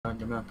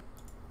no.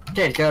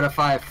 Okay, go to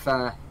 5.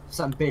 If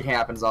something big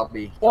happens, I'll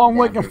be. Well, I'm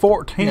looking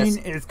 14. Yes.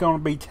 It's going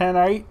to be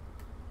 10-8.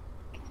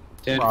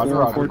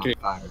 10-4-14.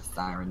 Fire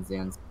sirens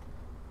in.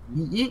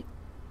 Yeet.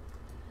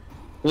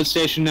 What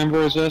station number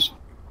is this?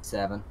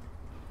 7.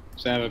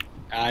 7.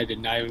 I did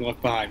not even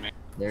look behind me.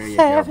 There you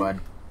go, bud.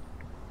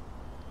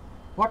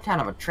 What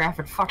kind of a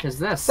traffic fuck is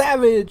this?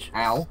 Savage!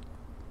 Ow.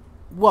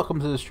 Welcome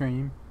to the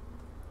stream.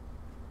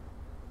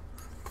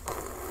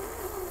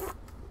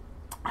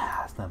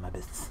 It's none of my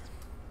business.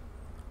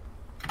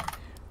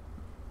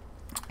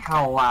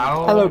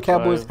 Hello. Hello,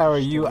 Cowboys. How are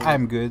you?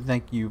 I'm good.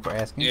 Thank you for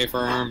asking. Yeah,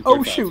 for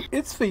oh, shoot.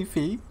 It's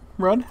Fifi.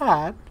 Run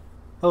hide.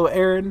 Hello,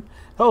 Aaron.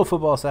 Hello,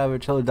 Football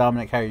Savage. Hello,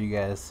 Dominic. How are you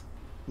guys?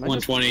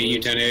 120,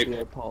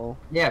 U10-8. Paul.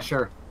 Yeah,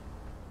 sure.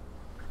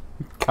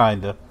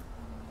 Kinda.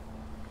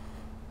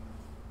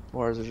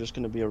 Or is it just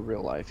going to be a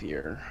real life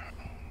year?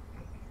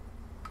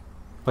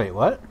 Wait,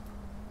 what?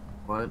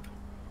 What?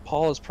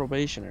 Paul is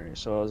probationary,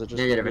 so is it just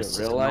going to be a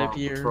real life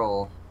year?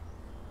 Patrol.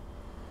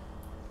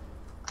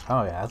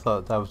 Oh, yeah. I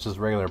thought that was just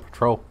regular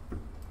patrol.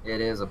 It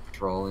is a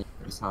patrol.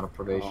 It's not a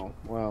probation. Oh,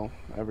 well,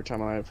 every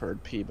time I've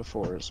heard P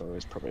before, it's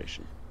always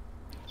probation.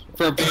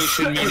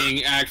 Probation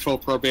meaning actual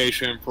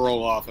probation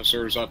parole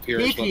officers up here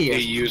is what they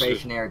use.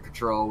 Probationary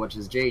patrol, which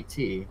is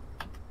JT.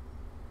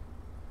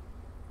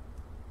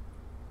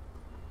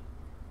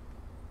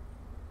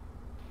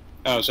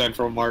 Oh,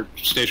 Central Mark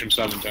Station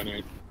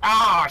 710-8.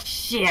 Oh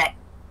shit!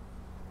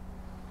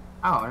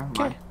 Oh,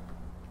 never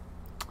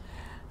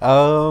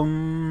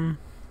mind.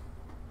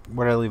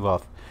 Where did I leave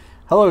off?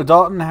 Hello,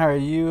 Dalton. How are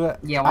you?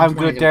 Yeah, I'm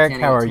good, Derek.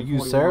 How are you,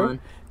 sir?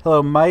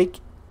 Hello, Mike.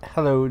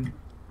 Hello,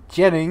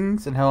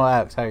 Jennings, and hello,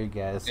 Alex. How are you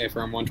guys? Yeah,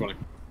 from 120.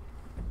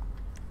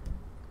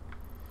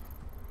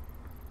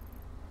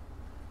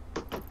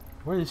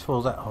 Where are these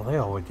fools at? Oh, they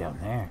all went down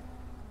there.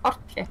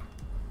 Okay.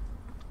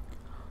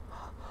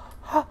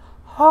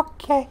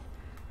 Okay.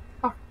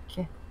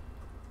 Okay.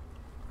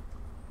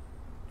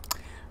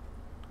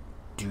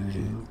 Doo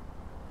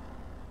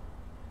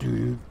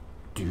doo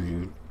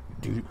doo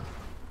doo.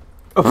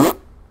 Oh.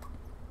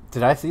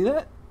 Did I see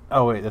that?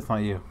 Oh wait, that's not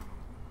you.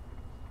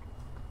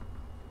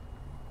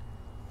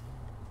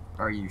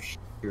 Are you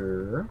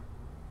sure?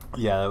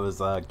 Yeah, that was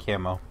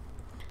Camo.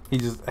 He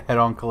just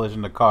head-on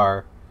collisioned a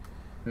car.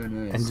 Oh,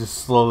 nice. And just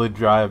slowly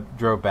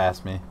drove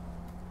past me.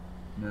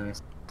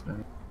 Nice.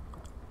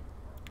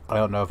 I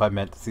don't know if I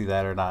meant to see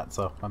that or not,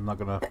 so I'm not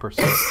gonna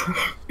pursue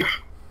it.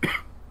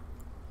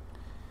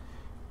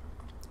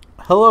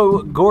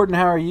 Hello, Gordon.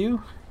 How are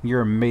you?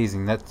 You're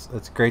amazing.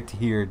 That's great to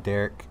hear,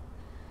 Derek.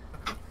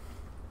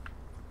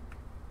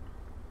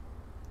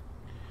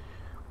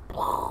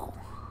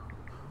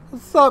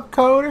 What's up,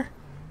 Coder?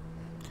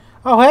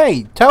 Oh,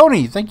 hey,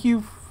 Tony. Thank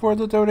you for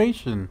the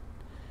donation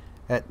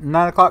at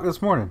 9 o'clock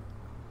this morning.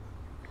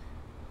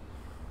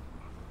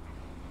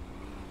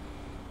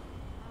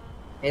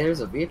 Hey,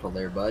 there's a vehicle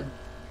there, bud.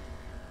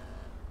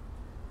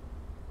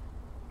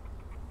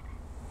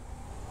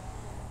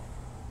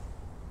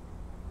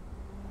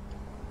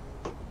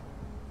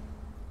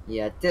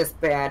 Yeah,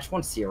 dispatch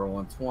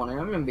 10120.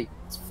 I'm gonna be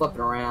flipping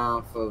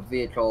around for a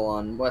vehicle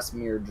on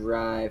Westmere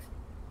Drive.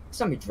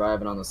 Somebody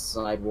driving on the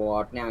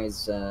sidewalk. Now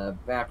he's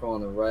back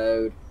on the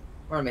road.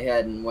 We're gonna be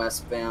heading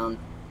westbound.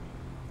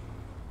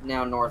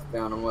 Now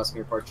northbound on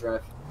Westmere Park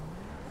Drive.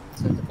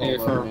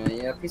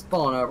 Yep, he's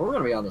pulling over. We're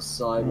gonna be on the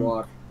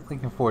sidewalk.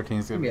 Lincoln 14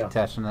 is going to be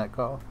attaching that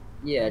call.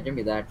 Yeah, give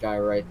me that guy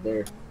right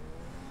there.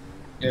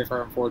 Yeah,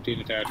 from 14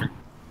 attaching.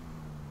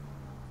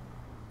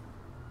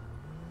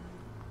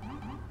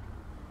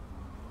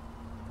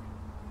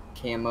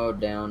 Camo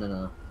down in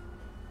a...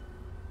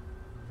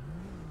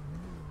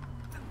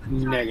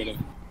 Negative.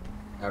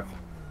 Okay.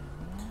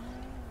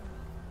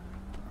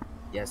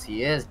 Yes,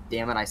 he is.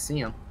 Damn it, I see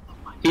him.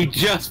 He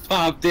just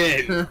popped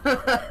in.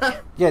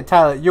 Yeah,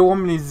 Tyler, your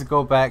woman needs to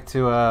go back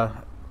to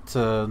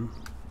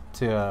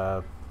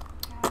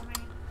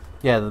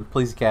yeah, the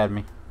police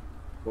academy.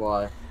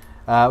 Why?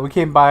 We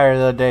came by her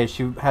the other day.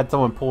 She had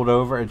someone pulled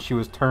over, and she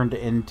was turned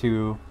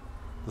into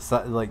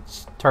the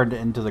turned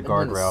into the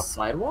guardrail.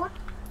 Sidewalk?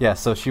 Yeah,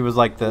 so she was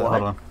like the. What?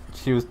 Hold on.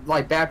 She was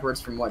like backwards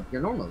from what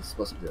you're normally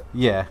supposed to do.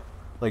 Yeah,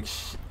 like.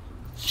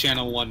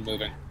 Channel 1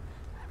 moving.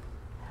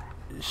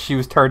 She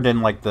was turned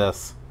in like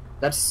this.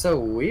 That's so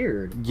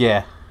weird.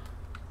 Yeah.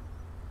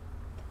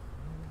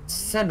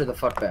 Send her the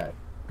fuck back.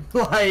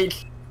 Like.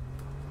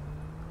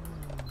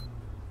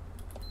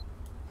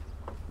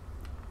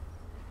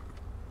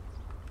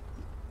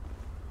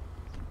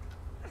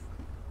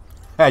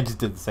 I just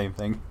did the same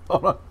thing.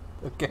 Hold on.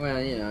 Okay.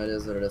 Well, you know, it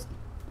is what it is.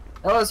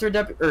 Hello, sir,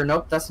 or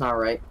nope, that's not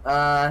right.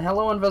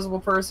 Hello, invisible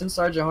person,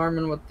 Sergeant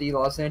Harmon with the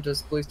Los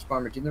Angeles Police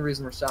Department. Do you know the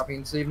reason we're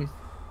stopping this evening?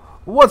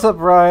 What's up,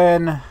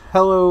 Ryan?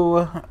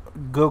 Hello,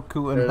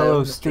 Goku, and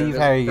hello, Steve.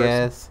 How are you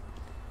guys?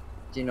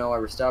 Do you know why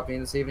we're stopping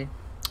this evening?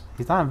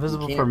 He's not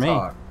invisible for me.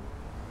 Talk.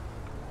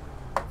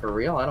 For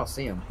real? I don't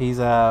see him. He's,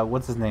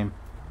 what's his name?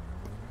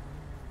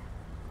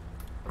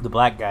 The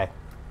black guy.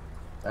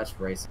 That's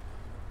racist.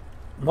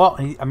 Well,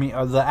 I mean,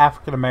 the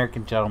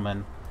African-American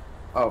gentleman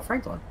Oh,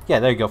 Franklin. Yeah,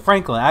 there you go,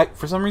 Franklin.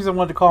 For some reason I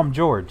wanted to call him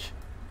George.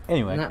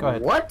 Anyway, go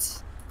ahead.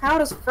 What? How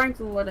does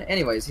Franklin let it?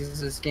 Anyways, he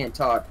just can't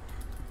talk.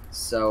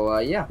 So,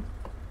 yeah.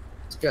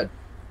 It's good.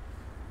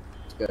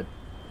 It's good.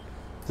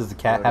 Does the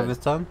cat have his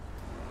tongue?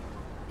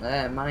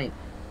 It might.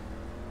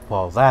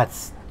 Well,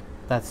 that's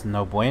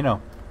no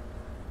bueno.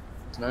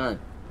 It's not.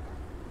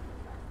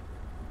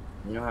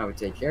 You know how we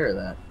take care of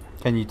that.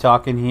 Can you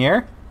talk in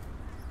here?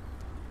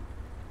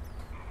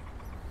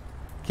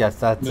 Guess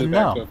that's a Move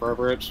no. back to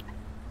appropriate.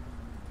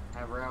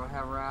 Hello,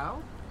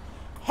 hello.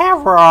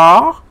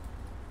 Hello.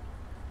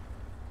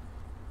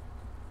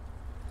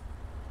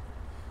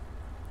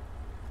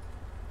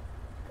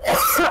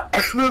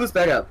 Move this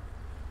back up,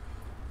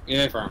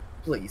 Yeah, firm.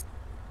 please.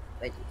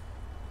 Thank you.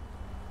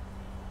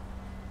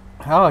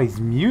 Oh, he's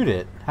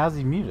muted. How's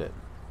he muted?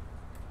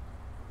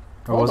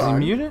 Or Hold was he on.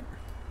 muted?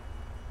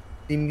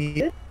 Be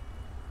muted.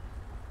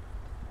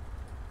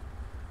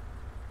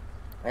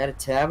 I had a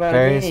tab out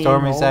Very of game.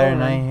 stormy Hold Saturday on.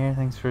 night here.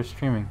 Thanks for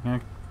streaming. Yeah.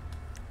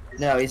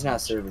 No, he's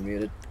not server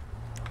muted.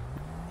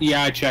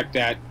 Yeah, I checked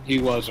that. He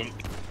wasn't.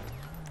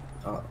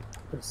 Oh,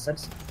 could have said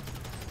something.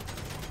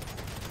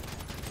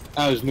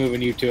 I was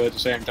moving you two at the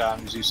same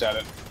time as you said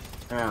it.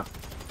 Oh,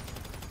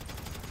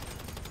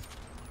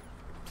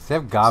 Does he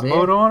have God See?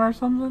 mode on or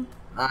something?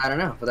 I don't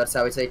know, but that's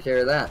how we take care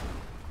of that.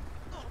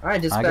 Alright,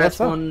 guess dispatch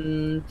so.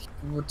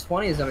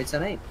 120 is gonna be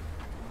 10-8.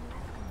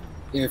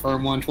 Yeah,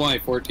 firm 120,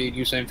 14,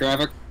 you same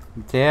traffic?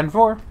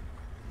 10-4.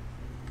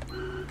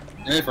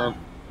 Yeah, firm.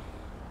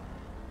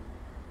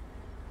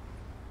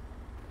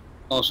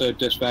 Also,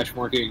 dispatch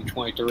marking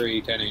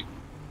 23, 10-8.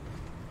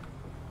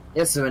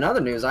 Yeah, so in other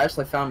news, I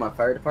actually found my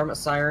fire department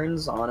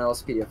sirens on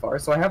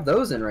LSPDFR, so I have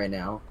those in right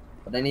now.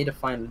 But I need to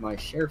find my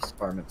sheriff's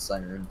department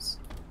sirens.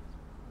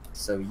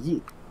 So,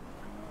 yeet.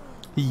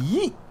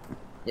 Yeet.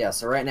 Yeah,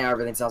 so right now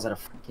everything sounds like a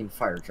fucking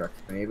fire truck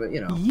to me, but you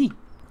know. Yeet.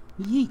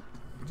 Yeet.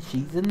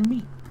 Cheese and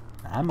meat.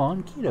 I'm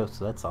on keto,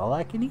 so that's all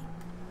I can eat.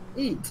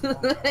 Eat.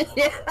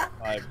 Yeah.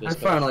 I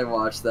finally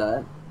watched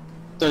that.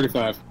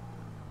 35.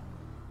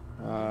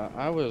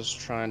 I was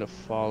trying to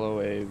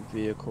follow a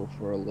vehicle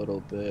for a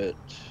little bit.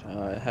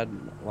 It had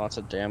lots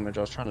of damage.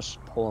 I was trying to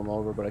pull him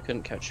over, but I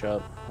couldn't catch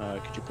up.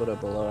 Could you put a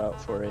below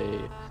out for a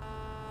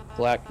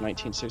black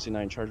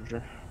 1969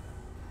 Charger?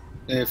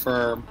 Yeah,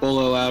 for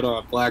Bullo out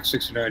on a black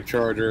 69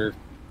 Charger,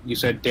 you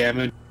said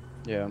damage.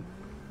 Yeah.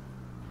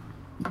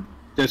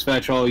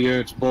 Dispatch all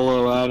units,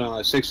 Bullo out on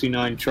a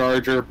 69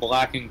 Charger,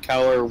 black and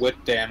Keller with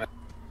damage.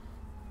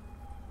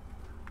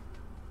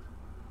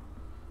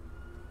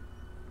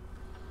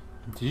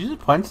 Did you just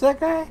punch that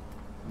guy?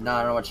 No, I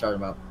don't know what you're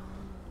talking about.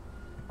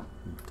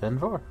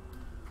 10-4.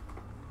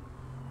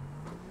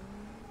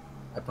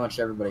 I punched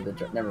everybody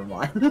that never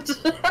mind.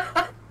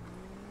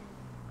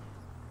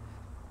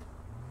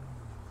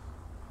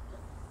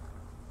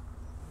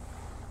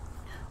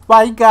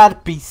 Why you gotta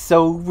be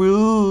so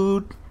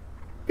rude?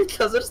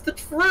 Because it's the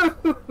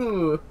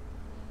truth.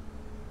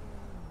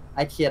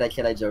 I kid,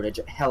 I joke.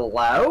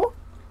 Hello?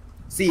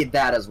 See,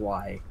 that is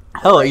why.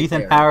 Hello, Right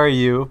Ethan. there. How are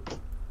you?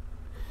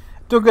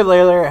 Doing good,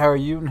 Layla. How are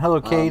you? And hello,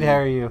 Cade. How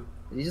are you?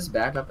 Did he just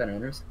back up and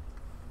enters?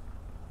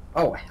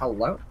 Oh,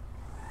 hello?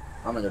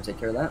 I'm gonna go take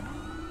care of that.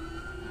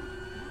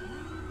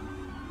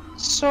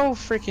 So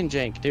freaking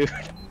jank, dude.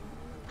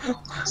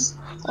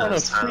 On a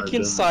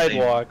freaking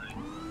sidewalk.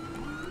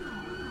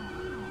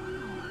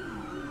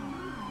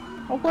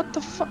 Oh, what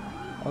the fuck?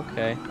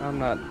 Okay, I'm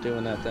not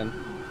doing that then.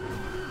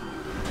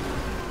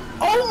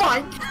 Oh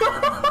my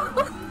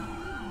god!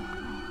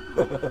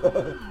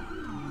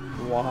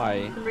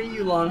 Why? Three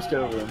you launched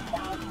over him.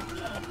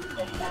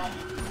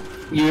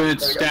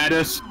 Unit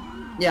status,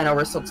 Yeah, no,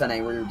 we're still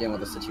 10-8. We're dealing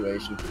with the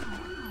situation.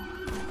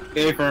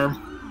 A firm.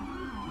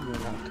 You're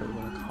not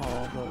gonna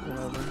call, but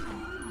whatever.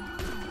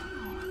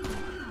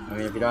 I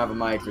mean, if you don't have a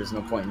mic, there's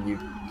no point in you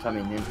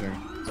coming in here.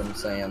 That's what I'm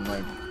saying,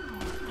 like...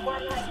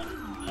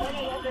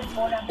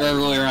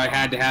 Earlier I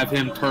had to have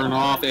him turn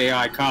off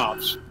AI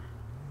cops.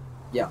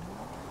 Yeah.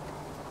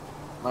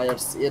 Like,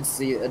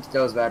 it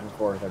goes back and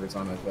forth every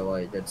time I feel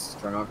like it's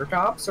turn off your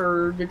cops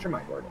or get your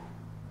mic working.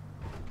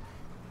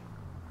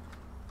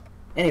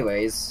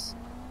 Anyways,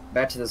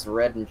 back to this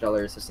red and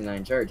Keller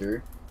 69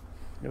 Charger.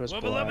 It was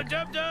black.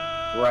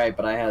 Right,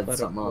 but I had But of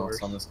something else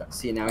course. on this guy.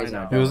 See, now he's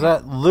not Who doing was it.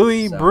 that?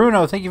 Louis So-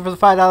 Bruno. Thank you for the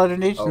 $5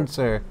 donation, Oh.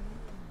 sir.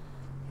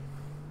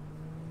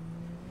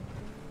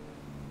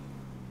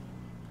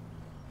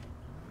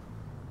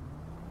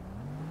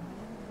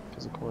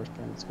 Because of course,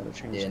 Ben's gotta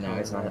change. Yeah, the no,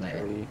 he's not color gonna.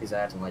 after He's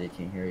acting like he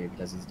can't hear you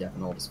because he's deaf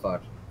and old as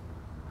fuck.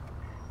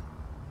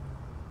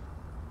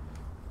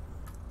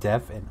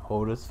 Deaf and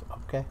Otis.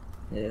 Okay.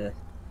 Yeah.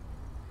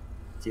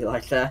 Do you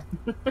like that?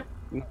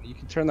 No, you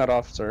can turn that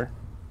off, sir.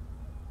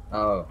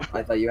 Oh,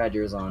 I thought you had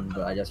yours on,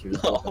 but I guess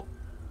yours. No.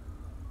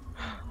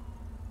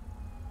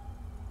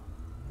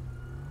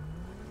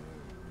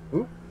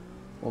 Who?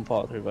 1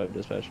 Paul 35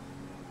 dispatch.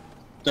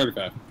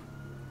 35.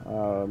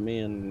 Me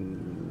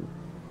and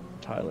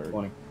Tyler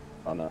 20.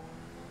 on a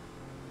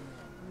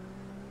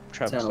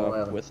traffic 10, stop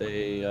 11. with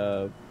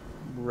a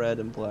red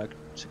and black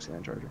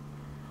 69 Charger.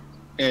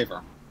 A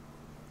firm.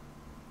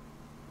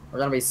 We're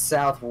gonna be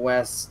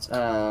southwest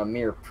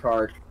Mirror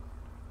Park.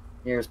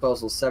 Nearest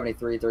postal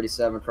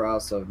 7337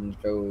 across of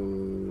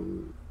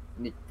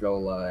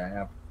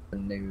Nicola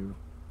Avenue.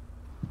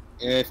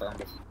 Yeah,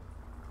 affirmative.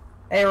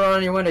 Hey, roll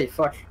on your window, you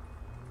fuck.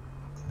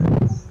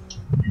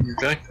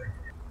 Okay.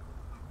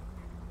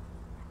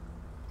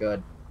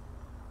 Good.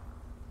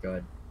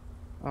 Good.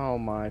 Oh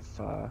my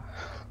fuck.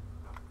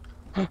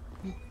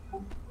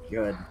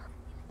 Good.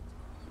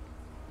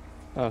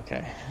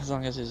 Okay, as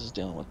long as he's just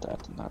dealing with that,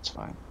 then that's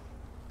fine.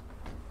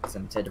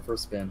 Send Ted for a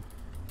spin.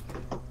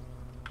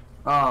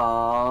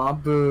 Aw,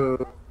 boo.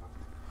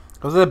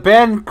 It was an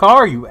abandoned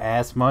car, you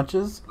ass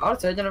munches. I'll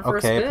take it for a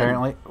Okay, spin.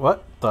 apparently.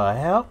 What the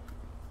hell?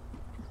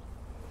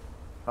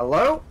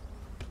 Hello?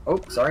 Oh,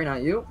 sorry,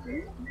 not you.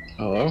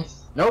 Hello?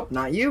 Nope,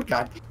 not you.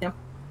 God damn.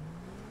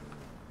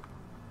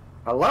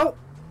 Hello?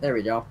 There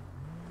we go.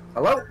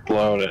 Hello?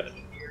 Blowed it.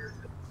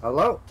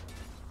 Hello?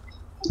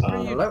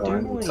 Hello?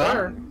 Fine.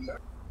 Sir?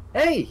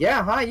 Hey,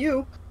 yeah, hi,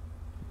 you.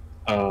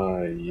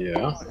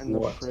 Yeah. What in the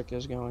What? frick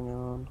is going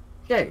on?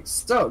 Okay,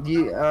 so,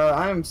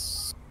 I'm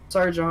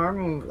Sergeant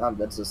Harmon.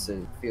 That's just,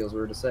 it feels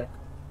weird to say.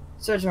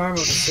 Sergeant Harmon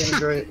with the San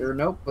Andreas, or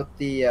nope, with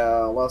the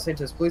Los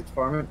Angeles Police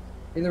Department.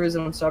 You know the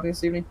reason I'm stopping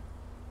this evening?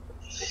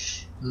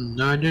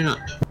 No, I do not.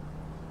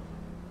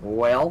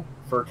 Well,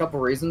 for a couple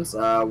reasons.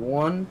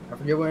 One, I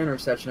forget what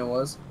intersection it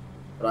was,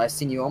 but I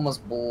seen you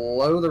almost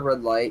below the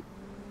red light,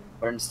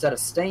 but instead of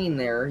staying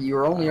there, you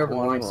were only over the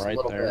line just a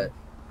little bit.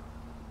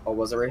 Oh,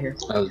 was it right here?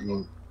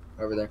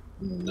 Over there.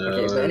 No,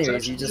 Okay, but it's anyways, you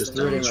actually just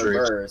threw it down in the street.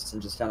 reverse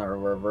and just kind of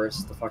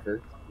reversed the fucker.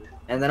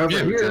 And then over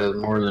Yeah, here, because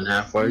more than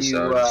halfway, you,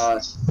 so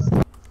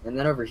and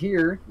then over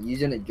here, you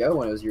didn't go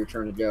when it was your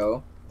turn to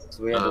go,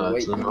 so we had to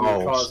wait. so You no,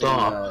 were causing,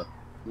 stop.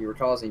 You were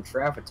causing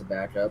traffic to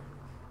back up,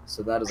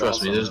 so that is trust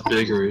also. me, there's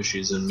bigger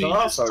issues than me So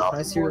just also, stopping can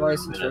I see your more than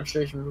a license, minute.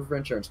 registration, for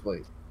insurance,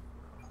 please?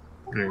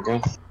 There you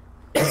go.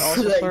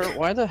 Also, sir,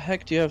 why the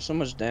heck do you have so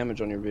much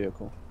damage on your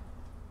vehicle?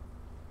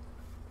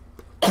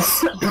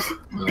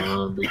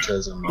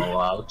 Because I'm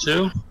allowed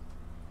to.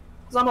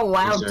 Because I'm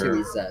allowed Is to, there-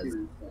 he says.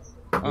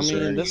 I Is there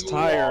mean, this any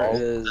tire law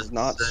is that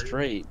not says-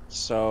 straight,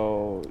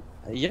 so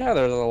yeah,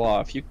 there's a law.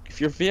 If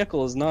your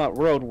vehicle is not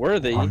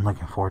roadworthy, I'm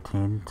looking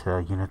 14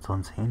 to units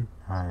on scene.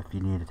 If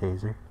you need a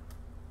taser,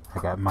 I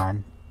got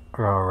mine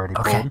already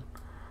Okay. pulled.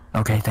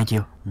 Okay, thank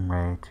you. I'm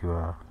ready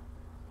to.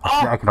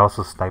 I can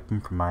also snipe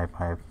him from my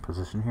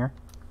position here.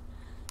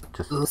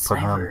 Just Ooh, put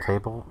him on the sniper.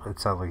 table. It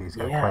sounds like he's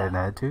got Yeah. quite an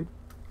attitude.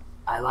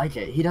 I like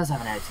it. He does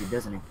have an attitude,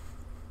 doesn't he?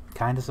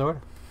 Kinda,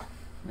 sorta.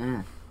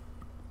 Mm.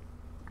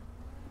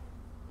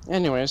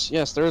 anyways,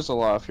 yes, there is a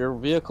law. If your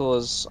vehicle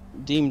is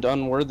deemed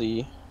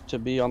unworthy to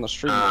be on the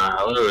street,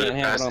 Hello, you can't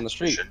have it on the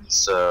street.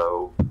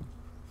 So,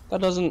 That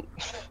doesn't.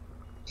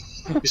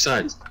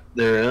 besides,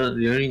 the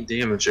only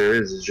damage there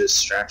is just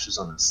scratches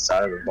on the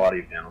side of the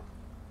body panel.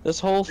 This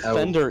whole How-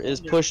 fender is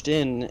pushed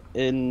into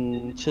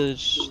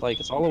like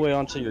it's all the way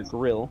onto your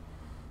grill.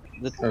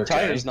 The Okay.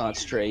 tire's not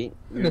straight.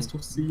 Your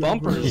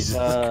bumpers Jesus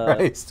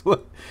Christ.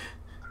 What?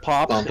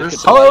 pop. Bumpers? It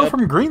could Hello light up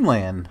from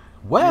Greenland.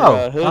 your,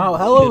 Wow. hood Oh,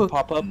 hello. could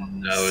pop up.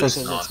 No, Says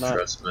it's not, it's not.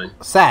 trust me.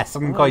 Sass.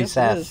 I'm gonna Oh, call you yes, it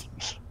Sass. is.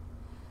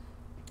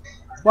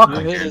 Your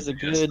Welcome hood is a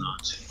It's good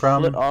not.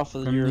 from, foot off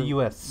of from your the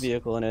U.S.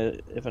 vehicle,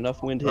 and if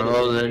enough wind hit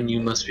Oh, it, then you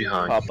must be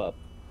high. pop up.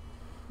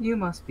 You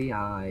must be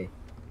high.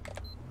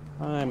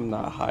 I'm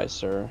not high,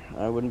 sir.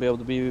 I wouldn't be able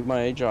to be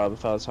my job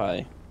if I was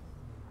high.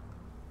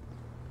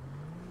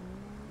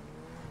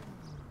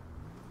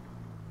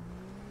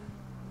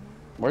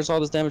 Where's all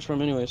this damage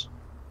from, anyways?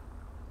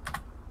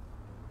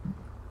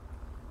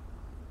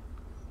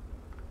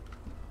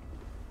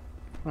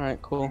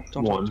 Alright, cool.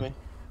 Don't talk to me.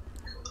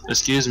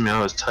 Excuse me,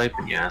 I was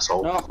typing, you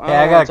asshole. No, Hey, I don't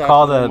got wanna a talk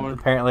call to you that anymore.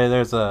 apparently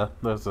there's a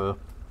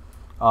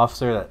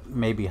officer that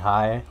may be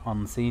high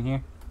on the scene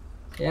here.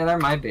 Yeah, there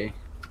might be.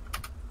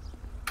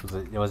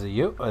 Was it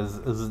you? Is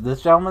it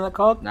this gentleman that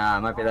called? Nah,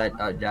 it might be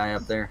that guy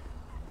up there.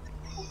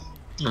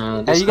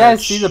 Hey, you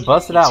guys see the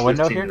busted out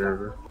window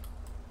here?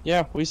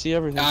 Yeah, we see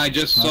everything. I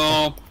just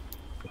saw.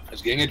 I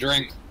was getting a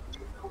drink.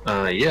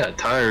 Yeah,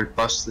 tire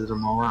busted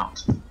them all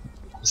out.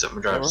 Except my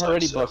They driver's were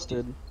already license.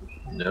 busted.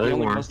 No, You they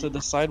only weren't. busted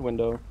the side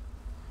window.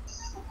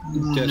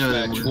 No, they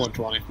Dispatch weren't.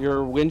 120.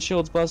 Your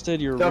windshield's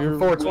busted. Your Go for rear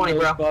 420,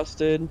 window's bro.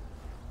 busted.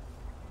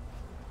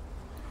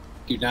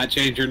 Do not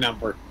change your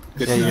number.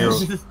 Good Yeah, to know.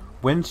 your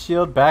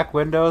windshield, back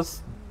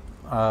windows,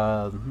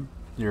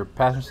 your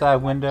passenger side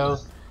window,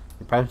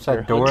 your passenger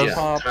Your side doors yeah,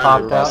 popped.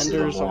 popped Your out.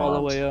 fenders all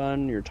the way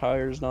on. Your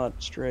tires not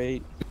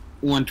straight.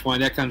 120.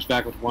 That comes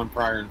back with one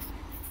prior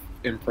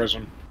in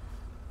prison.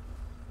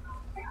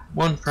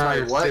 One prior.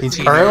 Sorry, what? He's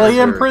 15 currently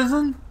in over.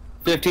 prison?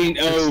 15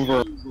 over.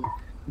 Hold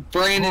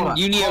Brandon, on,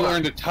 you need to hold on.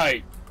 learn to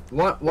type.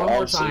 One more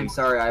Awesome. time.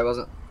 Sorry, I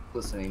wasn't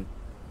listening.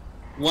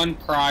 One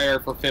prior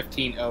for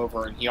 15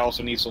 over, and he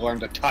also needs to learn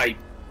to type.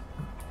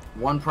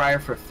 One prior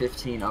for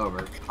 15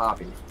 over.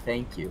 Copy.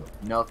 Thank you.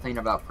 Nothing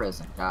about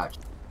prison. Gotcha.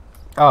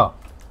 Oh.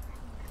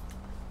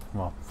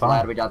 Well, Glad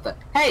fine. we got that.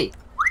 Hey!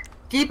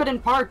 Keep it in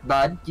park,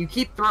 bud. You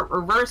keep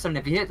reversing.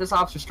 If you hit this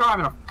officer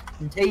strong, I'm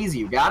gonna tase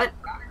you. Got it?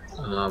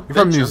 You're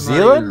from New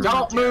Zealand?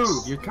 Don't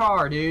move your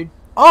car, dude.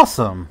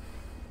 Awesome.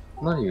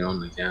 I'm not even on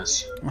the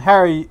gas. How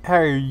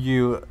are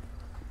you,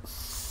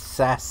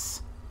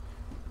 Sass?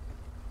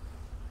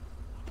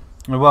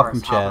 And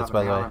welcome, Chaz,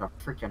 by the way.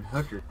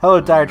 Hello,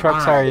 Dire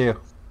Trucks. How are you?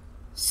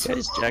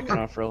 He's jacking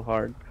off real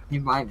hard.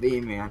 You might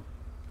be, man.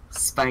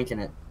 Spanking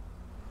it.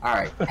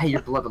 Alright. Hey,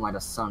 you're living like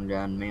a sun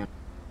gun, man.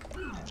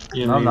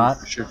 Yeah, no, I'm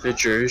not. Should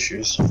fit your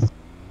issues.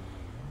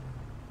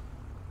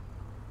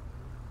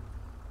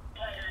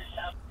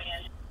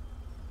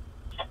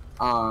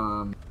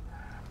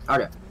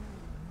 Okay.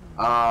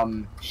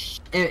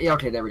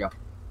 Okay, there we go.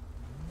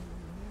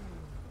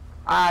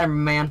 Alright,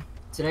 man.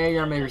 Today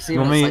you're gonna be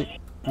receiving You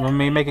want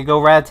me to make it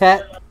go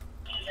rat-tat?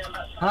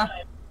 Huh?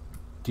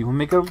 Do you want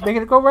me to make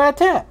it go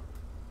rat-tat?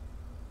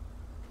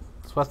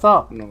 That's what I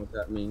thought. I don't know what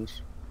that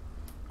means.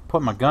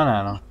 Put my gun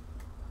at him.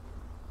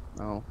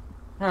 Oh.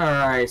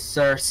 Alright,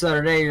 sir. So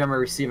today you're gonna be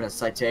receiving a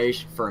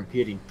citation for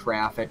impeding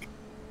traffic.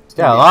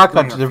 Yeah, a lot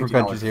of different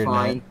countries here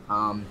today.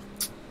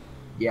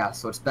 Yeah,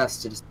 so it's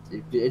best to just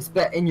it's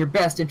in your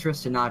best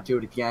interest to not do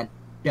it again.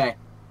 Okay.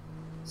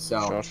 So.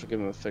 Josh will give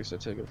him a fix a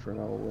ticket for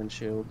no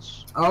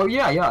windshields. Oh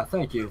yeah,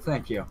 thank you.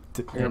 Get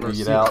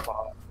out.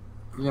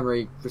 You're gonna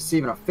be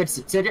receiving a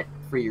fix-a ticket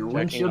for your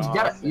windshield.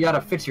 You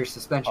gotta fix your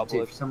suspension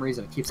too. For some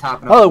reason, it keeps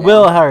hopping up. Hello,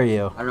 Will. How are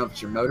you? I don't know if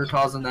it's your motor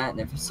causing that, and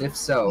if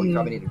so, you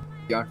probably need to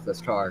junk this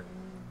car.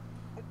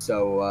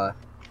 So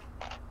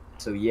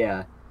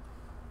yeah.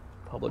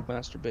 Public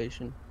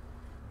masturbation.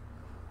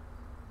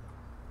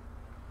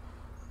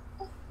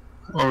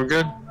 Oh, we're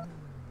good.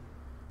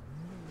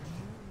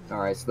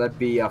 Alright, so that'd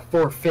be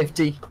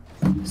 450.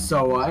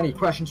 So, any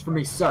questions for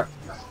me, sir?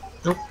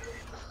 Nope.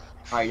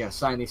 Alright, you gonna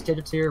sign these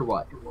tickets here or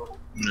what?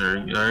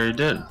 I already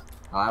did.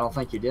 I don't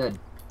think you did.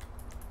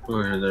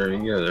 Oh, there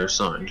you go. They're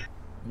signed.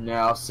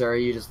 No, sir,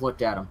 you just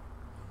looked at them.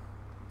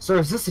 Sir,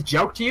 is this a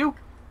joke to you?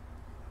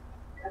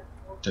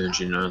 Did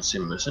you not see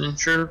my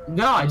signature?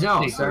 No, I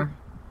don't, sir.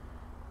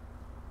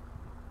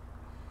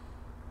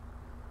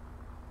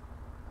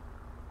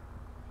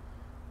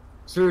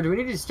 Sir, do we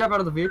need to step out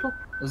of the vehicle?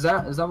 Is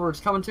that where it's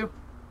coming to?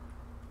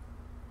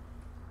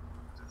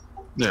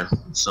 There,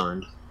 it's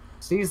signed.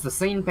 Sees the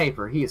seen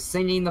paper. He is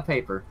signing the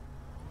paper.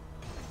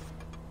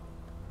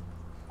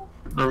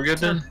 Are we good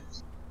then?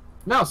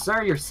 No,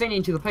 sir, you're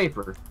signing to the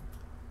paper.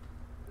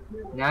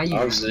 Now you.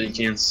 Obviously, you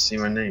can't see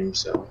my name,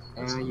 so.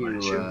 Now you.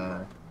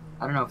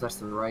 I don't know if that's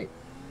the right.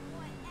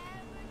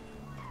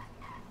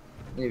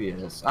 Maybe it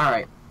is. All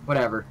right,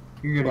 whatever.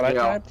 You're gonna get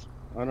out.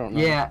 I don't know.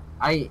 Yeah,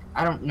 I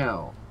don't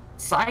know.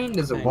 Signed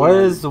is a What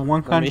word. is the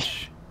one country?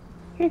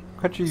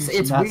 Country's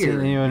It's not weird, seeing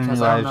anyone in your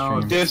because I live don't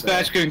know stream.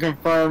 Dispatch can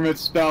confirm it's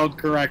spelled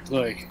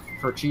correctly.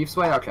 For Chiefs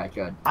Way? Okay,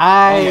 good. Oh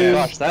my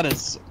gosh, that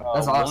is.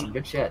 That's awesome.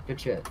 Good shit.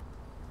 Good shit.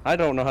 I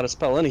don't know how to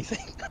spell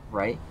anything.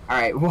 Right. All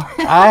right.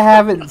 I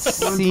haven't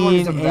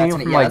seen any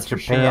from like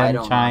Japan,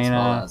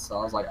 China. So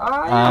I was like,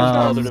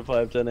 ah, Other than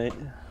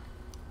 510-8.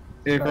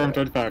 Confirmed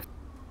 25.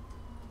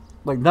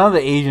 Like none of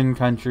the Asian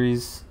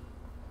countries.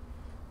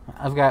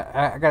 I've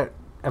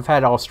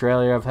had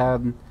Australia. I've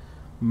had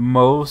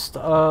most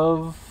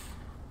of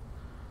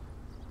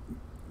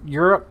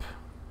Europe.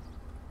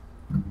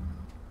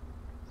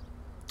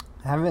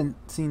 I haven't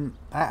seen.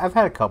 I've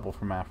had a couple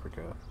from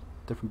Africa,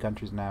 different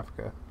countries in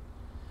Africa.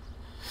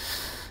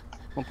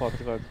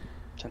 1.35,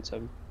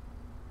 10-7.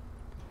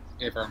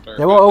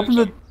 They won't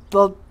open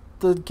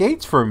the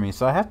gates for me,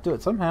 so I have to do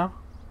it somehow.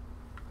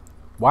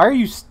 Why are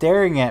you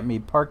staring at me,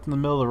 parked in the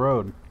middle of the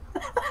road?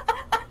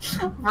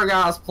 Forgot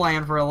I was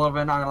playing for a little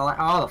bit. Not gonna lie.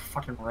 Oh, the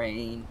fucking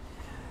rain.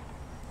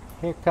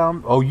 Here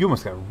comes. Oh, you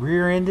almost got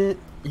rear-ended.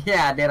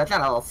 Yeah, dude. I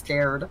got a little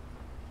scared.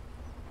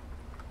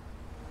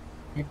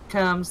 Here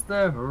comes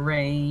the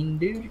rain.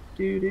 Doo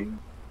doo doo.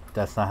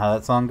 That's not how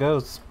that song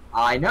goes.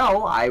 I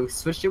know. I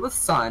switched it with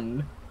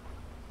sun.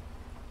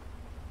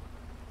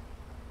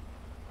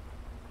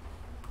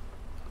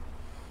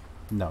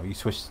 No, you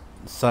switched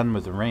sun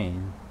with the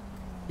rain.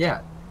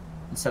 Yeah.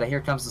 Instead of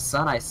here comes the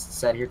sun, I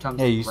said here comes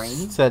the rain. Yeah,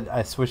 you said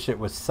I switched it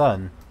with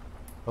sun.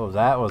 Oh,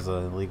 that was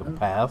an illegal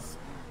pass.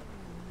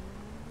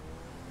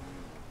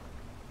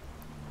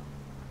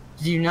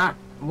 Do you not...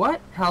 What?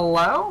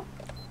 Hello?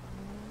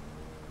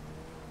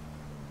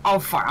 Oh,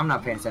 fuck. I'm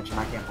not paying attention.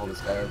 I can't pull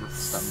this guy over.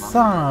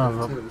 Son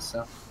of a...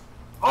 So.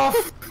 Oh,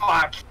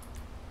 fuck.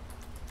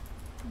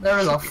 There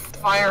was a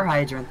fire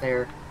hydrant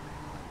there.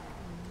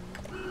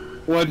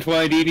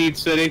 120, do you need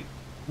city?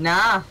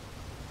 Nah.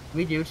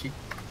 We Gucci.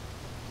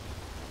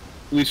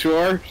 We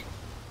sure?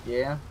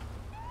 Yeah.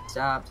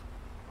 Stopped.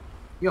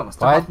 You almost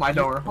stopped my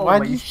door.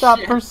 Why'd you stop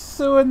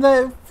pursuing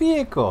that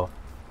vehicle?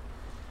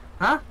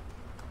 Huh?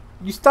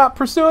 You stopped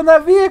pursuing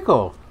that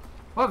vehicle.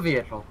 What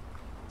vehicle?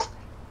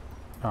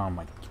 Oh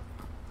my...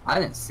 I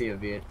didn't see a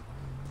vehicle.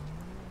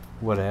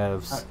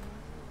 Whatevs.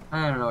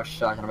 I don't know what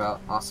you're talking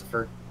about,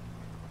 Ossifer.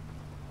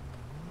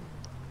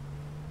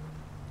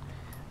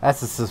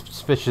 That's a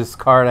suspicious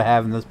car to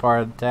have in this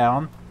part of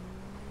town.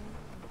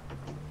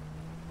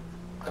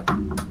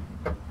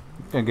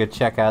 Gonna go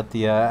check out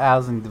the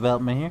housing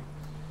development here.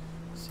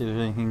 See if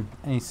there's anything,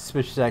 any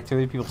suspicious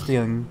activity, people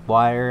stealing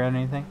wire or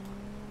anything.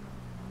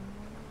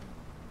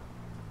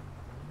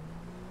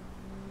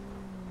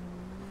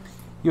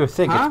 You would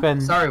think it's been.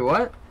 Sorry,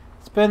 what?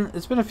 It's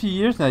been a few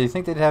years now. You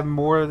think they'd have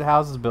more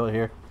houses built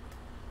here?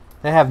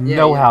 They have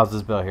no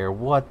houses built here.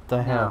 What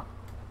the hell?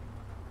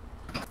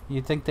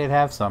 You'd think they'd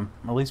have some,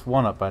 at least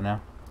one up by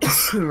now.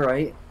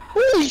 Right.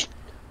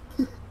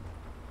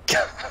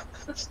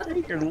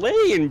 Stay your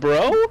lane,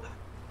 bro.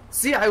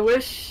 See, I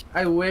wish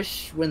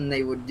when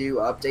they would do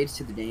updates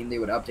to the game, they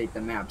would update the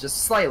map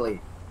just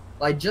slightly,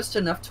 like just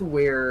enough to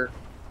where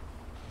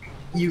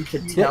you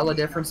could tell a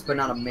difference, but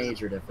not a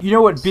major difference. You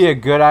know what would be a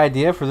good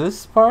idea for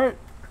this part?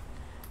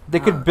 They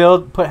could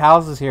put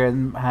houses here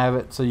and have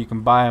it so you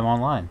can buy them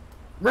online.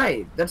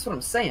 Right, that's what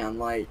I'm saying.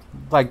 Like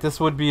this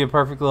would be a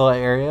perfect little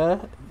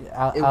area.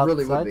 It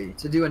really would be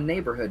to do a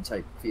neighborhood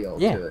type feel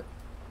to it.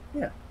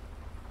 Yeah.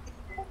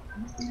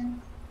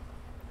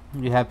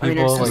 You have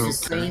people. I mean, it's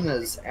just the same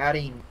as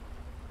adding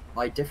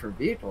like different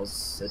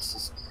vehicles. It's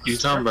just. You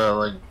talking about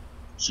like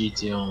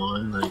GT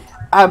Online? Like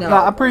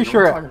I'm pretty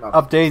sure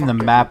updating the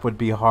map would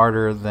be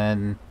harder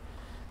than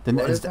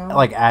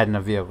like adding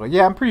a vehicle.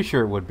 Yeah, I'm pretty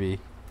sure it would be.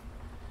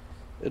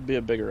 It'd be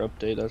a bigger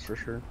update, that's for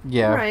sure.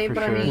 Yeah, right, for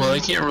but sure. I mean, well, they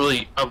can't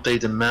really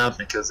update the map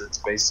because it's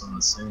based on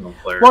the single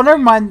player. Well, never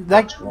mind.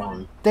 That's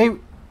wrong. They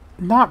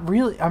not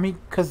really. I mean,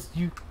 because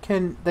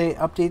they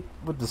update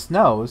with the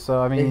snow.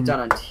 So I mean, they've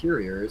done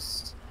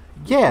interiors.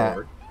 Yeah,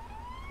 before.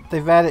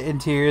 they've added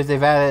interiors.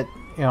 They've added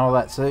all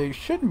that. So it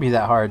shouldn't be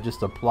that hard just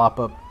to plop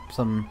up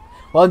some.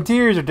 Well,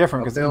 interiors are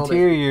different because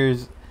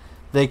interiors.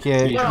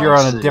 You're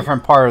on a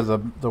different part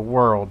of the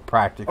world,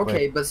 practically.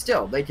 Okay, but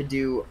still, they could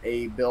do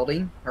a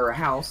building or a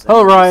house.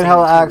 Hello, Ryan.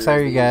 Hello, Alex. How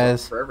are you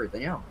guys? For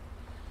everything else.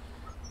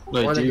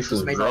 Like, They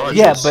just make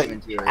yeah, but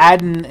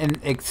adding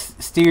an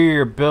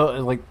exterior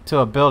to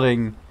a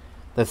building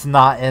that's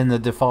not in the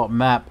default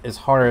map is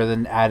harder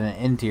than adding an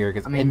interior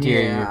because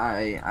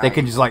interior they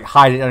can just like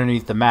hide it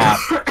underneath the map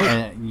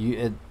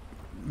and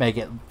make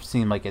it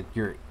seem like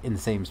you're in the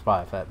same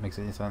spot. If that makes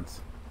any sense.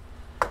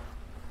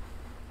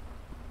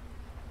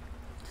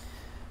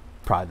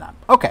 Probably not.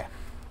 Okay.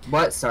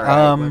 What? Sorry.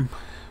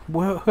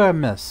 Who I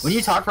miss? When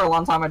you talk for a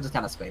long time, I just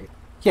kind of space.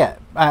 Yeah,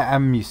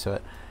 I'm used to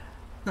it.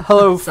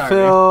 Hello, Phil.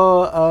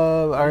 I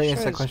already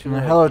asked that question.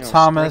 Hello,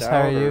 Thomas.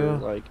 How are you?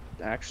 Like,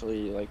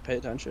 actually, like, pay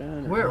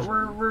attention.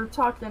 We're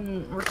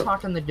talking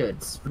the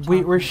goods.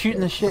 We're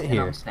shooting the shit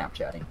here. I'm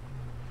Snapchatting.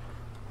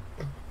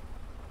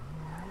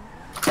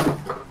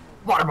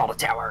 Water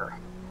tower.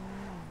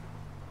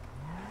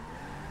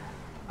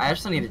 I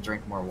actually need to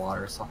drink more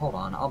water, so hold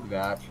on. I'll be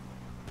back.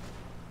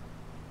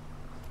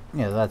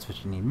 Yeah, that's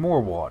what you need.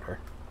 More water.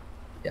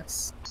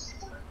 Yes.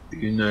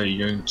 You know you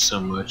drink so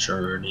much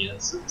already,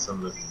 that's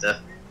some of the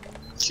death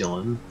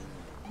killing.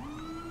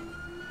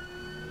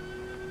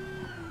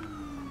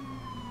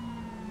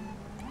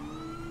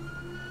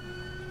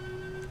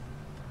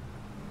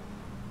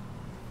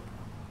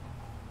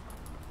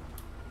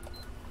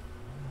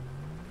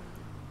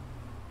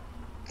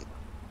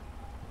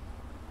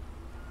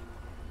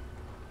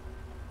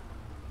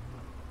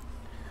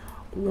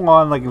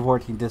 One like a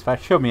 14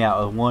 dispatch. Show me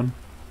out with one.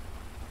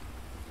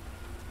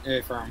 Hey,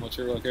 firm. What's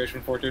your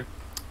location, 42?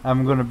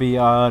 I'm gonna be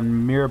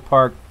on Mirror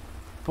Park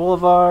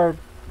Boulevard.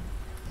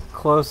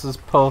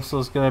 Closest postal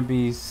is gonna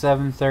be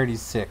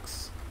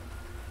 736.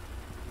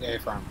 Hey,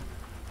 firm.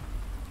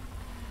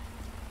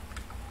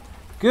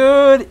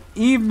 Good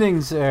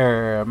evening,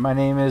 sir. My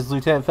name is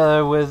Lieutenant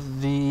Feather with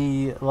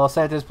the Los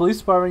Santos Police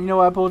Department. You know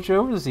why I pulled you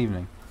over this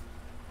evening?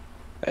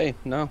 Hey,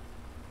 no.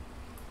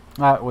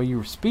 Well, you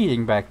were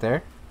speeding back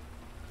there.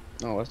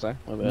 Oh, what's that?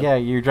 My bad. Yeah,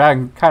 you're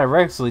driving kind of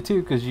recklessly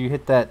too, because you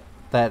hit that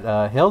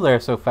hill there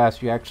so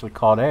fast you actually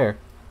caught air.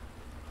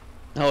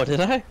 Oh,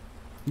 did I?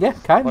 Yeah,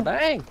 kind of. Oh,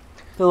 dang.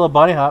 Did a little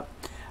bunny hop.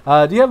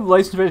 Do you have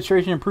license,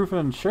 registration, and proof of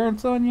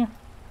insurance on you?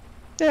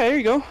 Yeah, here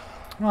you go.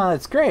 Well,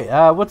 that's great.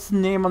 What's the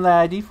name on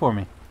that ID for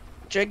me?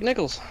 Jake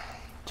Nichols.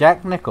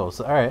 Jack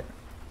Nichols. All right.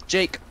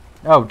 Jake.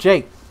 Oh,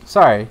 Jake.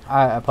 Sorry.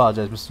 I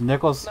apologize, Mr.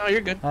 Nichols. No, you're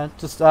good.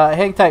 Just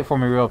hang tight for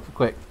me real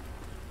quick.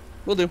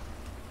 Will do.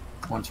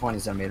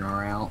 120's that made him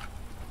around.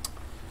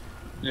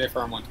 Yeah,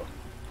 firm 120.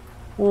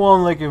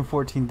 One Lincoln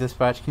 14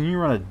 dispatch. Can you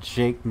run a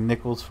Jake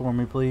Nichols for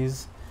me,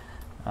 please?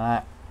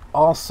 I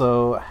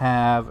also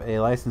have a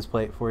license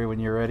plate for you when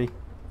you're ready.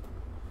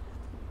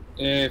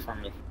 Yeah,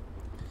 affirmative.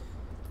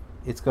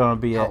 It's going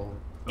to be a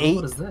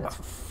what is this?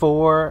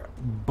 8-4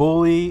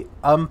 Bully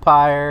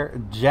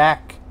Umpire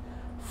Jack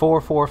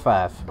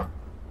 445.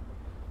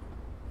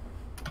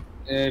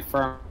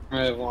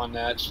 Affirmative on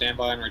that. Stand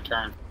by and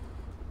return.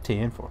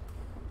 10-4.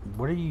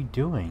 What are you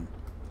doing?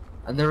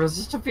 And there was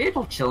just a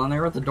vehicle chilling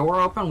there with the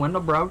door open, window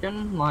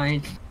broken,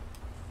 like...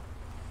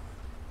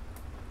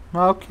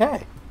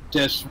 Okay.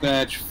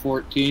 Dispatch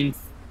 14.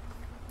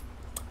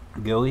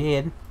 Go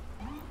ahead.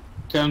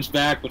 Comes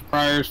back with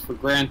priors for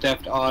Grand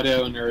Theft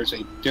Auto, and there is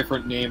a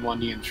different name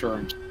on the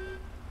insurance.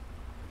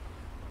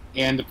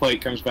 And the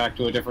plate comes back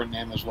to a different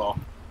name as well.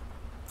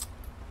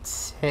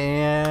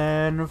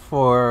 10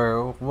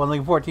 for 1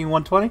 Lincoln 14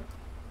 120.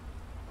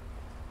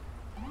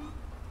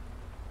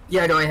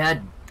 Yeah, go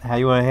ahead. How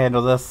you want to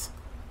handle this?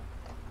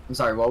 I'm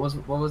sorry, what was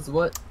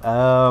what?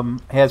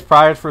 He has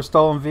priors for a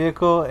stolen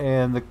vehicle,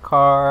 and the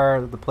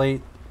car, the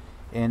plate,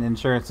 and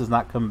insurance does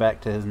not come back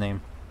to his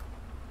name.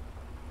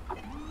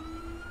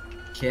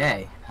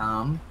 Okay,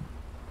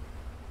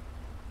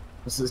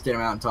 let's just get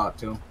him out and talk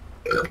to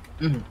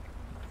him.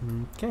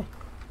 Okay.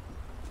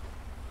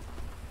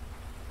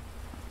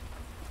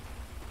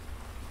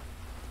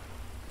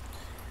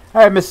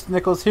 Alright, Mr.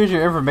 Nichols, here's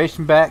your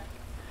information back.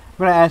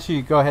 I'm going to ask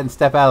you to go ahead and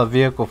step out of the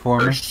vehicle for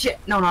me. Oh, shit!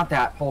 No, not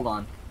that. Hold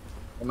on.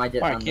 It might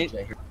get Alright, on the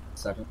J here. A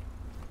second.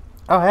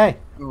 Oh, hey.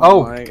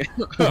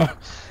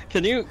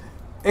 Can you...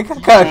 It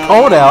got kind of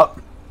cold out.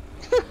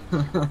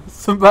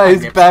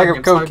 Somebody's bag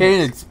of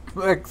cocaine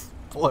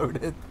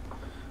exploded.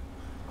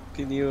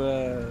 Can you,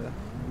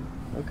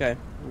 Okay.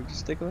 We're just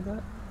sticking with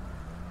that?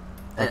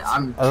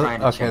 I'm trying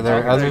to change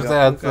there.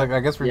 Okay. I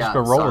guess we're just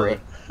going to roll sorry.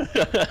 with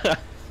it.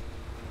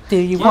 Do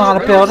you want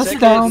to build a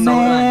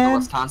snowman? In the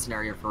Wisconsin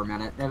area for a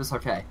minute. It was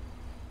okay.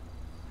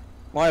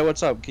 Why,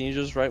 what's up? Can you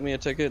just write me a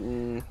ticket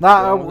and...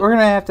 Nah, we're going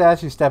to have to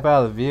ask you to step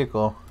out of the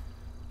vehicle.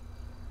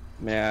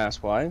 May I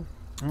ask why?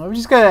 We're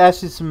just going to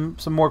ask you some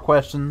more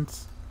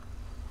questions.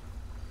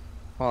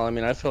 Well, I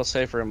mean, I feel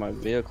safer in my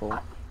vehicle.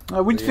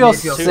 We'd feel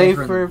safer.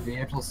 safer. In the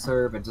vehicle,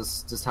 sir, but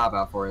just hop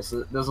out for us.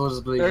 This will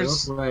just be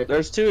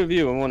There's two of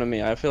you and one of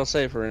me. I feel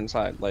safer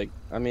inside. Like,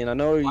 I mean, I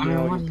know you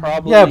know you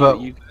probably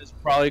you guys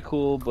are probably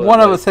cool, but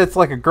one of us hits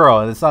like a girl,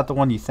 and it's not the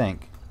one you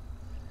think.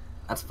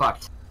 That's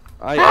fucked.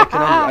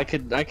 I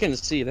can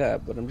see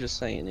that, but I'm just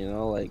saying, you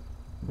know, like.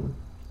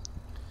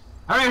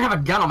 I don't even have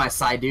a gun on my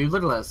side, dude.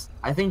 Look at this.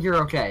 I think you're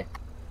okay.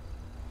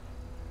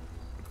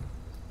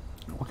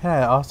 What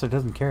kind of officer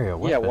doesn't carry a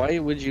weapon? Yeah, why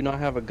would you not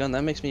have a gun?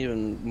 That makes me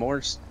even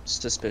more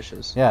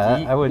suspicious.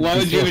 Yeah, I would. Why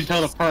would you even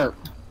tell the perp?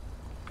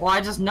 Well,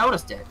 I just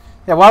noticed it.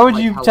 Yeah, why would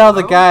you tell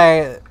the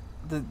guy,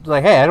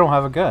 like, hey, I don't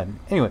have a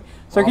gun? Anyway,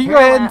 so can you go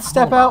ahead and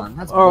step out,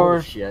 That's or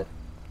bullshit.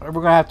 we're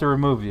gonna have to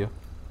remove you.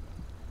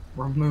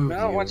 Remove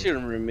I don't want you to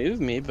remove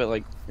me, but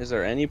like, is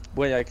there any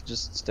way I could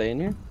just stay in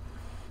here?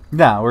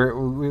 No,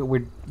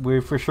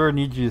 we for sure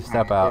need you to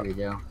step out. There we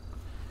go.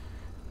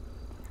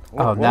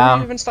 What now were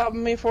you even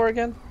stopping me for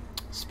again?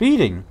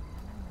 Speeding.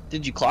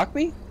 Did you clock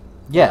me?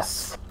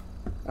 Yes.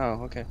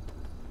 Oh, okay.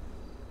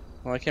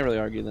 Well, I can't really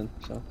argue then.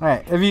 So. All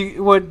right, if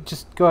you would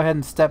just go ahead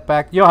and step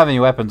back. You don't have any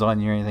weapons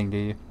on you or anything, do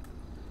you?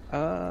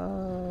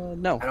 No.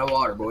 No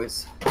water,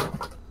 boys.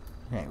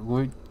 Okay,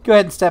 go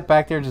ahead and step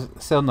back there.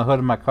 Just sit on the hood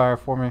of my car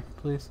for me,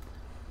 please.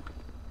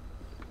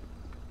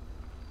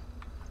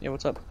 Yeah,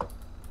 what's up?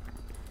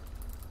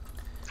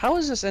 How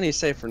is this any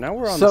safer? Now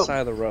we're on the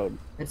side of the road.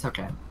 It's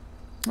okay.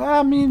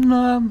 I mean,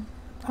 I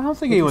don't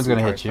think anyone's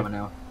gonna hit you.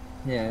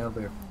 Yeah, it'll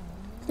do.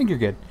 I think you're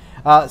good.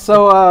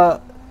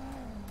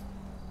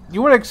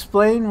 You want to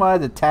explain why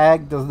the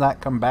tag does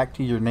not come back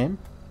to your name?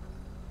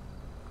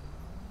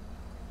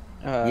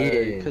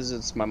 Because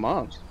it's my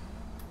mom's.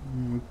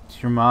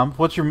 It's your mom.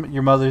 What's your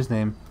mother's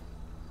name?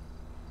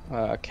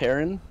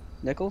 Karen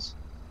Nichols.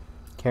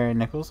 Karen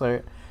Nichols. All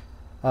right.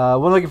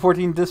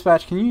 114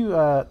 dispatch. Can you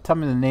tell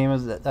me the name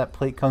of that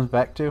plate comes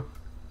back to?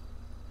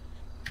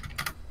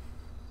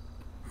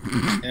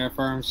 Yeah,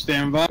 firm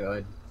standby.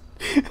 Good.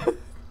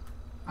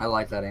 I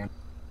like that answer.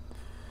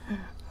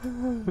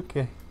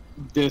 Okay.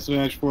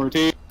 Dispatch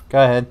 14. Go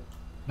ahead.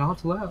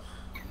 Not loud.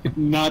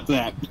 Not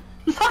that.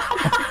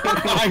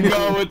 I'm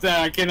going with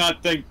that. I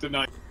cannot think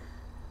tonight.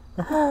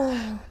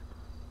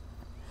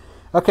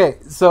 Okay,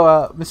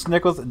 so Mr.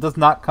 Nichols, it does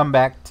not come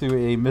back to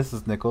a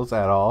Mrs. Nichols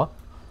at all.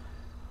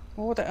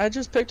 Well, what I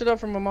just picked it up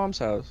from my mom's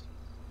house.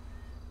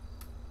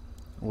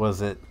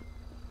 Was it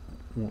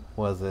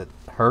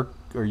her?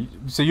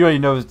 So you already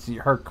know it's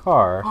her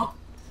car. Oh,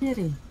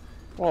 kitty.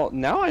 Well,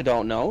 now I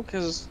don't know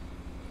because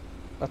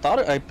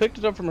I picked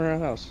it up from her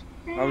house.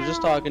 I was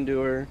just talking to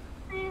her.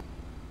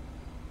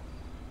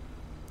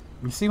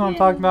 You see what I'm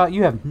talking about?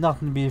 You have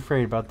nothing to be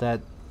afraid about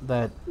that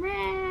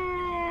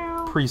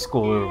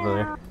preschooler over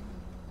there.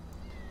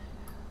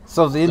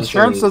 So the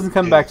insurance doesn't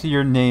come back to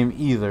your name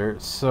either.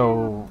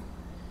 So,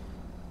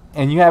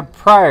 and you have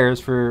priors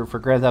for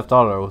Grand Theft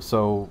Auto.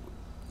 So,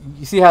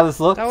 you see how this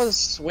looks? That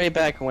was way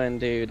back when,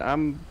 dude.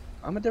 I'm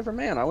a different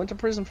man. I went to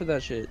prison for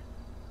that shit.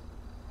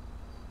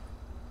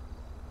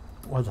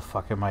 What the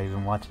fuck am I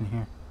even watching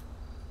here?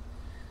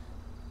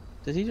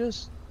 Did he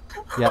just?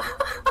 Yep.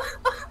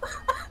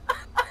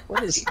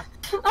 What is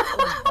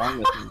wrong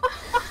with him?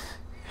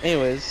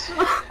 Anyways,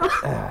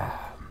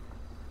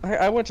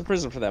 I went to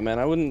prison for that, man.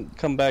 I wouldn't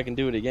come back and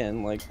do it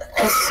again. Like,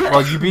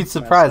 well, you'd be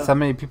surprised how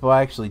many people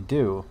actually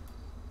do.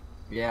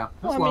 Yeah.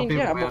 Well, I mean,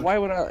 yeah, but why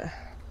would I?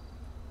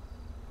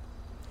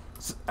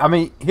 I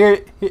mean,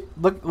 here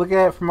look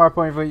at it from our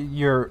point of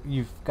view.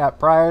 You've got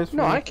priors.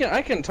 No, I can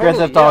totally. Grand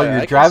Theft Auto, yeah,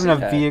 you're driving a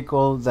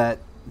vehicle that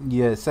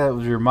you said it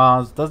was your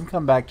mom's. Doesn't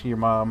come back to your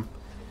mom.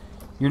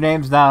 Your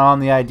name's not on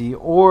the ID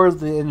or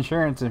the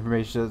insurance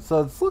information,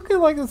 so it's looking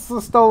like it's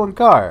a stolen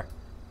car.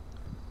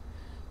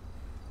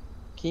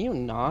 Can you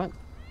not?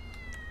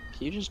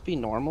 Can you just be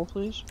normal,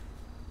 please?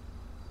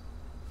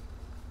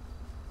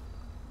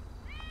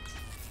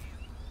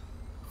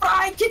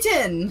 fried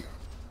kitten!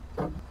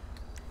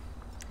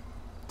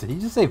 Did he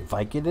just say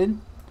Vicodin?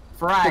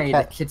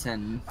 Fried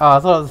kitten. Oh, I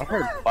thought it was... I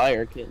heard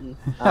fire kitten.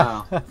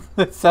 Oh.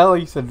 It sounded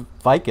like you said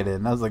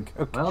Vicodin. I was like,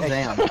 okay. Well,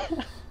 damn.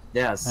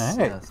 Yes. All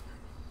right. Yes.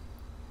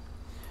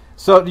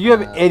 So, do you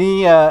have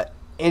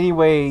any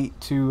way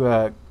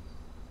to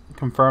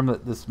confirm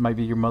that this might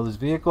be your mother's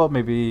vehicle?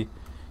 Maybe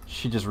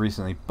she just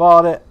recently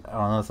bought it. I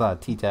don't know. It's not a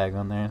T tag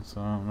on there,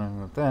 so I don't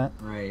know about that.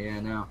 Right.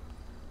 Yeah. No.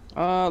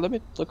 Let me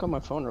look on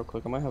my phone real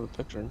quick. I might have a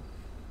picture.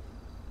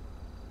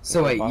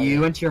 So wait,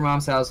 you went to your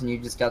mom's house and you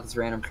just got this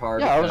random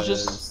car? Yeah,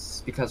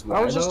 because I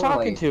was just though?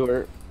 talking Like... to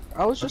her.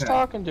 I was just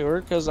talking to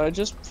her because I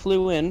just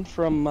flew in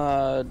from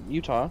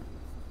Utah.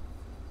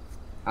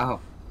 Oh.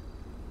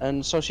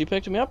 And so she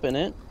picked me up in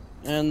it,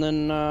 and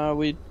then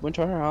we went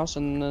to her house,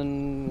 and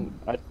then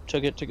I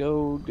took it to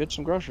go get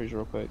some groceries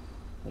real quick,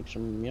 like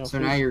some, So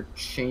food. now you're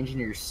changing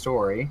your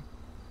story.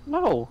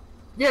 No.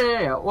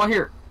 Yeah. Well,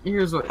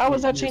 here's what. How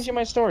is that changing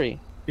my story?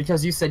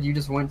 Because you said you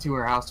just went to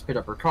her house to pick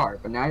up her car,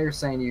 but now you're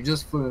saying you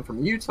just flew in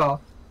from Utah,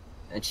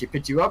 and she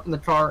picked you up in the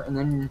car, and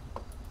then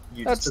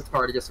you just took the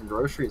car to get some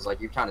groceries.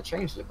 Like, you kind of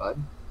changed it, bud.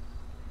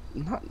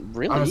 Not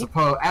really.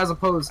 As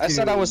opposed to I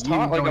said I was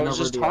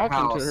just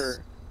talking to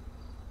her.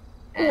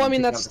 Well, I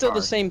mean, that's still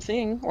the same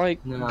thing. Like,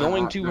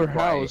 going to her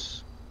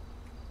house.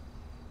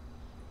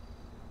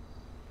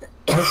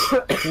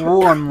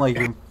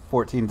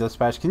 114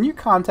 dispatch. Can you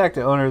contact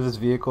the owner of this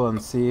vehicle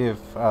and see if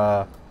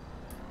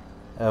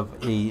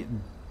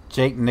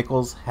Jake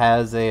Nichols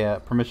has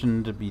a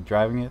permission to be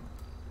driving it?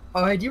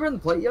 Oh, hey, do you run the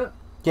plate yet?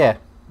 Yeah,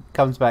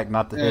 comes back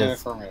not to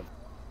his.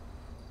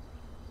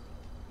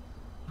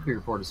 Your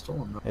report is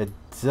stolen. Though. It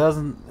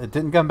doesn't. It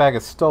didn't come back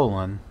as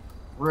stolen.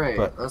 Right,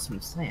 but that's what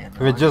I'm saying.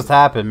 If it just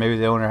happened, maybe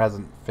the owner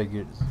hasn't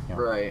figured.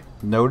 Right.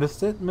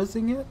 Noticed it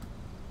missing it.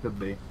 Could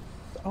be.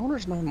 The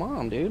owner's my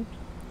mom, dude.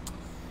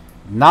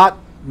 Not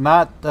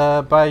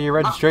by your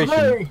registration.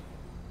 Hey!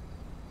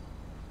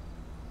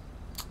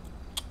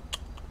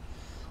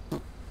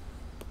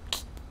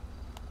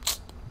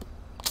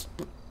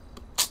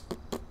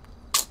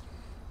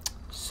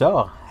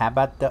 So, how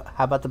about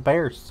the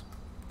Bears?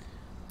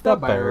 The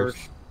Bears.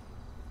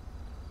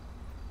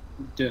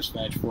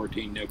 Dispatch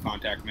 14, no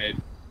contact made.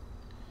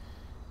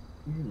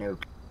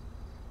 Nope.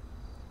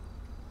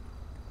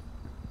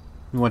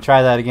 You want to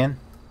try that again?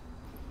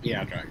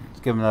 Yeah, I'll try.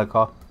 Let's give him another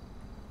call.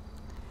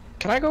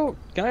 Can I go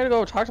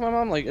talk to my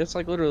mom? Like, it's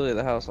like literally at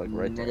the house, like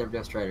right there. Negative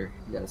Ghost Rider.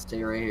 You gotta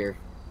stay right here.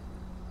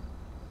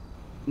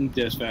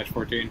 Dispatch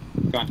 14,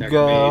 contact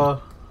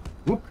Go.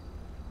 made. Whoop.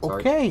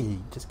 Sorry. Okay,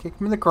 just kick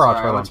him in the crotch.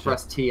 Sorry, I went to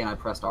press T and I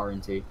pressed R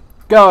and T.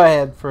 Go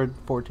ahead for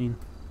 14.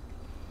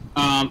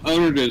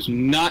 Owner does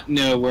not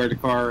know where the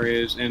car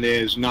is, and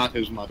it is not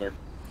his mother.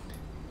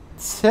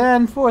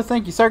 10-4,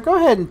 thank you, sir. Go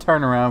ahead and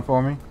turn around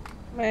for me.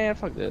 Man,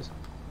 fuck this.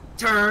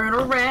 Turn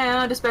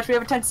around, dispatch. We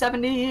have a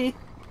 1070.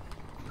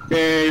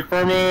 Okay,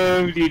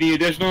 affirmative. Do you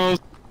need additionals?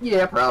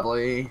 Yeah,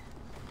 probably.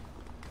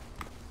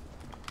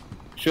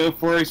 Show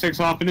 486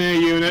 off in a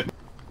unit.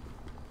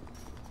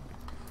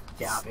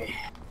 Copy.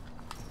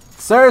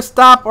 Sir,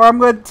 stop or I'm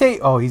going to take...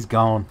 Oh, he's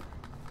gone.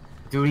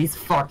 Dude, he's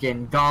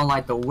fucking gone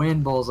like the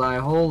wind, Bullseye.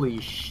 Holy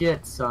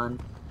shit, son.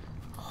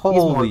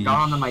 Holy he's more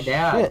gone than my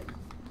dad.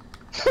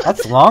 Shit.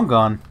 That's long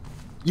gone.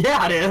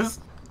 Yeah, it is.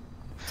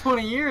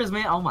 20 years,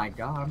 man. Oh my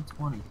god, I'm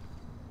 20.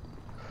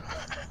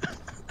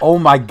 Oh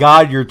my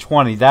god, you're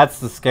 20. That's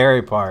the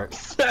scary part.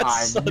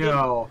 I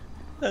know.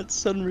 That's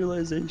sudden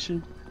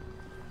realization.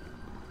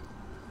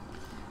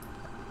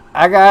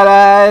 I got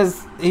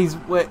eyes. He's...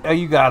 Wait, oh,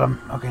 you got him.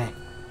 Okay.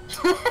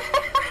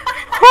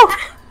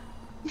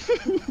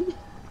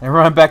 And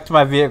run back to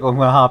my vehicle. I'm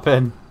gonna hop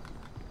in.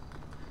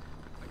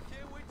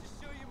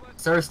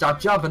 Sir, stop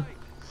jumping.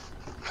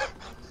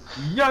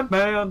 Yeah,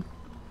 man.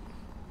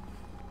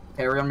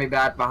 Okay, we're gonna be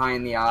back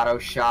behind the auto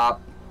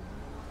shop.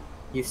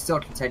 He's still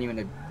continuing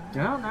to...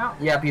 No.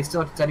 Yep, he's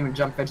still continuing to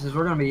jump fences.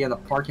 We're gonna be in the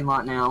parking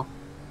lot now.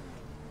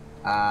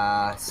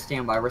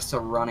 Stand by. We're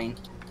still running.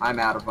 I'm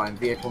out of my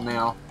vehicle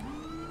now.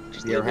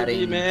 We're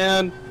heading...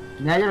 man.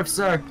 Negative,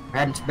 sir. We're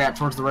heading back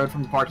towards the road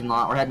from the parking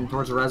lot. We're heading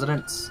towards the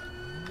residence.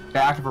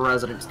 Back of a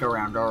residence. Go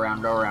around, go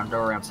around, go around,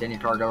 go around. Stay in your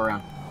car, go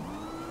around.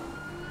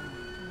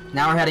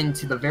 Now we're heading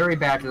to the very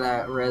back of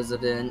that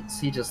residence.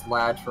 He just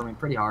lagged for me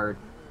pretty hard.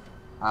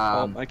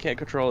 I can't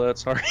control that,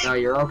 sorry. No,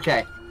 you're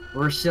okay.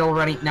 We're still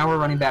running. Now we're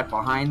running back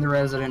behind the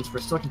residence.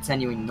 We're still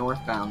continuing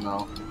northbound,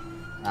 though.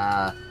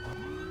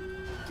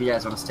 If you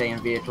guys want to stay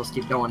in vehicles,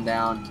 keep going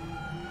down.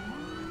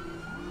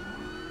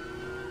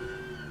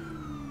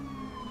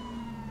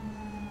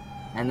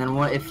 And then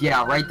what? If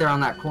right there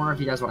on that corner. If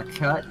you guys want to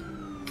cut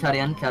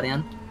in.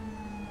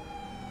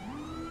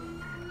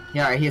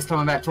 Yeah, he's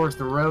coming back towards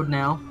the road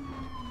now.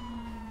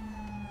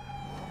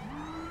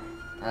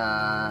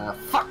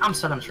 Fuck! I'm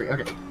stuck on the street.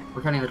 Okay,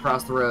 we're cutting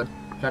across the road.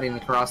 Cutting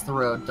across the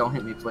road. Don't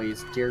hit me,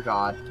 please. Dear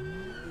God.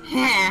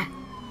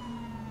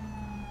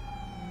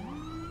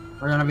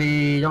 We're gonna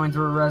be going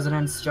through a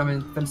residence,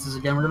 jumping fences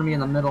again. We're gonna be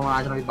in the middle, and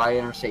I'm gonna be by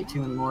Interstate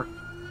 2 anymore.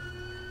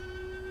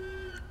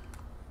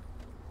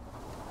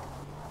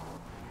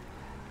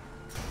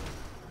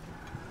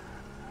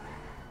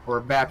 We're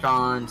back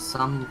on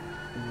some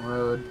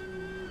road.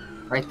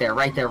 Right there,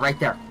 right there, right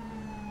there.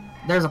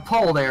 There's a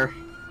pole there.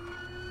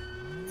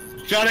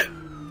 Shut it!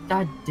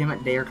 God damn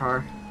it, Dare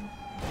car.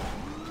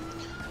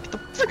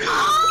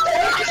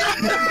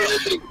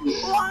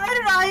 Why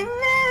did I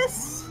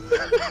miss?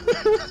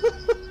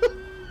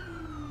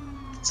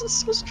 This is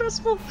so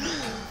stressful.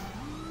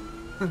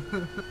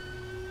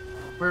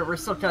 We're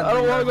still cutting. I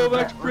don't want to go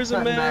back to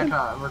prison, man.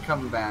 We're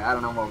coming back. I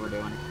don't know what we're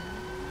doing.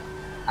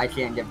 I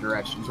can't give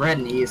directions. We're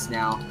heading east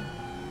now.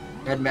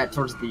 Heading back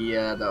towards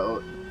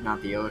the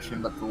not the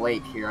ocean, but the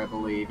lake here, I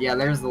believe. Yeah,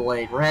 there's the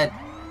lake. We're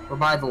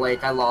by the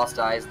lake. I lost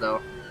eyes though.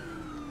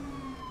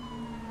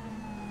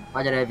 If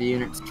I could have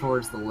units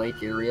towards the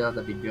lake area,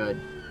 that'd be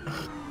good.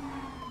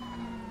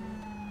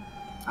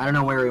 I don't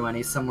know where he went.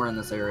 He's somewhere in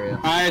this area.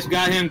 I just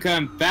got him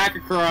come back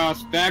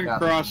across,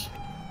 across.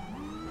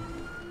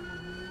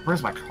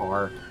 Where's my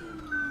car?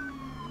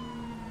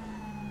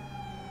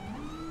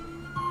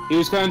 He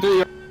was coming through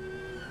your...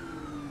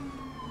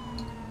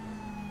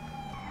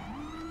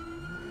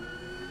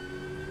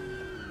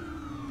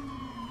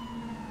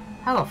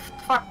 How the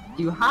fuck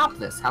do you hop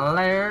this?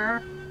 Hello?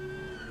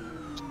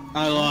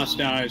 I lost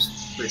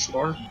eyes.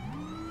 Restore.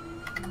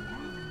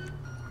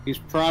 He's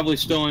probably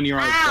still in your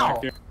eyes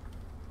back there.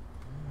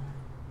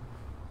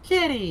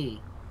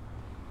 Kitty!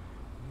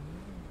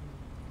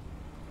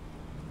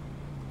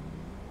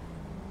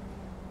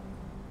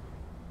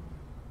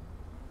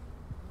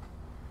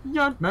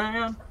 Young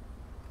man!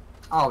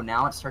 Oh,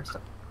 now it starts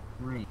to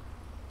rain.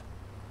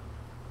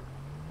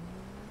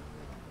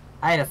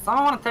 Hey, does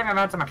someone want to take me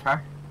back to my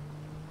car?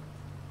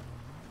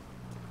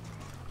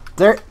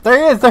 There he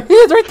is right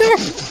there!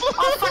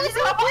 Oh, fuck, he's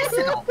on a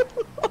bicycle!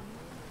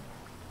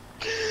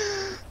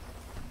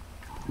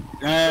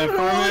 For a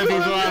minute,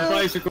 he's on a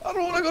bicycle. I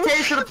don't want to go to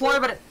Taser deploy,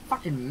 but it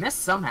fucking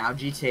missed somehow.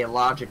 GTA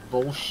logic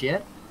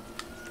bullshit.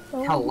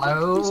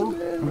 Hello?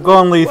 I'm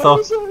going lethal.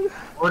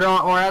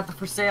 We're at the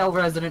for sale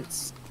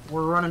residence.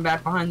 We're running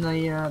back behind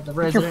the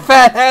residence. Your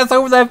fat ass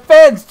over that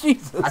fence,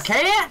 Jesus! I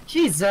can't!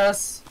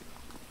 Jesus!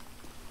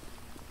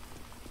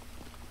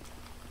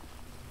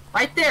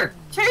 Right there!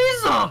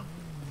 Tase him!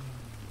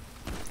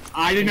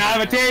 I do not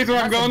have a taser,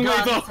 I'm going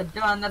lethal. That's a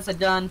done, that's a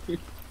done.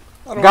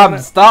 Got him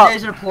to stop!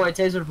 Taser deployed,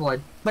 taser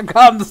deployed. I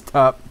got him to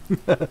stop.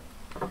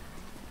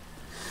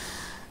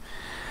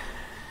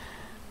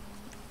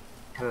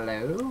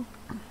 Hello?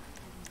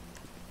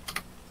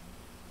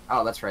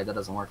 Oh, that's right, that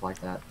doesn't work like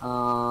that.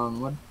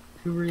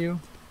 Who were you?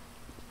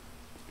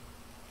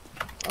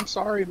 I'm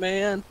sorry,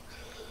 man.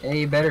 Yeah,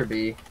 you better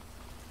be.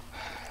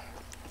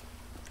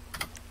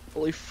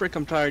 Holy frick,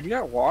 I'm tired. You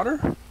got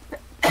water?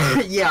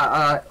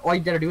 Yeah, all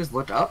you gotta do is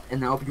look up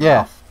and then open your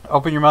Yeah, mouth.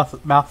 open your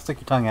mouth, stick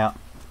your tongue out.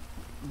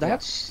 That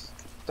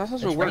doesn't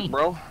It's work, raining.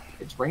 bro.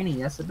 It's raining,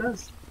 yes it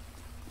does.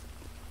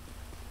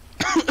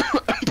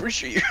 I'm pretty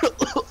sure you're...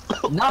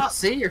 No,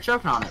 see, you're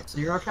choking on it, so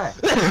you're okay.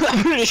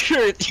 I'm pretty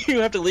sure you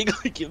have to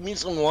legally give me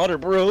some water,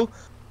 bro.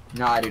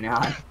 No, I do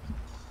not.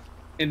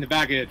 In the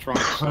back of the trunk,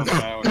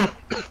 somehow.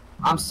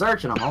 I'm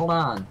searching them, hold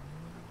on.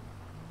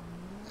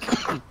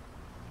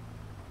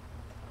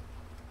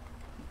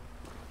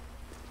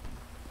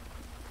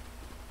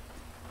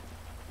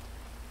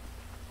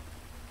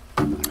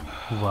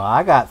 Well,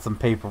 I got some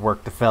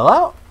paperwork to fill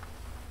out.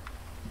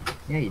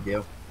 Yeah, you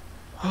do.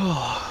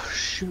 Oh,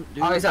 shoot,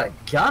 dude. Oh, he's got a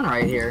gun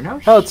right here, no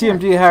Oh, shit.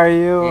 TMG, how are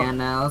you? And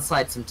let's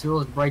light some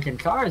tools breaking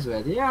cars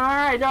with. Yeah,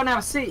 alright, don't have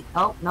a seat.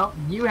 Oh, no,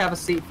 you have a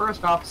seat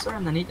first, officer,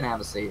 and then he can have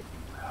a seat.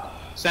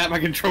 Sat my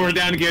controller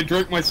down to get a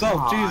drink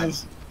myself, God.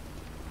 Jesus.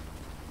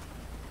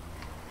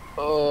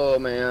 Oh,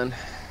 man.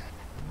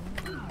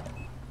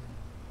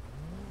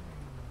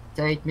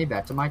 Take me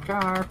back to my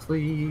car,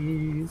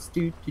 please.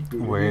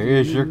 Where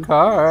is your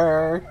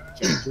car?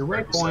 Change your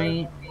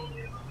waypoint.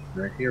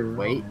 Right here.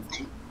 Wait.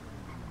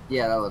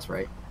 Yeah, that was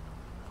right.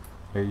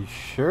 Are you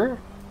sure?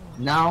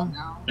 No.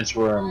 It's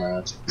where I'm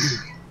at.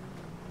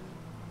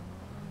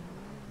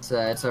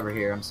 It's over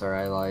here. I'm sorry,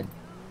 I lied.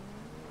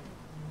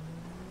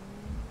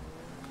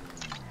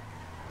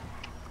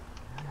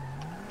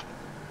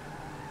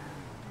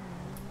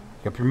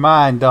 Make up your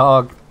mind,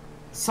 dog.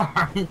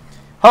 Sorry.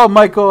 Oh,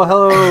 Michael,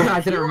 hello. I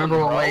didn't remember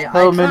what way.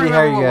 Hello, Mindy, how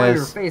are you what way we guys?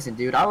 were facing,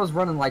 dude. I was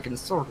running like in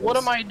circles. What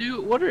am I do?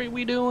 What are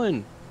we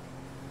doing?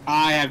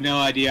 I have no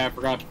idea, I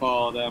forgot to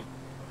follow them.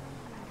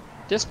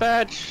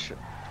 Dispatch.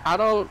 I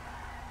don't.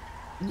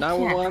 You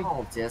 911. can't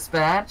call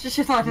dispatch. Just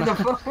like the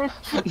phone.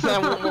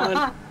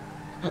 911.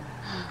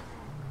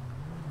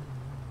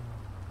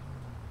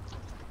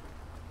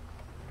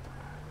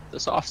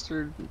 This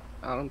officer,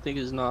 I don't think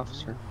he's an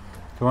officer. Do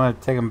you want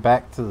to take him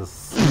back to the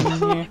scene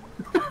here?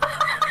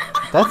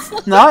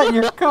 That's not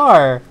your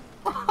car.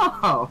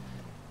 Oh.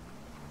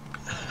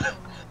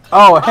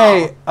 Oh,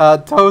 hey,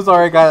 Toe's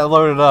already got it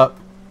loaded up.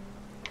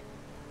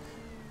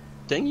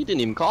 Dang, you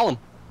didn't even call him.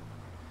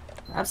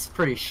 That's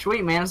pretty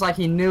sweet, man. It's like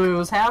he knew it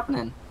was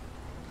happening.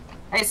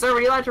 Hey, sir,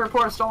 would you like to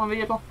report a stolen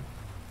vehicle?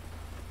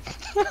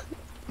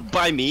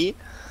 By me?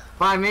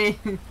 By me.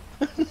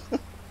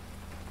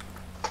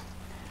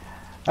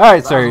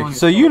 Alright, sir,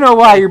 so you know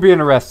why you're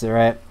being arrested,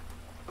 right?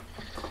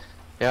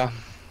 Yeah.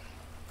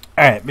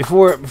 All right,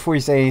 before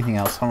you say anything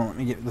else, hold on, let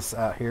me get this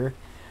out here.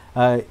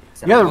 You have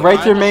the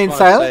right to remain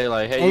silent. Say,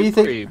 like, hey,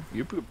 anything?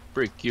 you're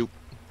pretty cute.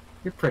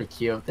 You're pretty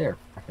cute. There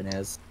fucking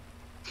is.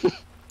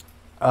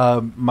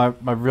 My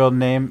real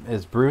name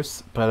is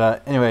Bruce,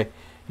 but anyway,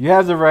 you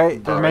have the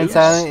right to remain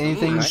silent.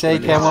 Anything you say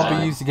won't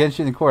be used against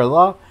you in the court of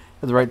law. You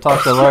have the right to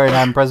talk to a lawyer and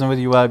have him present with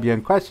you while be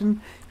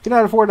unquestioned. If you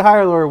cannot afford to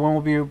hire a lawyer, one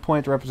will be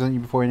appointed to represent you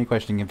before any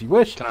questioning. If you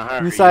wish, you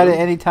can decide at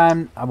any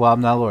time. Well,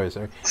 I'm not a lawyer,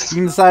 sir. You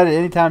can decide at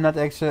any time not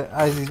to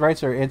exercise these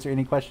rights or answer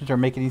any questions or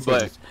make any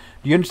statements.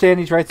 Do you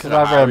understand these rights as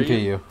I've read them to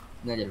you?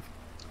 Negative.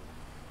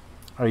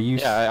 Are you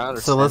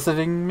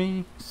soliciting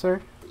me, sir?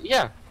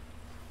 Yeah.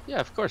 Yeah,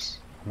 of course.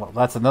 Well,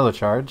 that's another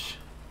charge.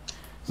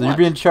 So you're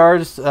being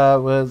charged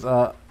with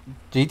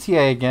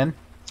GTA again.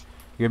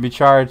 You're gonna be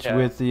charged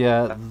with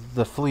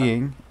the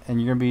fleeing,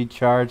 and you're gonna be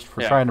charged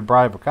for trying to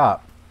bribe a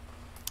cop.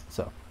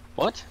 So.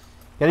 What?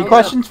 Got any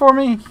questions for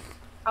me?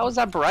 How is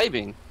that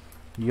bribing?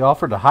 You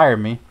offered to hire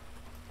me.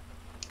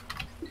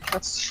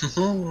 That's.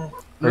 Or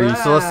are you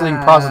soliciting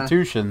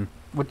prostitution?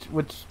 Which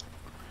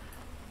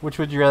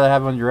would you rather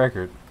have on your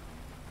record?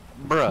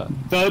 Bruh.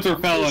 Those are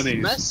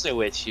felonies. Messing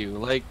with you,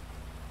 like.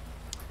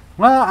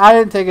 Well, I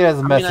didn't take it as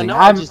a messing. I know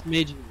I just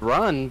made you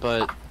run,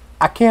 but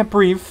I can't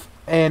breathe,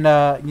 and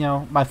you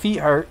know my feet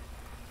hurt.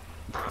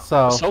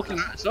 So so do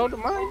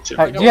mine. Do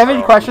you have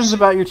any questions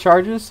about your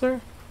charges,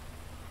 sir?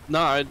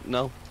 No,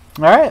 no.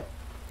 All right.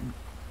 I'm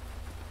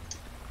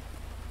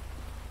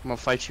gonna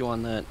fight you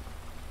on that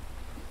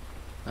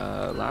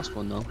last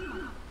one though.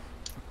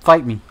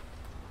 Fight me.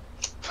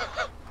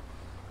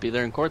 Be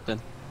there in court then.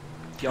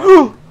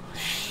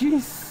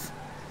 Jeez.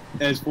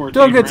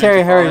 Doing good,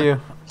 Terry. How are you?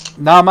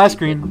 Not my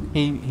screen.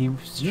 He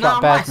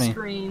shot past me.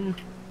 Screen.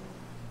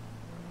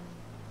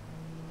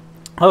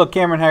 Hello,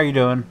 Cameron. How are you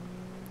doing?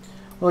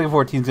 We're looking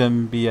forward to team's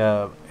gonna be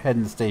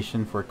heading to the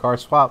station for a car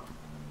swap.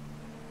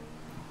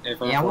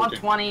 Yeah,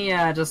 120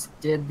 just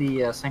did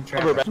the same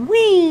traffic.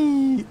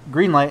 Whee!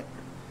 Green light.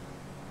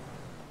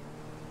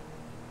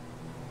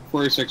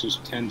 46 was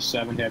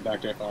 10-7. Head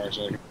back to FR.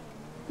 So.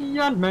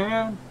 Young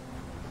man.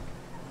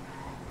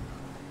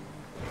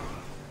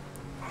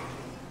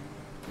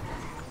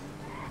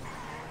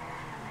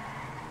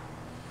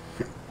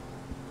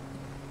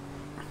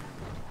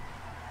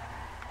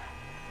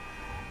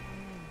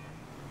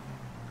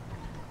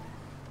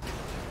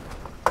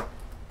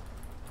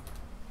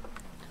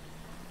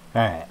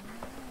 Alright.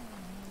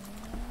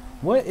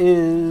 What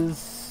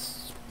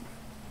is...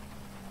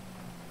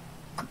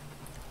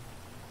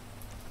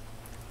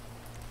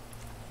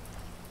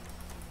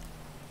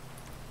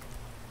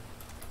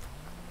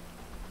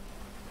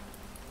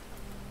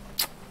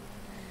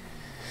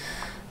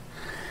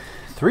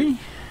 Three?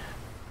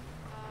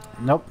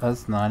 Nope,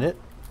 that's not it.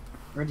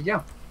 Where'd you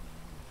go?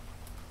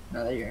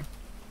 No, there you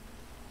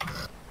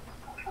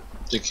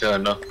are.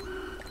 No.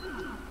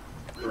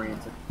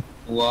 Oriented.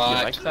 What?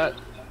 You like that?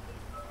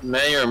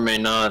 May or may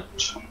not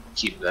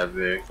keep that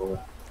vehicle.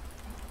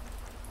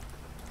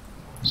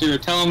 So you're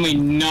telling me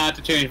not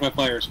to change my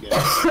player skill?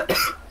 I'd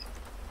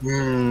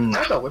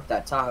go whip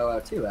that Tahoe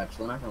out too,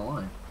 actually, not gonna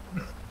lie.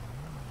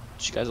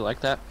 Did you guys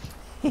like that?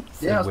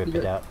 Yeah, whip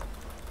it out.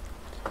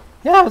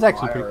 Yeah, it was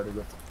actually pretty... already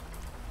whipped it.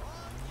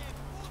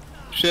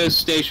 Says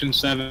Station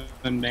 7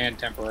 man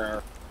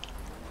temporary.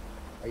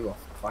 Are you all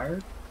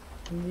fired?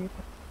 You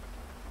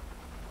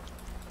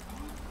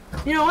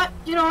know what?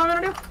 You know what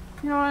I'm gonna do?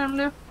 You know what I'm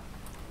gonna do?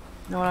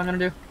 You know what I'm gonna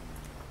do?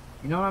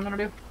 You know what I'm gonna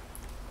do?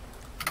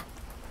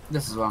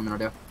 This is what I'm gonna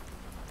do.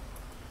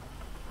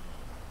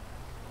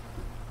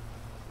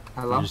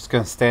 Hello? You're just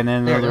gonna stand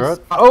in the There it road?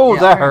 is. Oh, Yeah,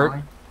 that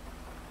apparently.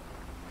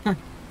 hurt.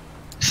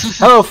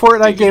 Hello,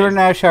 Fortnite Gamer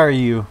Nash, how are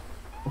you?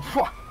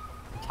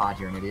 Todd,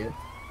 you're an idiot.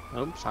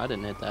 Oops, I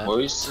didn't hit that. Well,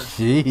 you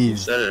Jeez.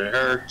 said it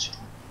hurt.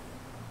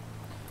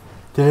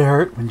 Did it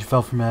hurt when you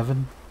fell from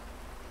heaven?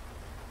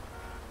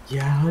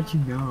 Yeah, how'd you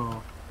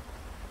know?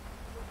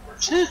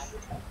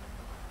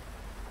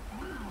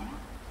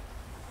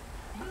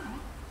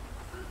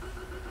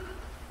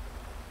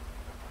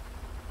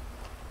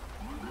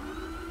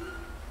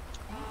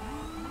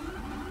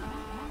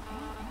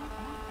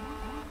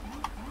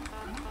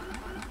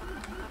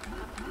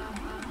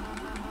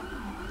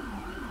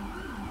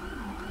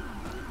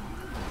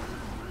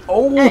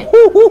 Oh! Hey.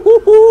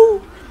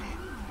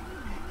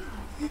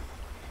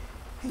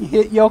 He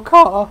hit your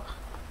car.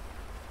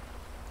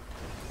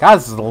 God,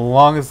 this is the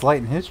longest light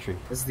in history.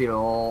 This is the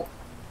old...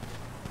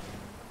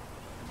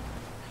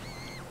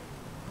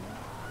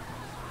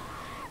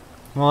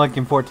 More like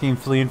in 14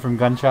 fleeing from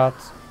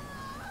gunshots.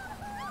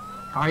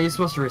 How are you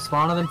supposed to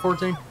respond to them,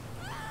 14?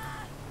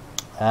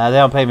 They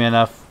don't pay me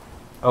enough.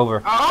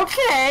 Over.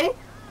 Okay!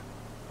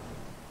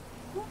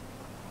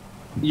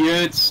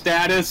 Unit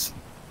status.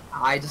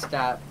 I just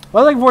got...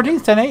 Well, like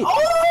 14's 10-8.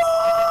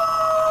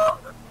 Oh!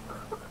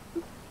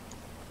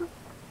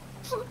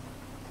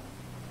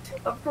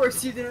 Of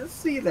course you didn't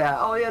see that.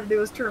 All you had to do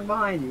was turn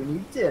behind you, and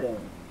you didn't.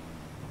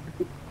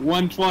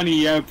 120,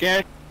 you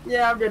okay?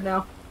 Yeah, I'm good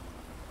now.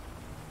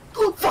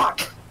 Oh,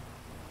 fuck!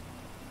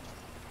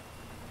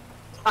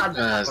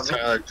 As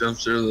Tyler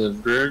jumps through the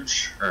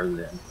bridge, or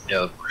the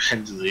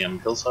bridge to the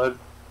hillside.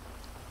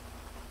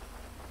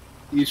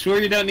 You sure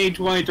you don't need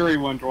 23,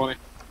 120?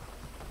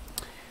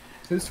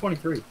 Who's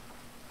 23?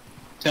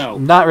 So.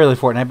 Not really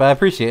Fortnite, but I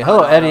appreciate it.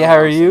 Hello, Eddie. How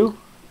are you?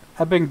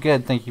 I've been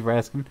good. Thank you for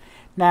asking.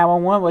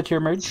 911, what's your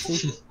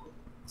emergency?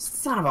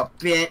 Son of a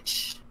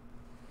bitch.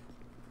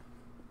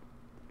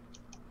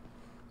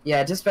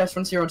 Yeah, dispatch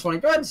 1020.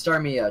 Go ahead and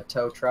start me a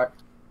tow truck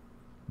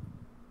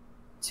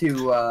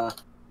to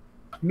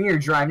Mirror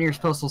Drive,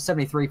 nearest postal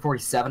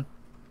 7347.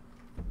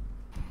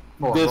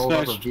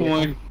 Dispatch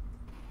 20.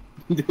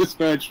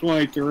 Dispatch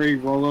 23.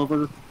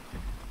 Rollover.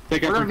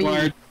 Pick up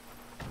required.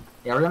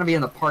 Yeah, we're gonna be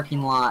in the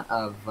parking lot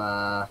of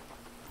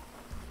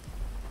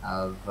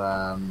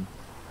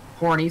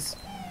Hornies.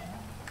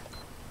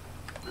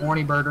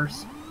 Horny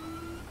birders.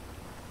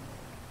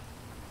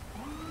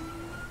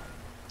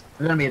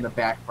 We're gonna be in the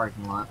back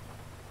parking lot.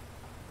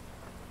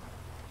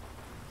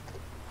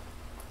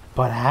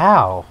 But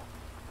how?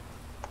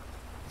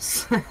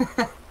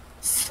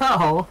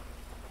 So,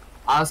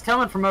 I was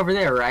coming from over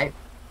there, right?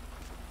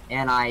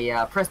 And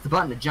I pressed the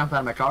button to jump out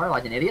of my car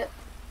like an idiot.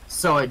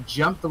 So it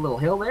jumped the little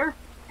hill there,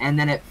 and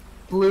then it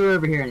flew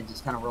over here and it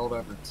just kind of rolled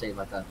over and stayed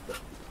like that.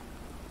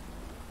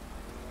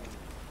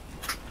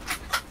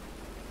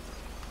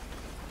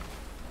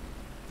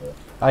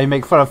 You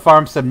make fun of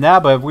Farmstead now,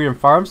 but if we're in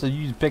Farmstead,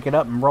 you just pick it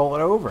up and roll it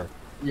over.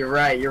 You're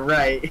right, you're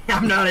right.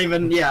 I'm not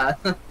even, yeah.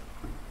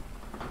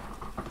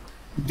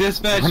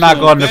 Dispatch. We're not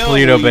going to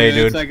Toledo Bay,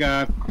 dude.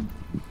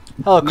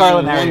 Hello,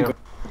 Carlin, how are you?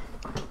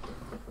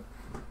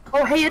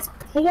 Oh, hey, it's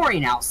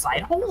pouring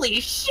outside. Holy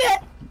shit!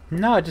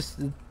 No,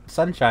 just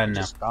sunshine now.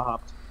 Just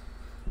stopped.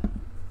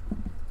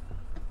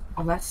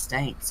 Oh, that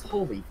stinks.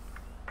 Holy.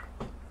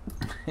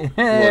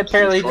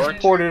 Apparently he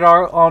just poured it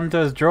all onto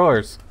his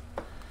drawers.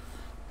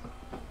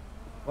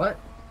 What?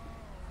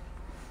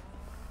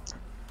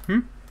 Hmm?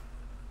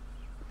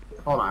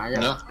 Hold on, I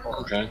No? got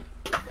Okay.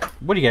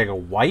 What, do you gotta go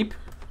wipe?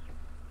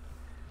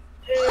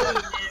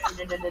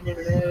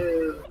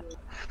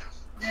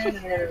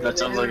 That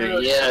sounds like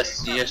a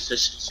yes, yes.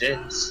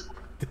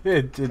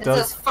 It It's does.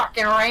 just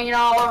fucking rain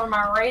all over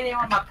my radio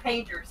and my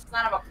pager.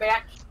 Son of a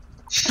bitch.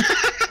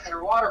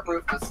 They're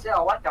waterproof, but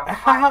still, what the fuck?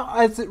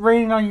 How is it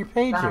raining on your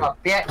Son of pager? a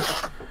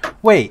bitch.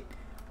 Wait,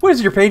 what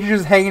is your pager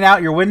just hanging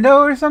out your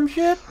window or some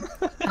shit?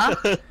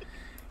 Huh?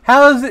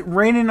 How is it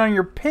raining on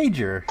your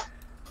pager?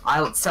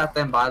 I sat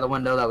them by the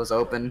window that was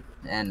open,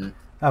 and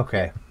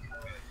Okay.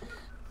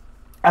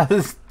 I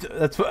was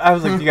like,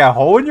 you got a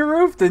hole in your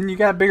roof? Then you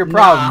got bigger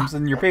problems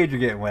than your pager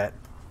getting wet.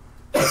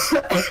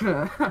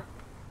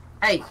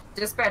 Hey,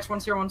 dispatch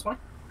 10120.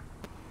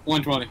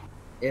 120.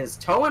 Is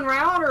tow en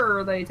route, or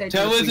are they taking?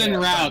 Tow is en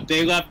route.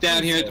 They left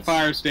down here at the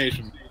fire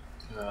station.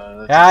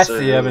 Yeah, I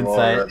see him in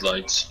sight. Red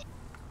lights.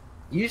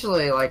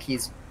 Usually, like,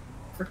 he's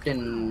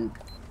freaking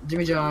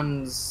Jimmy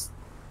John's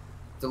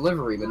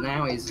delivery, but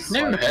now he's just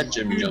Never like, had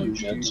Jimmy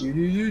John's yet.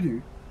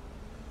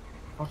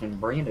 fucking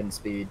Brandon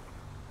speed.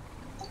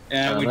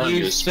 When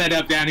you set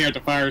up down here at the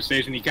fire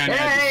station, you kind of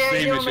had the Hey, same how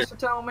you doing, issue. Mr.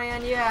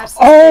 Towman? Yeah.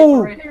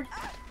 Oh! Right here.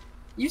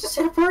 You just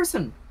hit a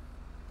person.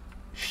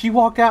 She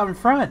walked out in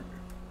front.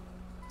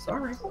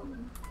 Sorry.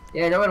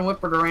 Yeah, go ahead and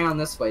whip it around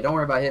this way. Don't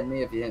worry about hitting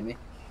me if you hit me.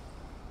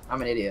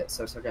 I'm an idiot,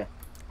 so it's okay.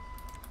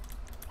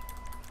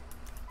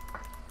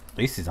 At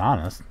least he's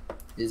honest.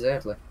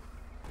 Exactly.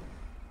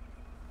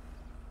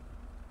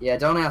 Yeah,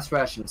 don't ask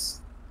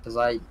questions, because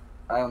I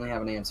only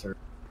have an answer.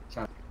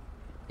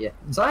 Yeah.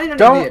 So I need a new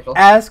Don't vehicle.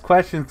 ask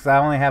questions because I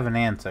only have an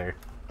answer.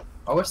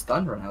 Oh, it's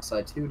thundering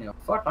outside too now.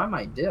 Fuck, I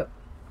might dip.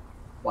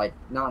 Like,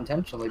 not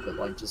intentionally, but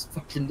like, just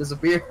fucking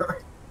disappear.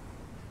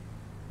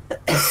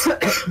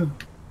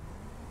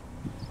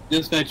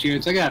 Dispatch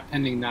units, I got a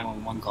pending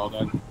 911 call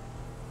done.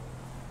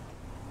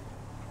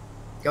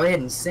 Go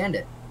ahead and send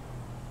it.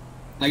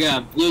 I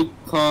got a blue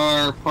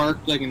car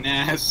parked like an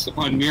ass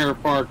on Mirror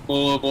Park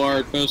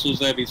Boulevard. Postal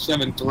Levy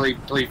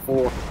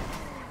 7334.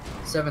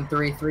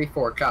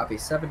 7334, copy.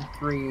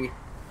 73...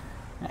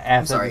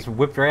 Asset just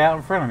whipped right out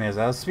in front of me as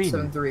I was speeding.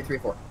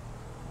 7334.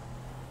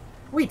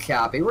 We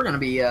copy. We're gonna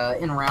be in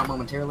and around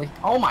momentarily.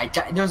 Oh my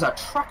god, there's a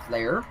truck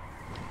there.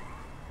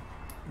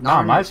 Not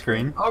on my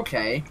screen.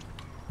 Okay.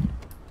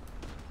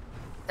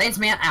 Thanks,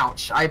 man.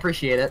 Ouch. I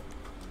appreciate it.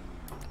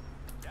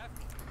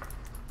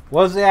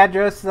 What was the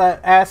address of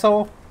that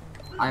asshole?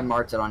 I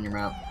marked it on your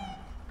map.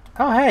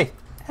 Oh, hey.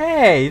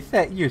 Hey,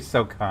 you're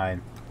so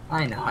kind.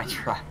 I know, I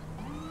tried.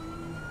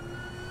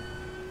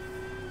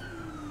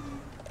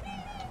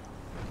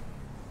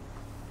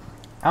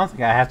 I don't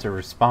think I have to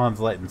respond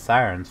to lighting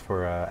sirens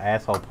for an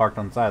asshole parked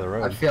on the side of the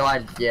road. I feel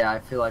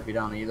like we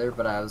don't either,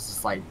 but I was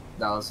just like,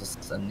 that was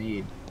just a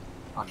need.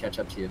 I'll catch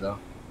up to you, though.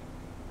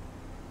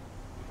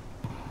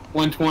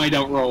 120,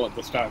 don't roll at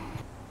this time.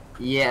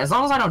 Yeah, as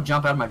long as I don't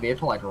jump out of my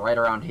vehicle, like, right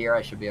around here,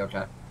 I should be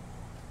okay.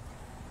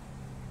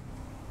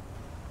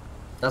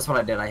 That's what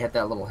I did. I hit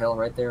that little hill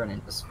right there, and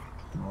it just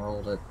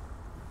rolled it.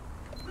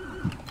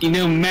 You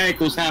know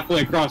medical's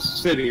halfway across the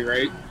city,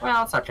 right?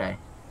 Well, it's okay.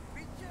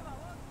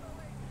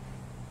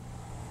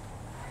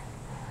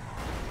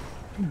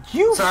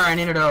 You. Sorry, I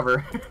need it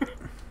over.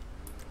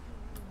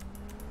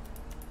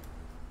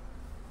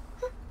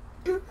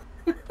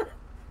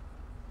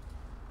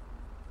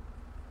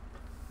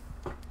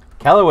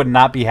 Keller would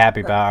not be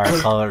happy about our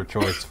color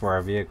choice for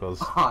our vehicles.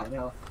 Oh, I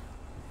know.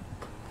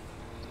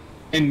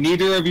 And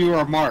neither of you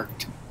are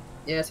marked.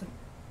 Yes.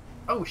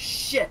 Oh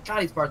shit!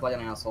 God, he's barked like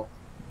an asshole.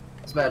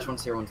 Dispatch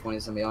 10120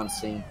 is gonna be on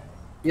scene.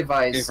 Be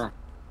advised. Affirm.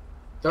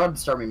 Don't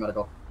disturb me,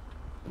 medical.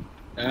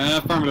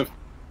 Affirmative.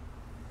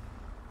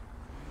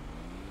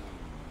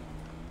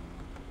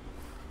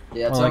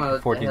 Yeah, Well,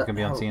 like 14 is gonna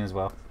be on scene as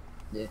well.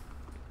 Yeah.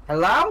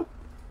 Hello?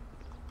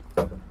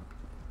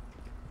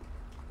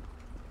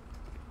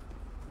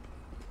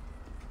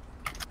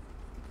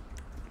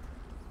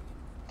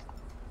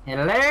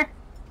 Hello?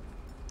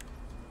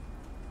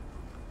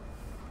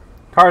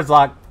 Car's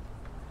locked.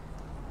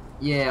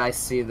 Yeah, I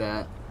see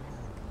that.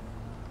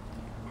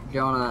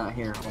 Going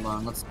here, hold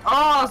on. Let's. Oh,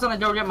 I was gonna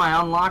go get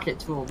my unlock it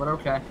tool, but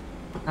okay.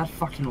 That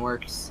fucking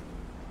works.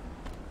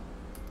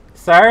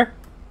 Sir?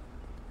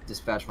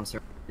 Dispatch 10.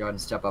 Go ahead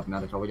and step up,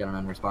 medical. We got an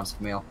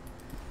unresponsive male.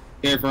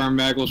 Here for our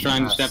medical's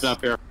trying to step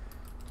up here.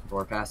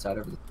 Door passed out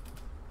over the.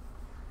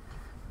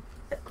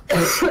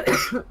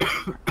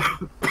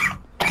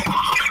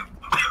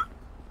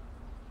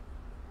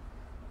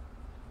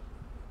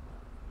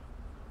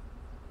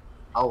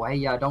 Oh,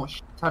 hey, don't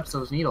touch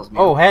those needles,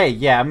 man. Oh, hey,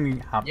 yeah, I'm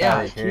hop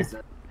out of here.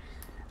 Jesus.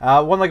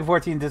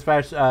 114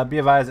 dispatch, be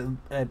advised,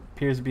 it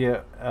appears to be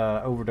a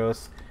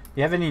overdose. Do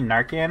you have any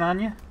Narcan on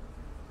you?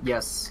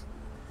 Yes.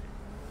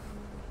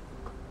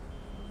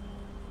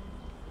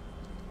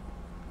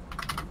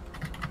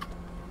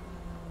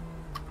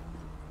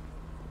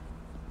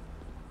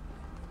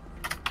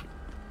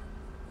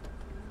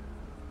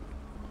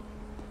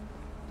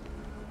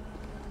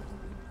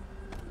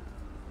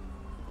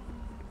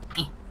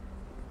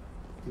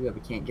 We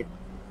can't get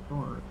the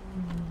door.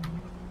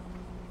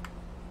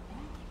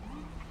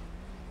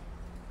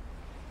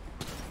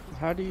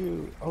 How do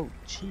you? Oh,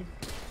 gee.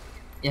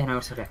 Yeah, no,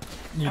 it's okay.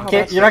 You're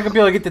not gonna be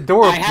able to get the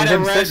door I with had a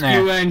him sitting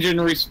rescue there.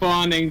 engine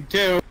responding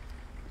too.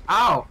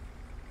 Oh!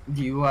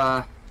 Do you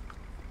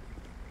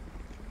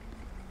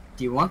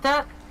want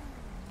that?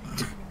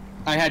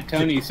 I had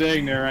Tony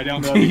sitting there. I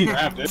don't know if he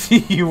grabbed it. Do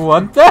you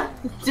want that?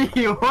 Do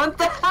you want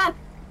that?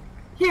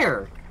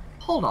 Here,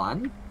 hold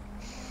on.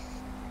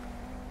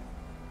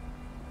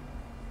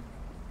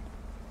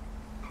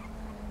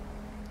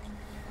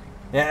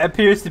 Yeah, it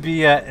appears to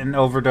be an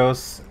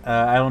overdose.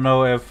 I don't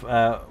know if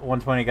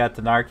 120 got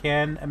the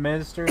Narcan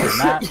administered or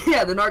not.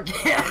 Yeah, the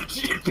Narcan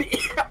should be.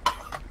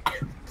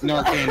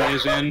 Narcan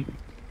is in.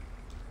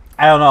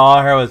 I don't know. All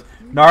I heard was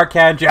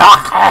Narcan.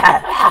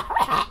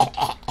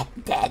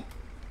 Dead.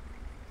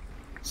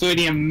 So we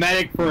need a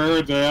medic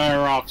for the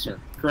other officer,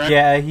 correct?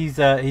 Yeah, he's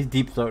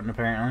deep floating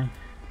apparently.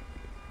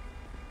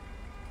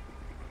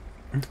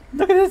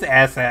 Look at this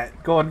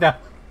asshat going down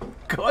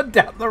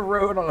the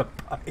road on a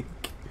bike.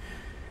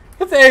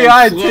 That's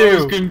AI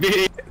too. Can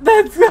be.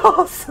 That's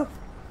awesome.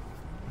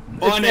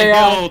 On It's a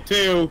AI. hill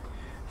too.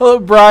 Hello,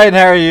 Brian.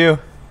 How are you?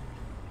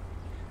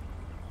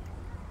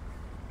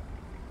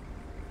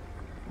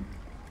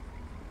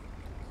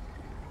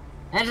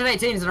 Engine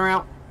 18's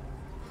around.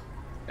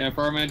 And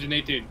for our engine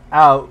 18.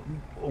 Oh,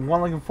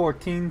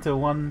 114 to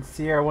 1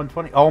 Sierra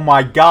 120. Oh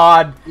my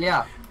God!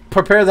 Yeah.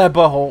 Prepare that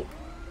butthole.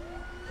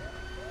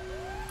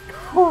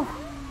 Whew.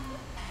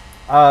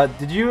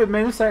 Did you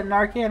administer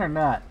Narcan or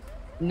not?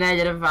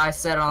 Negative. I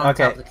set it on the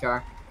top of the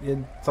car.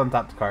 It's on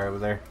top of the car over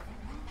there.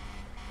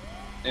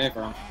 Yeah,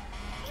 from.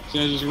 So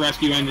this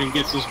rescue engine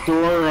gets this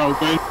door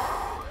open.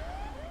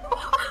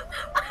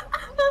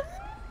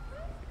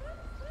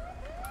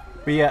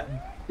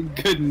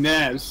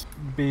 Goodness.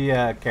 Be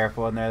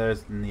careful in there.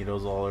 There's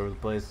needles all over the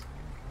place.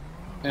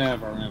 Yeah,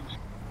 from.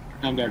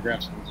 I'm gonna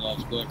grab some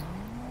gloves quick.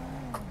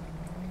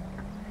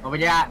 What we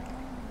got?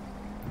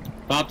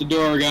 Pop the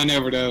door. We got an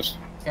overdose.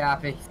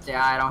 Copy.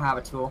 Yeah, I don't have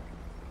a tool.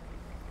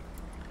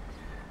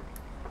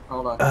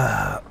 Hold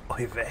on.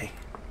 Oy vey.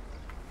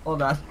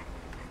 Hold on.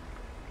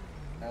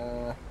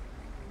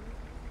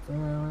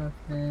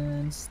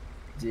 Weapons.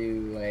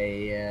 Do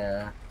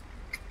a,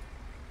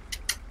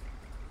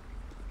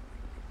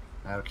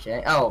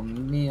 Okay. Oh,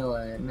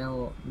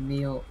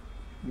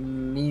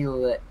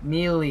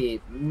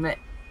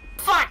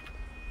 fuck!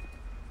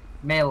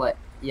 Melee.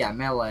 Yeah,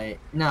 melee.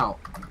 No.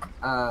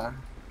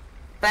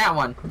 That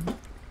one.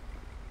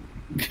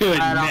 Goodness.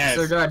 Alright,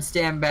 officer, go ahead,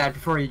 stand back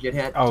before you get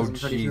hit. Oh, I'm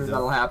pretty Jesus. sure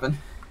that'll happen.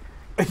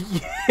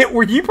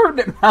 Were you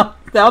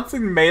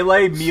pronouncing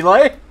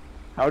melee?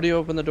 How do you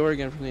open the door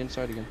again from the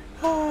inside again?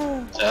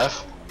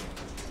 F?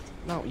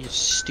 No, you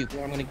stupid.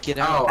 I'm gonna get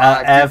Oh,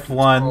 out. do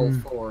F1.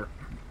 Control 4.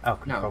 Oh,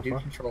 No, do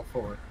control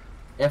 4.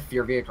 If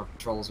your vehicle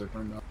controls are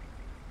turned up.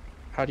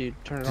 How do you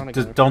turn it on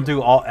again? Just don't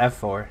do Alt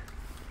F4.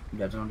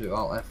 Yeah, don't do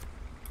all F.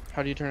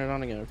 How do you turn it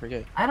on again? I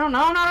forget. I don't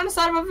know, I'm not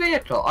inside of a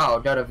vehicle. Oh,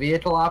 go to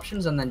vehicle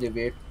options and then do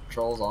vehicle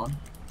controls on.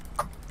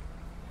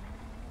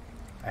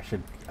 I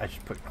should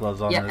put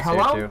gloves on Yeah, this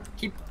hello? here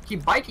too.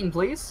 Keep biking,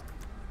 please.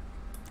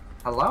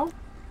 Hello?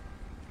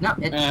 No,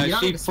 you don't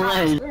she need to stop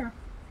froze. there.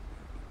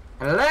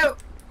 Hello?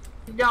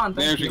 Keep going,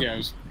 There thank she you.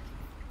 goes.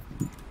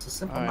 It's a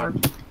simple Alright.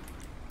 mark.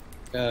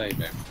 There.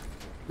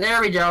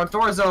 There we go,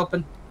 door's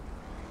open.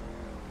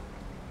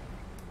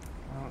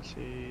 I don't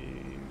see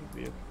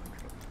vehicle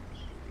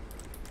controls.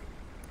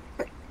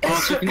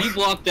 Also, can you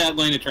block that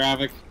lane of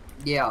traffic?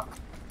 Yeah.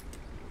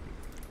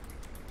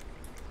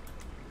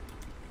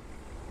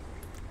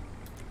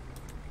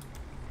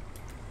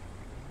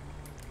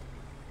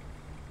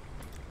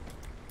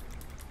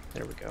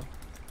 There we go.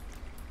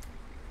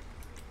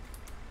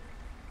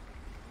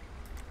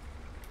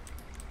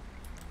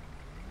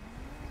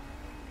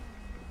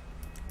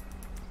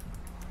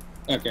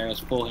 Okay, let's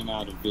pull him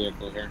out of the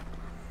vehicle here.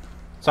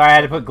 Sorry, I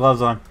had to put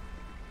gloves on.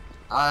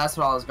 That's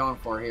what I was going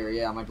for here,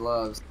 yeah, my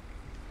gloves.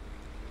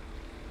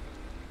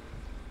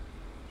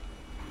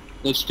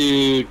 Let's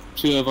do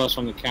 2 of us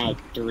on the count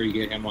of 3,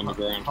 get him on the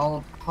ground.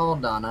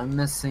 Hold on, I'm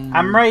missing...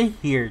 I'm right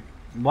here.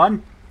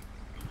 1,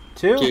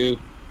 2, 2.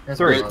 There's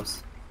 3.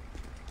 gloves.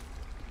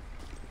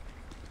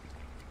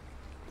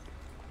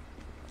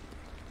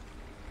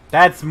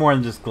 That's more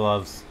than just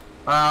gloves.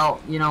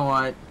 Well, you know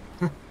what?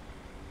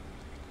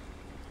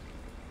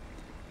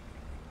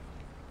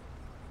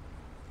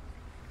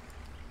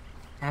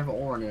 I haven't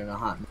worn it in a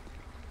hot minute.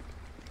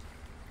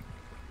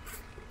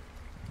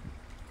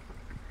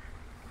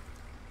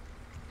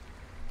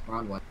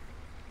 Wrong way.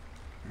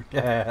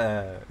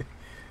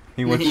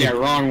 He wants Yeah,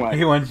 you, wrong way.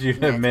 he wants you to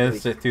Yeah,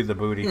 administer it through the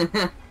booty.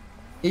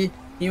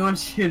 he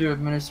wants you to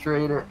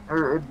administrate it,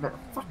 or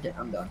fuck it,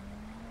 I'm done.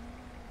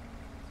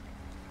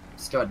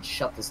 Just go ahead and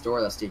shut this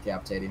door that's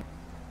decapitating.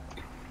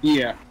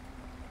 Yeah.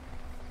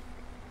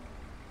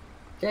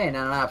 Okay,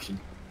 not an option.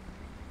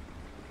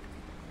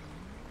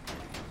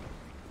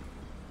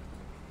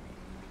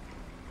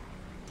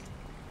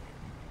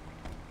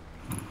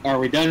 Are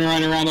we done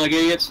running around like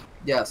idiots?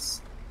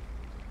 Yes.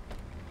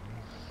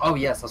 Oh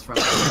yes, that's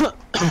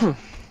right.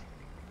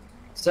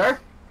 Sir?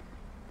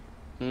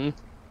 Hmm?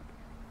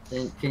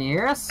 Can you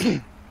hear us?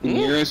 Can you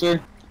hear us,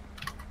 sir?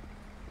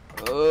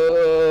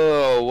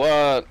 Oh,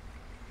 what?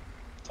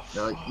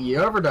 No, you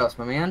overdosed,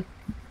 my man.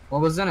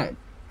 What was in it?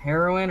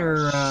 Heroin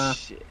or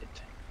Shit.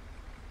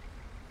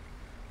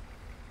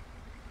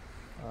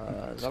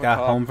 Is Just that a got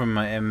cop? home from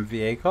my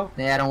MVA call.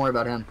 Yeah, don't worry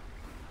about him.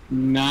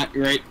 Not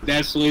right.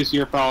 That's the least of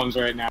your problems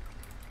right now.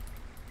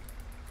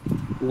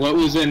 What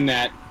was in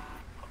that?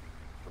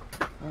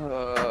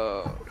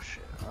 Oh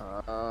shit.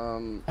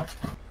 I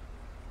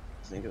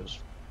think it was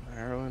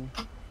heroin.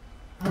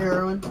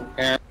 Heroin?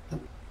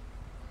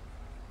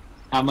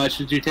 How much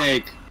did you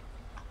take?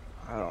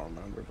 I don't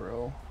remember,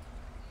 bro.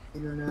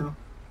 You don't know.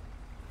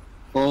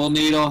 Full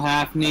needle,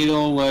 half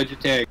needle, what'd you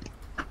take?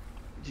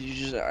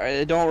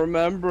 I don't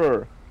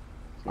remember.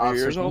 Are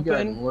your ears can you go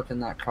ahead and open? look in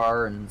that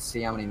car and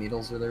see how many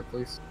needles are there,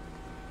 please?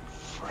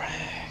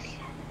 Frick.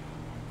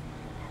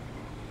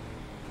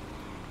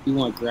 You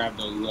want to grab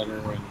the letter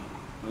and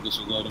we'll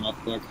just load them up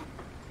quick.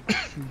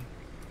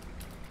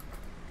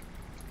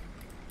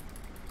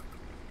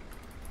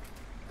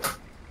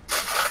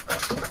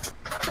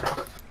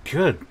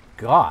 Good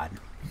God.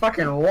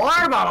 Fucking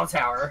water bottle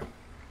tower!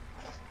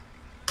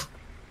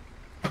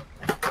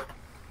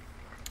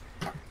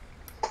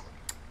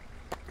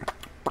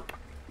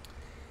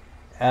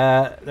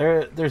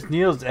 There's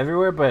needles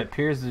everywhere, but it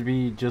appears to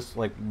be just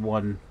like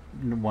one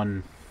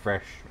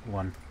fresh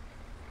one.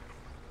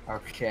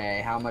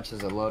 Okay, how much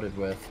is it loaded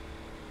with?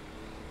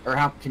 Or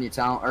how can you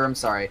tell? Or I'm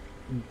sorry.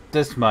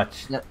 This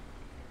much.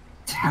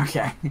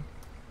 Okay.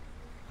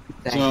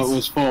 Thanks. So it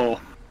was full.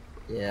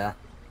 Yeah.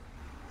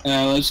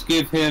 Let's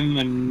give him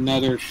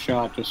another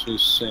shot just so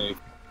he's safe.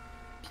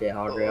 Okay,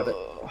 I'll grab it.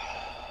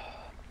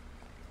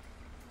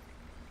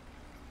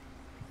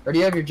 Or do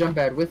you have your jump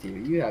pad with you?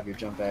 You have your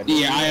jump pad. with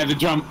Yeah, you. I have a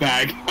jump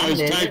bag. I was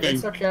Did it? typing.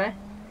 It's okay.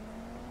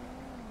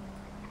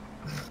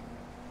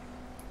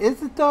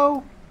 Is it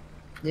though?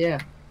 Yeah.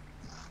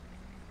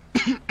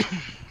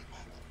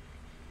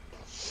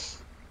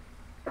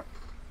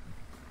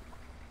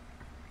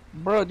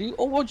 Bro, do you?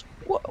 Oh, what?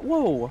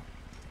 Whoa!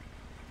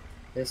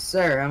 Yes,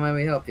 sir. How may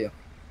we help you?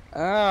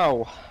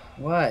 Ow!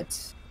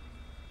 What?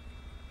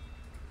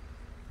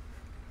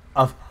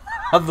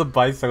 Of the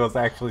bicycles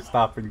actually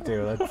stopping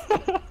too. That's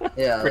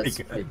Yeah, pretty that's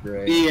good. pretty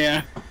great.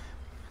 Yeah.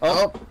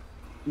 Oh,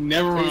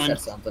 Never he mind. said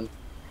something.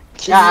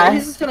 Yeah,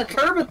 He's just gonna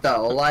curb it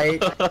though.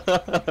 Like,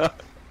 I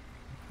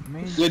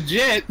mean,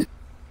 Legit.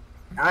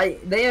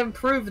 they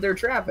improved their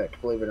traffic,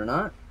 believe it or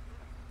not.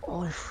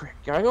 Holy frick!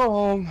 Gotta go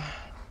home.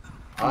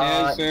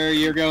 No, sir,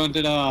 you're going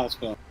to the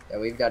hospital. Yeah,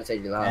 we've got to take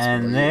you to the hospital.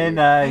 and then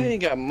I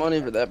ain't got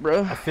money for that,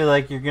 bro. I feel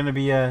like you're gonna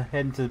be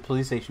heading to the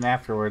police station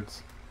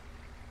afterwards.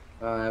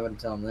 I wouldn't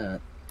tell him that.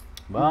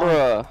 Well,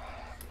 Bruh.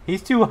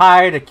 he's too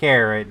high to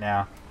care right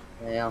now.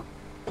 Yeah.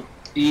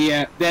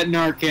 Yeah, that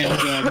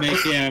Narcan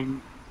make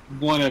him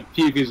want to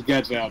puke his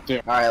guts out too.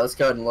 All right, let's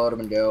go ahead and load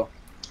him and go.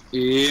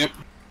 Yep.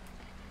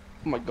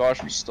 Oh my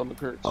gosh, my stomach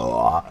hurts.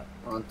 Oh.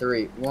 On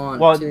 3. 1,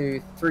 Well-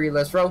 2, 3.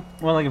 Let's roll.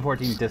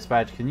 114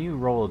 dispatch. Can you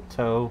roll a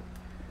tow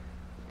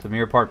to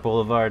Mirror Park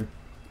Boulevard?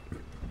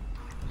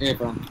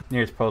 April.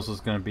 Nearest postal is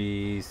going to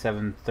be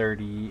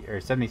 730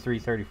 or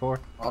 7334.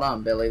 Hold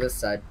on, Billy. This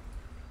side.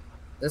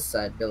 This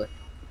side, Billy.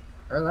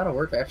 Or that'll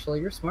work.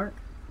 Actually, you're smart.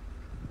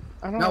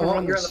 I don't No, know.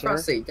 well, you're in the front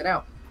seat. Get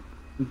out.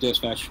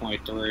 Dispatch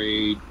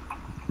 23.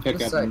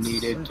 Pickup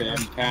needed to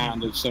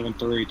impound at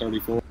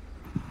 7334.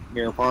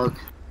 Mirror Park.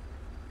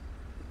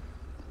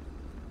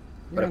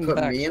 But it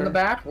put me in the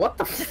back? What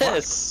the fuck?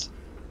 Yes.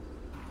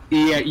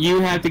 Yeah,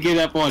 you have to get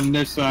up on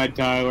this side,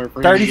 Tyler.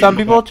 30-some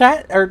people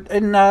chat or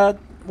in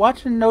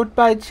watching note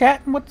by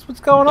chat. What's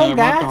going on, Mark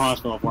guys? the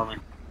hospital for me.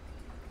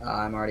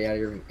 I'm already out of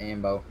your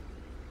ambo.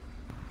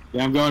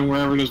 Yeah, I'm going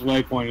wherever this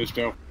waypoint is,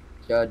 Joe.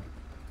 Good.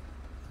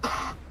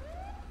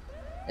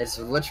 It's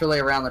literally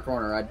around the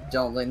corner. I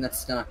don't think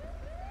that's not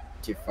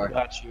too far.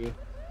 Got you.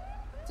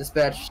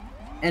 Dispatch.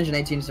 Engine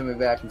 18 is to move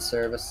back in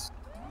service.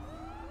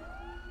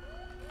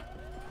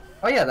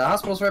 Oh yeah, the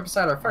hospital's right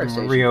beside our fire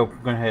station. Go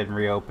ahead and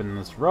reopen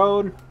this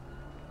road.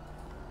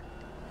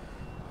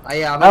 Oh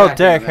yeah. Oh,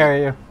 Dick, how are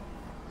you?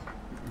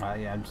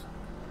 Yeah, I'm just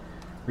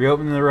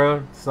reopening the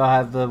road. Still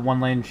have the one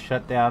lane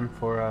shut down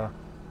for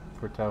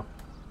tow.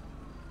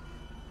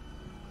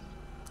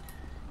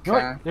 You know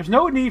what? There's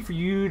no need for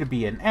you to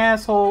be an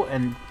asshole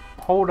and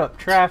hold up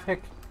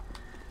traffic.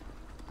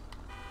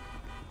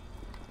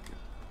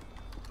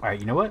 Alright,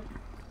 you know what?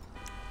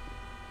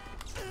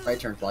 Right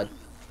turn, Clyde.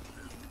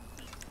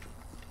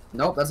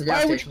 Nope, that's a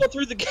gas Why would station. you go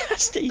through the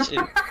gas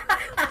station?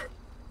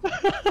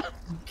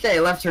 Okay,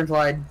 left turn,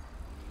 Clyde.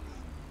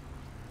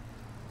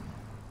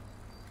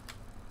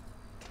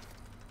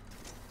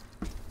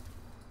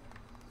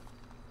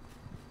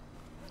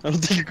 I don't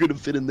think you're gonna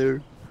fit in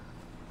there.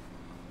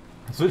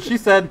 That's what she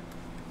said.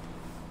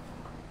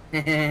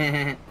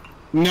 None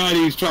of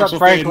these trucks What's will up,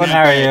 Franklin?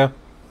 How are you?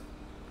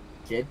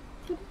 Kid.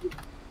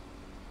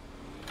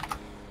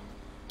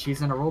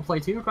 She's in a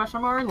roleplay too?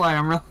 Question mark? Like,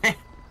 I'm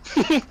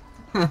really.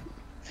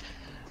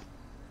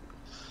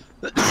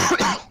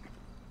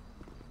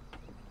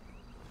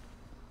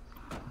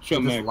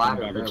 Should This make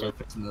ladder back barely up.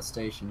 fits in the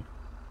station.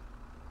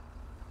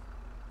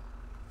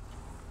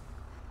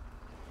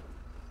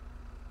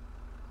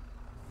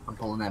 I'm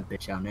pulling that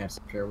bitch out next.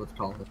 Care what's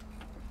called.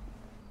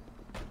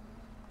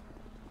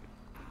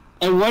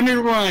 I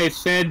wondered why I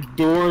said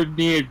door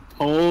needed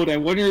pulled. I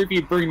wonder if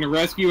you bring the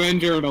rescue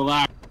engine or the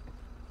ladder.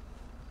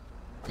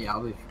 Yeah,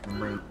 I'll be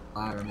bringing the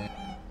ladder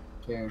next.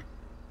 Care.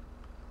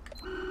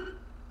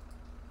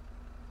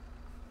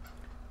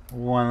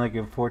 One like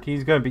a 14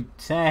 is gonna be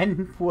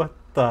 10. What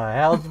the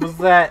hell was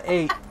that?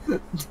 8.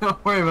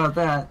 Don't worry about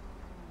that.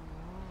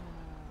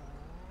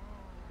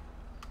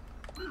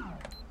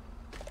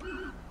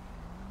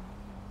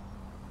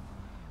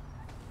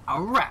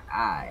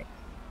 Alright.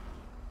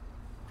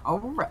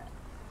 Alright.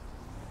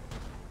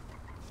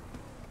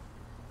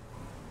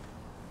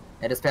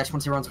 Yeah, dispatch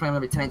 101's I'm gonna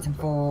be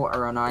 10-8-10-4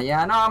 or no,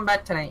 yeah, no, I'm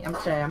back tonight. I'm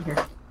here.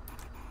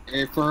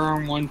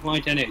 Firm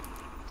 1.108.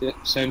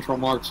 Central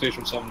Mark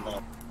Station 7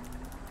 back.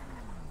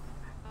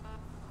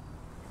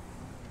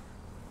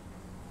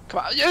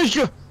 Come on, yes,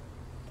 you.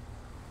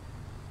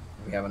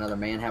 We have another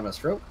man having a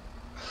stroke.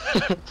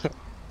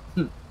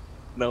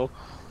 No.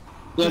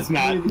 Let's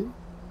not.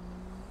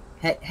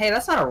 Hey,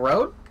 that's not a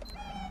road.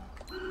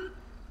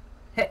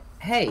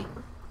 Hey,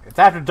 It's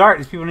after dark.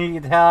 These people need to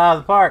get the hell out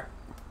of the park.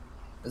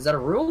 is that a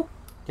rule?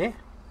 Yeah,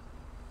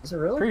 Is it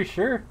really? pretty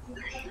sure.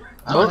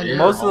 Oh,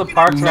 Most of the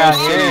parks around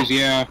Most here, cities,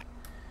 yeah.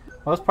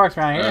 most parks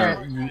around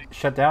here, you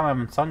shut down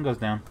when the sun goes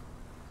down.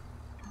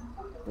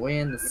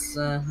 When the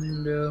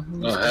sun goes.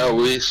 Oh, hell,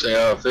 we stay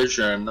out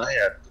fishing at night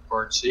at the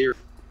parks here.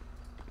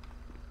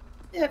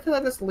 Yeah, I feel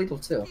like that's illegal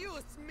too.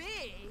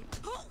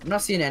 I'm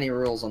not seeing any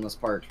rules on this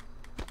park.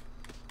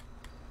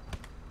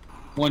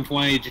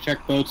 120, did you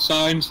check both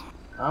signs?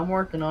 I'm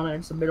working on it.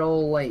 It's a big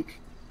old lake.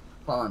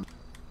 Pond.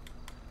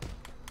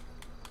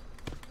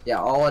 Yeah,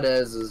 all it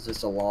is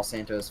just a Los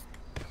Santos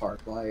park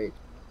light.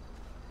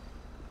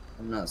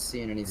 I'm not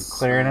seeing any.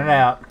 Clearing it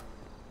out.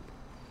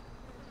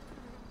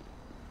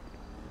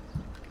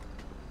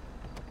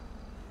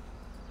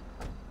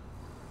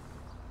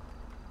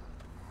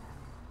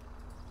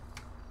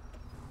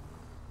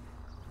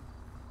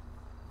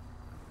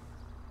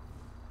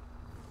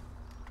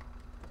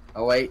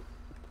 Oh wait.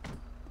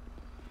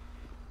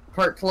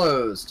 Park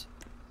closed.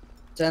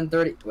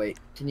 10:30. Wait,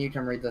 can you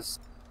come read this?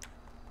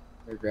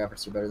 Your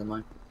graphics are better than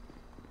mine.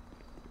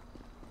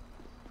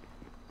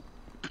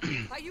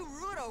 Are you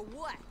rude or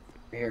what?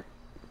 Here.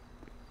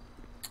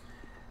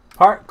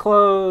 Park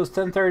closed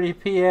 10:30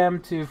 p.m.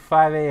 to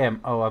 5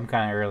 a.m. Oh, I'm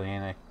kind of early,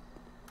 ain't I?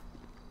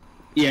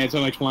 Yeah, it's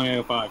only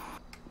 20:05.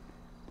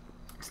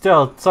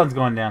 Still, sun's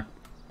going down.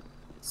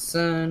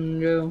 Sun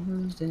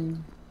goes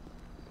down.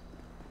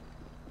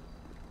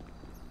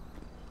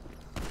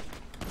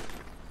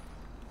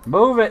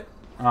 Move it!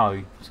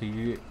 Oh, so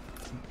you...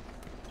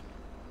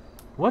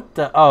 What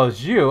the... Oh,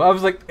 it's you. I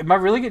was like, am I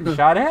really getting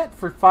shot at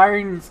for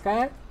firing in the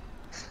sky?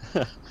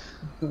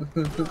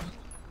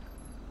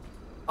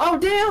 Oh,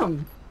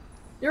 damn!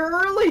 You're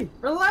early!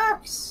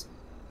 Relax!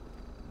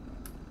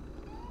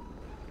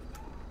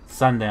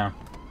 Sundown.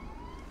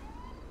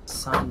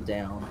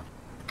 Sundown.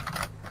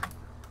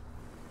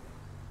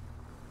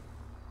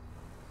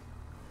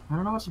 I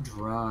don't know what to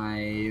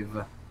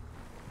drive.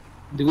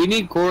 Do we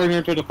need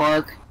coroner to the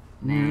park?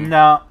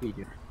 No. We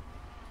do.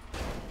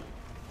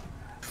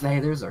 Hey,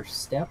 there's our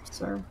steps,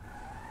 sir.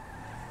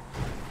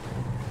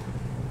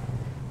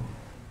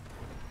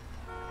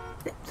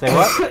 Say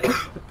what?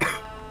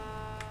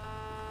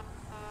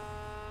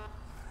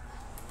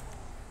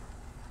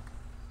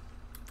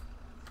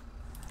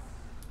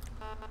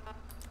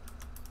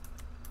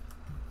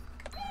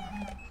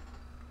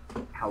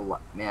 How?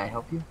 May I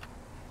help you?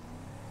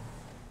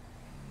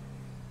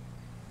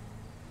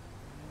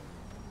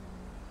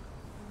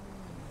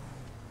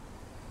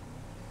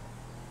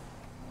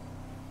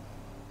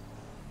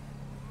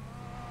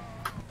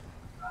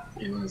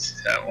 You want to see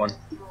that one?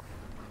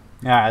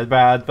 Yeah, I was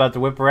about to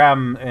whip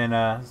around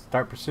and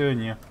start pursuing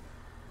you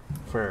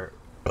for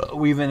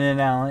weaving in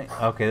and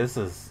out. Okay, this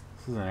is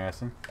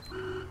interesting.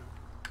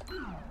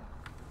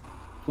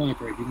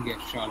 23, you can get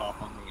shot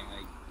off on me.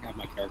 I have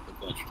my character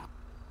glitched.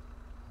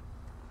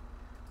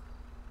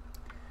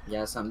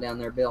 Yeah, something down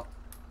there, Bill.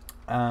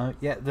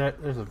 Yeah,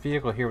 there's a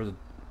vehicle here with a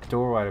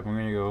door wide open.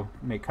 We're gonna go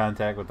make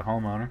contact with the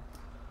homeowner.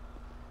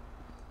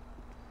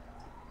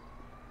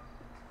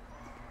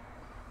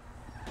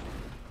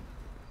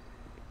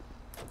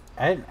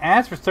 I didn't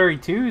ask for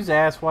 32s,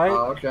 asswipe.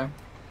 Oh, okay.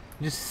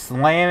 Just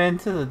slam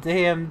into the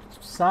damn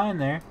sign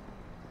there.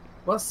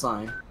 What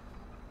sign?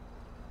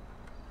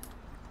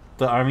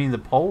 I mean the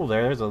pole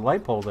there. There's a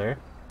light pole there.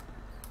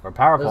 Or a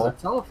power pole. There's a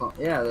telephone.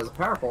 Yeah, there's a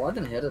power pole. I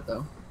didn't hit it,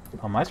 though.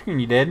 On my screen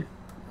you did.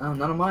 Oh,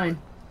 none of mine.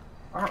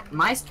 Oh,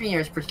 my screen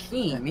is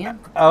pristine, man.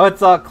 Oh,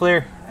 it's all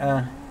clear.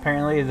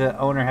 Apparently the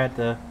owner had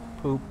to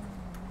poop.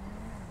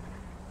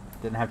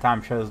 Didn't have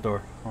time to shut his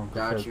door.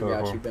 Got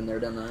you. Been there,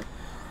 done that.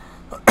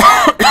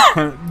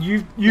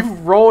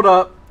 You've rolled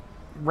up,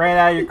 ran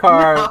out of your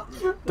car,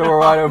 No, door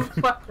wide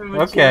open.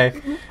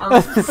 Okay.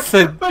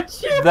 So that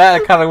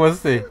that I kind of want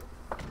to see.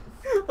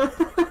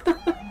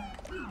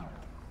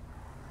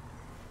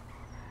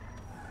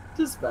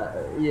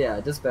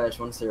 Dispatch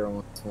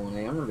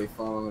 10120. I'm gonna be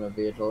following a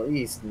vehicle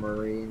East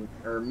Marine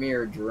or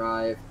Mirror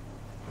Drive.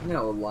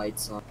 No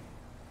lights on.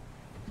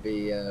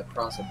 Be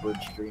across a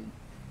bridge street.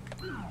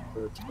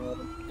 Yeah,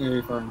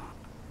 you're fine.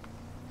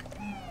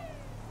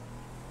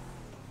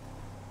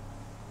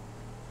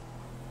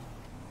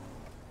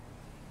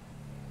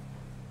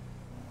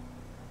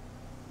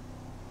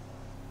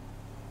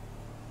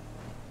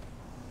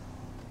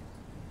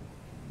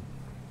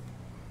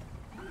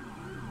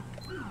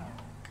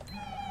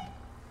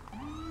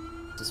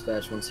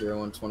 Dispatch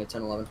 10120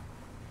 1011.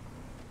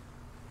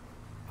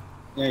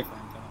 Yeah, you're fine.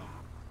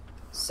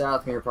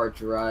 South Mirror Park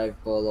Drive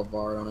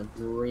Boulevard on a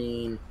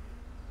green.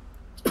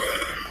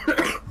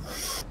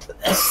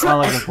 I'm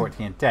looking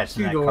 14. Attached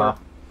to that call.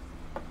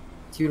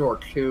 Two-door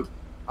coupe.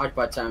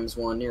 Occupied times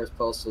 1. Nearest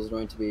postal is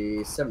going to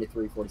be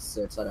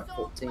 7346. I got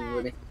 14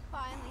 with me.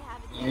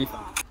 Yeah, you're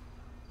fine.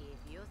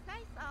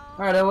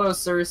 Alright, hello,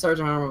 sir.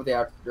 Sergeant Harmon with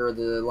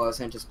the Los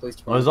Angeles Police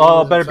Department. Those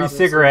all better be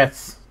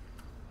cigarettes.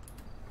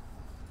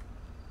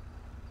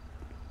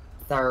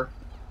 Sir.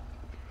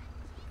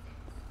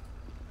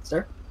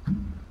 Sir?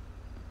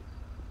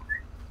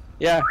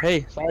 Yeah,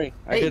 hey, sorry.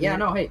 Hey, yeah,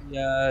 no, hey.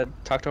 Yeah,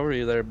 talked over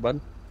you there, bud.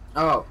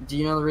 Oh, do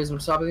you know the reason we're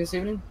stopping this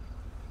evening?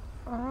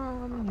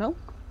 No.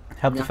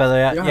 Help the No. fella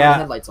You out. don't have Yeah. the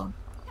headlights on.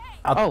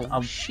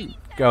 I'll shoot.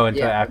 go into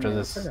it Yeah, after yeah,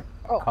 this okay.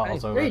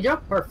 call's hey. over. There you go.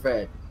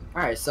 Perfect.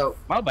 Alright, so.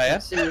 My Can I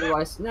bad. see your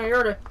license? No, you're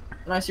already.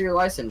 Can I see your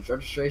license?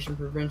 Registration,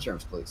 proof of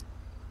insurance, please.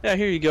 Yeah,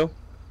 here you go.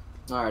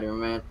 Alrighty, my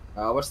man.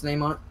 What's the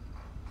name on it?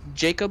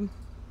 Jacob.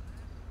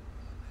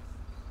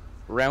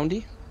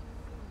 Roundy.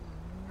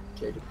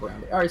 Jacob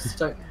Brandy. Alright,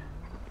 so.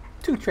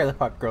 2 trailer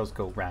park girls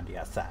go roundy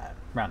outside.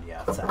 Roundy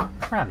outside.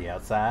 Roundy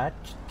outside.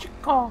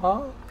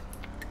 Ch-ch-caw.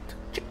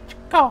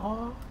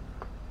 Ch-ch-caw.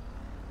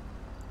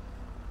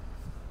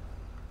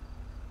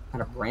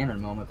 Had a Brandon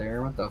moment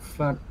there. What the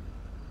fuck?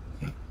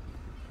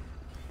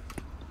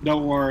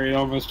 Don't worry, it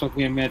almost took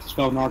me a minute to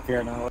spell North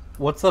Carolina.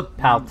 What's a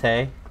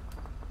palte?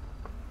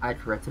 I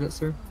corrected it,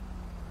 sir.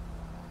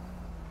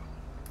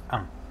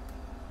 Oh.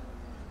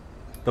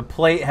 The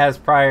plate has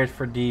priors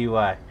for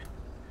DUI.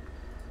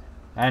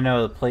 I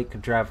know the plate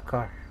could drive a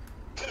car.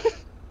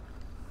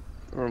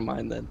 Never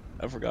mind then.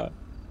 I forgot.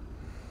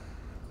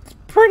 It's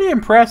pretty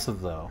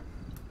impressive, though.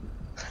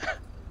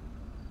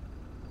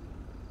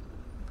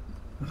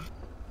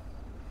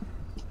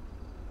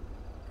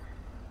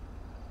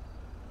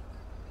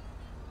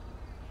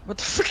 What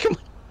the frick am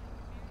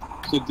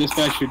I? So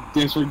dispatch should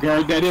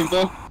disregard that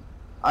info?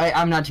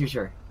 I'm not too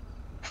sure.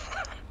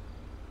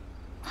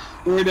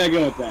 Where'd I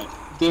go with that?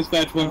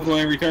 Dispatch 1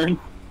 point return.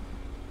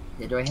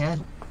 Yeah, do I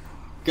head?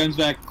 Guns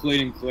back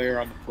clean and clear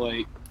on the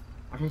plate.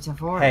 Okay,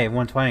 10-4. Hey,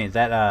 120.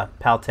 That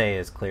palte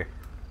is clear.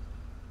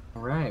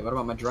 Alright, what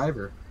about my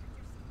driver?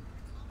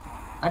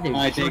 I do.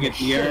 I take it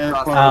the air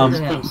Look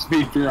from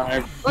speed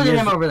drive. at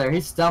him over there.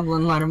 He's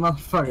stumbling like a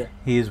motherfucker.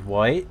 He's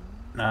white,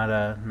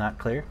 not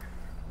clear.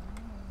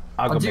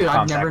 I'll Oh, go dude, make I've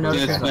contact never with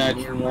noticed him. that.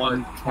 Dispatch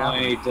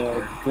 120,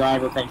 the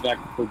driver comes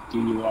back with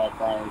DUI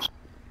priors.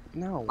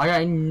 No. Like,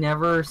 I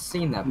never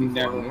seen that before.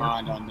 Never We're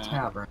mind on that.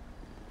 Tavern.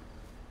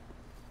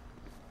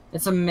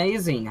 It's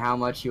amazing how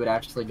much you would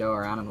actually go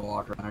around and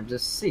walk around and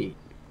just see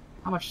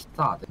how much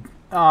thought.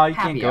 Oh, you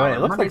can't Happy go in. hour, It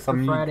looks Monday like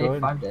something through you Friday, go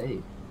in. 5 to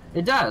 8.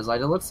 It does.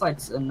 Like, it looks like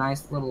a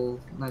nice little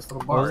bar.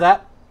 What was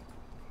that?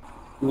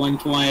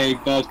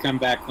 120 does come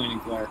back clean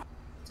and clear.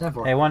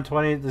 Hey,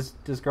 120.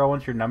 This girl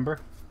wants your number.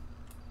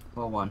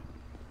 Well, one.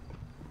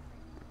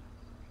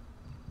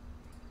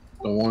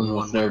 The one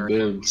with no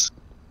boobs.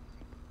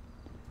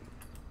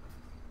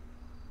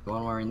 The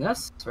one wearing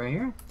this? It's right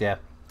here? Yeah.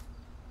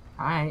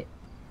 Alright.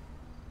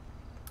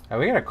 Are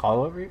we gonna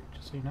call over here?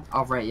 Just so you know.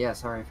 Oh, right, yeah,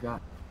 sorry, I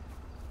forgot.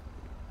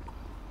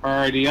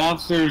 Alright, the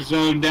officer's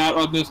zoned out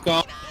on this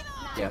call.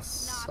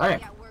 Yes.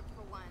 Alright.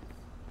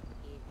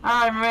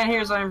 Alright, man,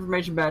 here's our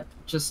information back.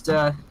 Just,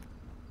 I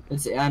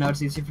know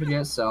it's easy to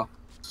forget, so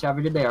just have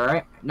a good day,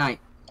 alright? Night.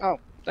 Oh,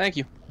 thank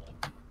you.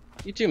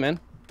 You too, man.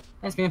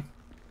 Thanks, man.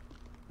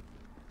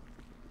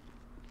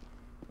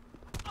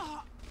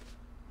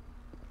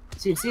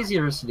 See, it's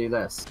easier just to do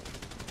this.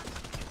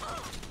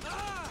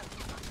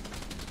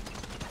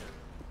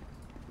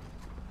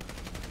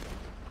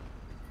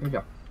 Here we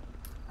go.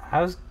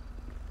 How's...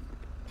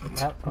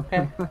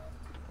 Okay.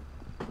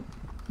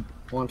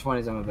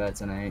 120's on my bed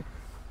tonight.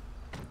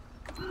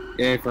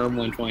 Yeah, firm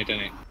 120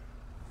 tonight.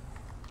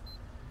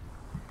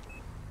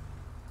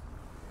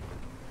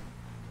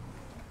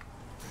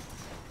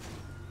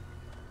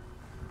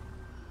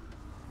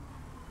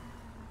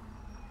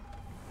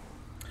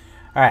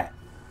 Alright.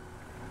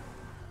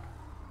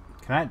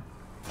 Can I...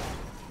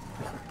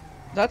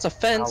 That's a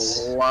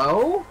fence.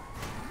 Hello?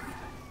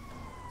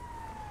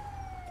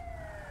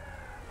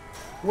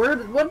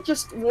 What?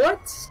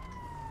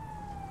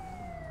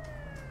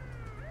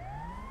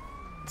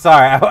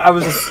 Sorry, I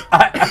was just,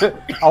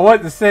 I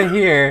wanted to sit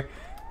here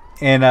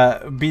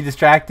and be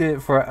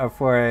distracted for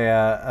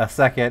a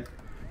second,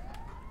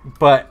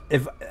 but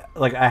if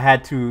like I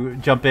had to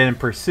jump in and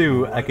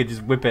pursue, I could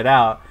just whip it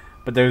out.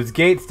 But those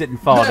gates didn't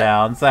fall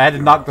down, so I had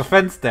to knock the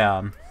fence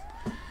down.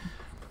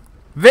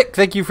 Vic,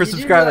 thank you for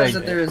subscribing. You do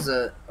realize that there is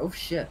a... Oh,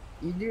 shit.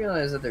 You do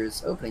realize that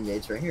there's opening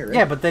gates right here, right?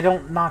 Yeah, but they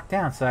don't knock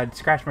down, so I'd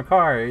scratch my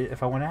car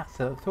if I went out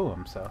to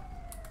them, so...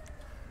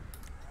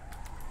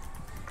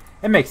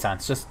 It makes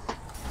sense, just...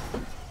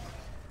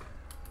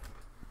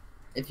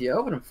 If you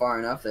open them far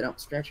enough, they don't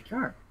scratch your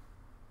car.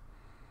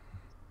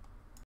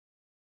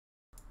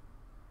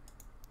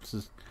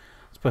 Let's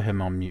put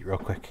him on mute real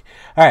quick.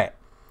 Alright,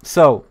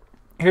 so,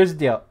 here's the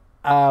deal.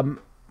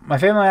 My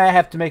family and I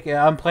have to make an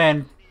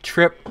unplanned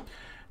trip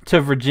to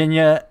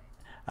Virginia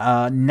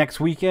next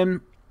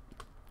weekend.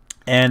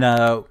 And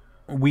the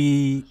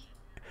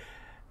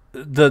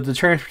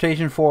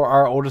transportation for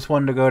our oldest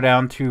one to go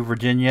down to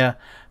Virginia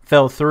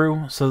fell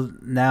through, so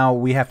now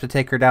we have to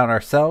take her down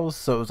ourselves.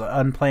 So it was an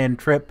unplanned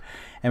trip,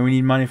 and we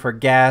need money for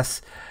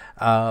gas,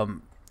 a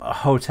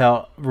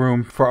hotel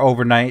room for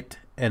overnight,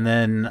 and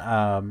then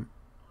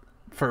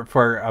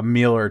for a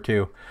meal or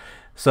two.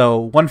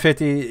 So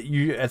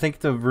 $150. I think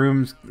the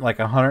room's like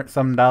 $100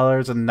 some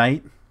a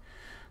night.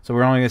 So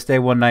we're only gonna stay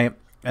one night,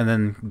 and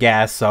then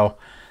gas. So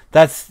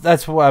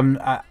that's what I'm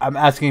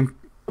asking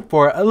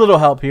for, a little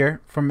help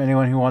here from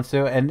anyone who wants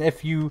to. And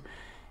if you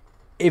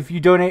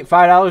donate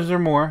 $5 or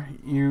more,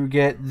 you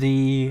get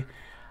the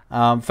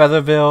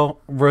Featherville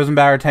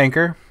Rosenbauer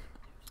tanker.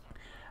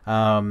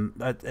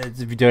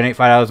 If you donate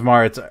 $5 or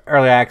more, it's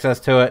early access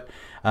to it,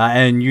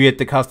 and you get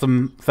the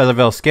custom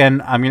Featherville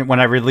skin. I mean, when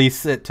I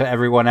release it to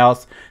everyone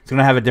else, it's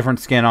gonna have a different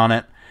skin on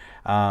it.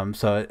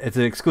 So it's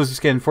an exclusive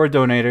skin for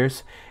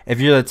donators. If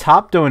you're the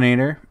top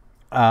donator,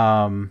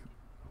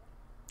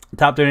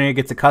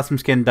 gets a custom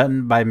skin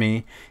done by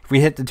me. If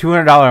we hit the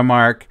 $200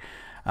 mark,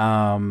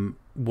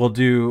 we'll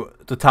do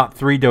the top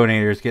 3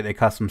 donators get a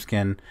custom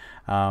skin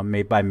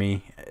made by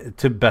me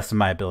to the best of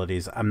my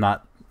abilities. I'm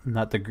not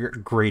the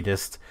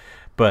greatest,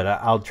 but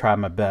I'll try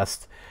my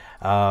best.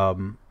 But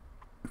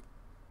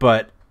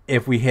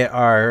if we hit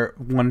our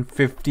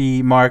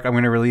 150 mark, I'm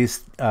going to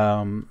release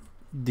the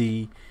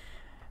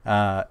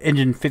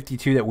Engine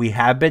 52 that we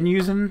have been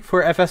using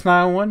for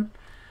FS901.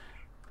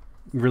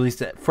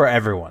 Released it for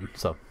everyone,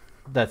 so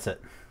that's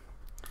it.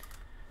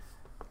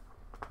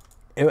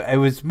 It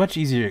was much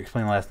easier to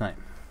explain last night.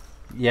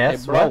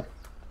 Yes, hey, bro.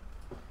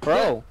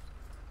 Bro,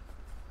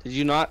 did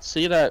you not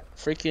see that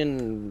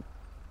freaking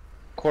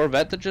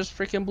Corvette that just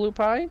freaking blew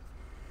by?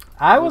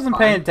 I wasn't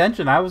paying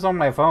attention. I was on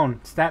my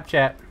phone.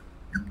 Snapchat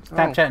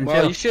and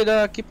well, chill. you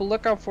should keep a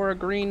lookout for a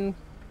green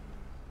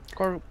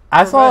Corvette.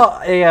 I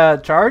saw a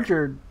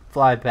Charger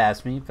fly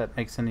past me. If that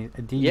makes any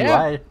DUI.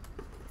 Yeah.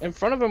 In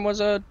front of him was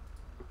a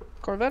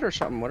Corvette or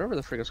something, whatever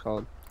the frick it's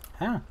called.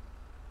 Huh.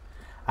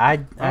 I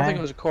don't think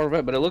it was a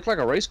Corvette, but it looked like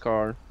a race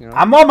car. You know?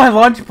 I'm on my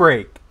lunch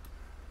break.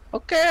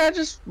 Okay, I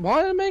just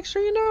wanted to make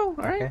sure you know. All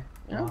right. Okay.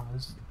 Yeah.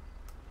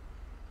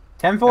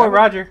 10-4,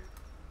 Roger.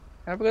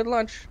 Have a good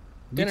lunch.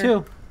 Dinner. You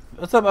too.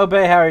 What's up,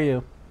 Obey? How are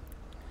you?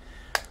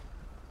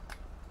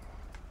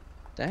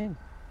 Dang,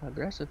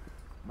 aggressive.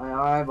 My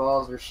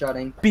eyeballs are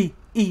shutting. Be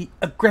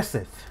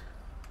aggressive.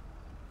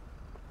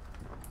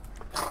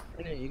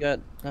 Hey, you got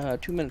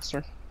 2 minutes,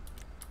 sir.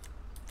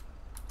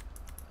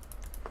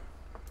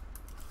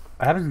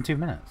 What happens in 2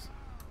 minutes?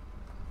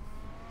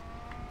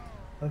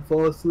 I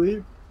fall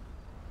asleep.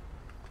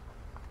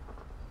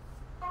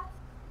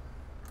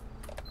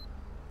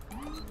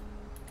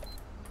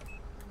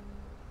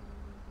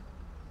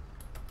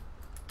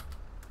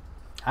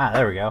 Ah,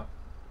 there we go.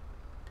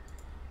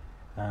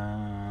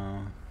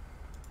 I'm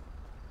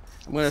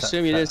gonna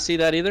assume you didn't see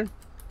that either.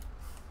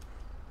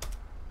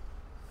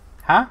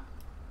 Huh?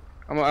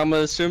 I'm gonna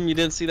assume you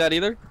didn't see that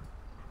either.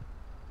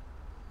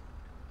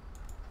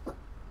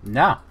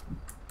 No.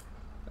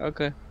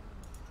 Okay.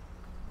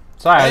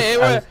 Sorry, Hey, I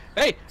was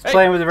hey,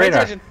 playing with the pay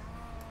radar. attention.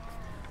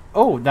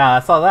 Oh, nah, I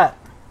saw that.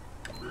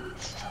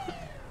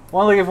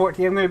 One looking forward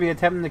to. I'm going to be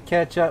attempting to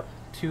catch up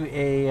to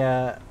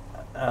a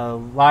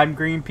lime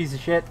green piece of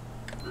shit.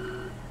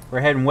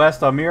 We're heading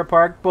west on Mirror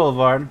Park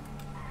Boulevard.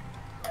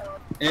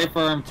 Hey,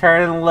 firm.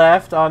 Turning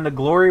left on the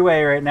Glory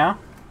Way right now.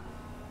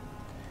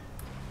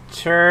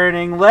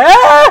 Turning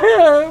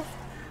left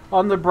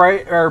on the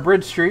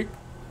Bridge Street.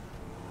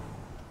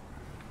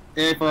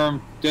 Hey,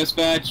 firm.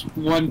 Dispatch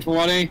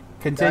 120.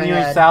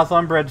 Continuing south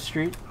on Bridge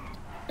Street.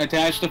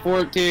 Attached to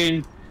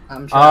 14.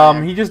 I'm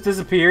trying. He just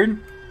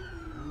disappeared.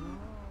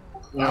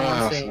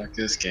 Oh, fuck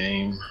this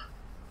game.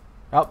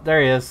 Oh,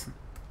 there he is.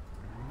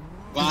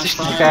 Last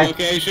prior Okay.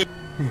 location.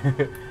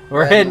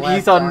 We're heading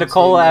east on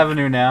Nicole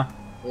Avenue now.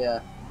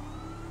 Yeah.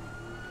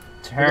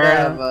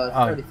 Turn. Have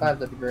 35,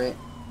 that'd be great.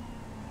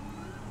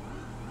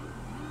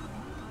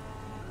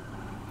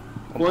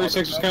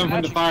 46 is coming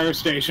from the fire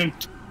station.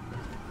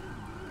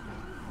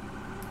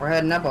 We're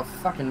heading up a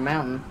fucking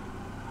mountain.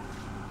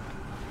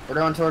 We're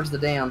going towards the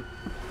dam.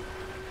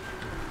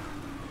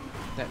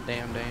 That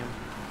damn.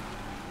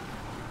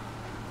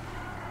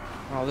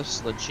 Oh, this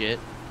is legit.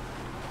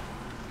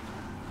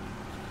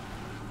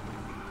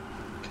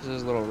 Because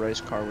this little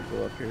race car would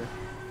go up here.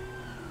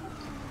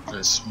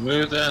 A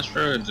smooth ass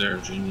road there,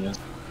 genius.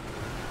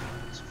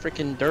 It's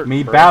freaking dirt.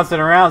 Me bro. bouncing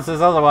around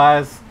says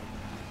otherwise.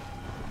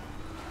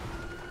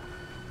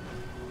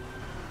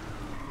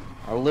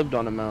 I lived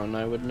on a mountain,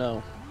 I would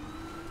know.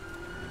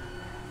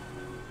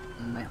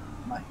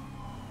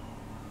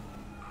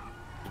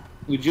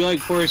 Would you like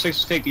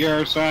 46 to take the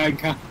other side?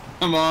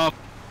 Come off.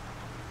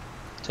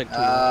 Take two.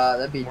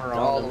 That'd be We're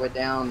all on the them. way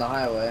down the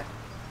highway.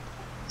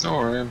 Don't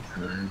worry, I'm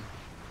fine.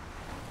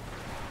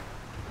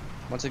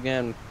 Once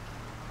again,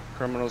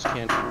 criminals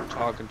can't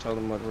talk and tell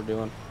them what we're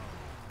doing.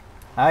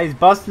 Ah, he's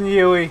busting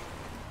Huey.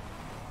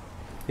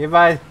 If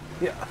I...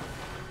 Yeah.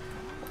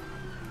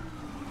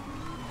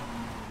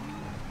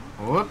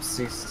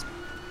 Whoopsies.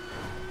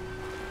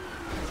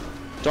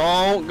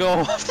 Don't go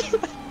off the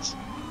edge.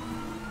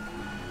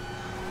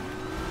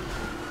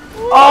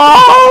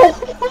 Oh!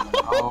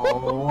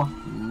 Oh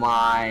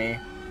my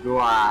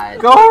god.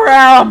 Go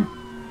around!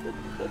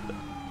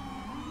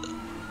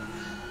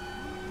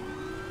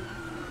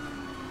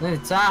 The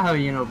Tahoe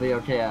unit will be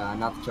okay,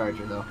 not the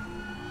Charger though.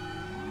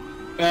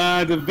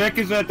 The Vic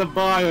is at the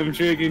bottom.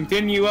 Should we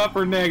continue up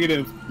or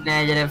negative?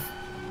 Negative.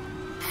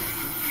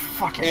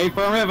 Fucking. Hey,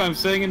 affirmative, I'm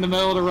sitting in the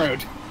middle of the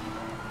road.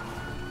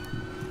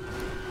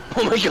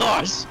 Oh my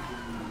gosh!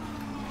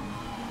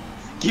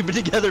 Keep it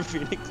together,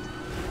 Phoenix.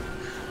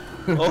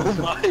 Oh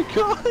my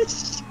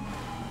gosh!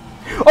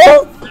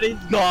 Oh! But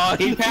he's gone.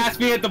 He passed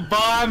me at the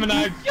bottom and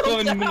I've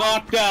been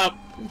locked up.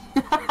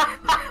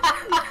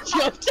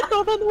 Jumped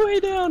out on the way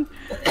down.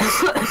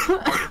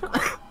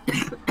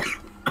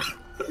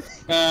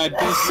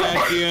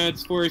 Dispatch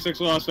units, 46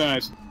 lost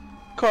eyes.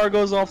 Car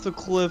goes off the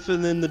cliff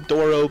and then the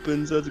door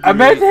opens. That's I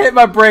meant to hit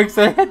my brakes.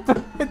 I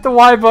hit the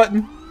Y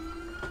button.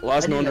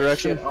 Lost no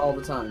direction. All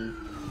the time.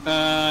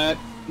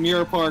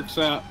 Mirror Park's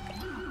out.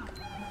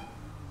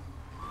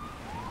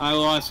 I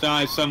lost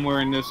eyes somewhere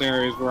in this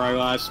area is where I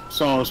last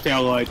saw his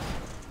tail light.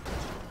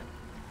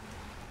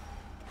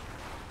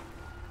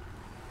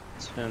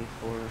 10-4.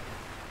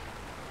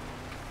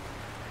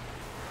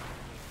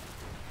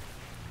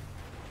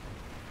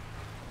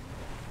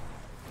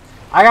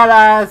 I got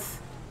eyes.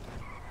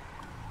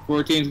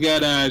 14's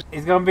got eyes.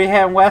 He's gonna be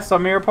heading west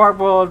on Mirror Park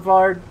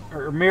Boulevard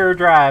or Mirror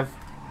Drive.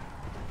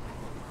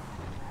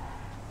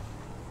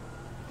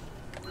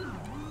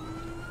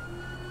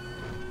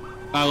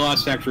 I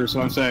lost texture,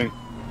 so I'm saying.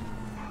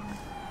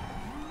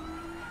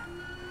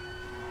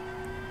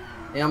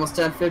 Yeah, almost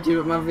 1050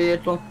 with my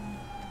vehicle.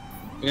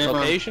 Yeah,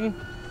 Location?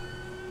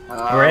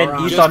 We're heading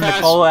east Just on past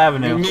Nicole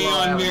Avenue. Me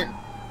on Mir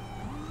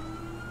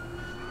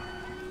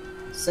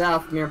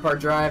South Mirror Park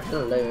Drive.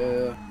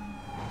 Hello.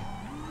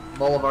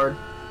 Boulevard.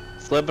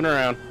 Flipping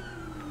around.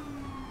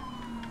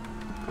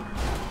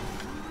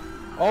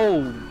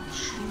 Oh,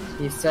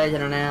 He's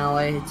taking an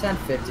alley.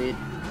 1050.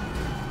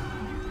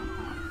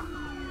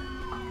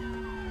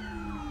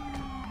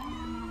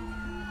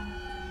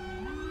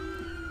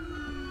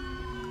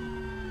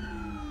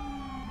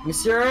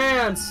 Monsieur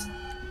Ants!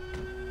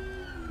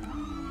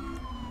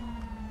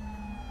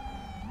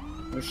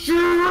 Monsieur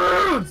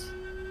Ants!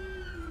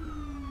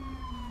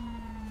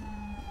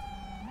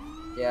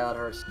 Yeah, it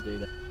hurts to do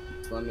that.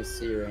 So let me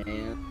see your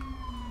hand.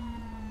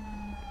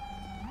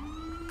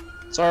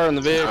 sorry in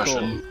the vehicle.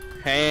 Concussion.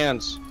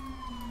 Hands.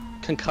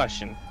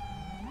 Concussion.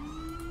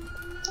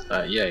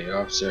 Yeah, your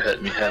officer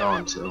hit me head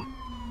on, so.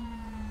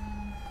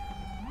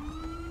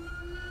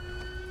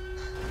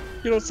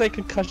 You don't say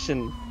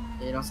concussion.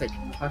 You don't say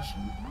concussion.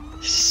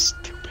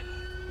 Stupid.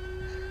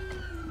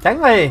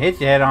 Technically, it hit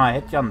you head on. I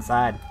hit you on the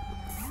side.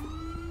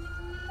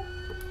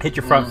 Hit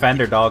your front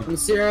fender, dog. Let me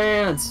see your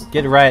hands.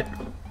 Get it right.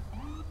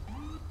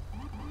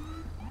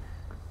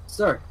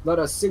 Sir, let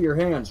us see your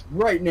hands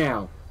right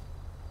now.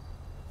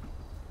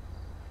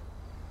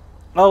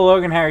 Oh,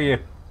 Logan, how are you?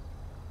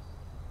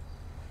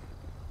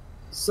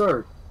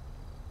 Sir.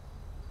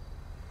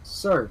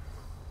 Sir.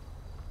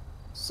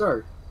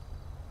 Sir.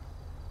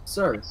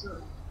 Sir.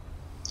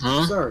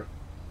 Huh? Sir.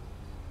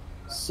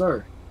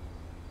 Sir.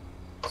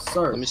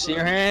 Sir. Let me see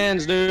your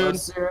hands, dude.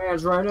 Let's see your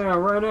hands right now,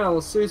 right now.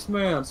 Let's see some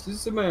hands. See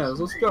some hands.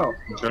 Let's go.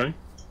 Okay.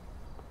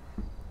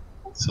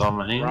 Saw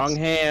my hands. Wrong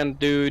hand,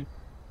 dude.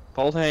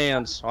 Both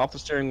hands off the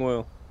steering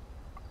wheel.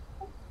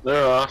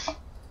 They're off.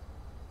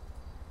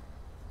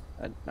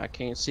 I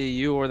can't see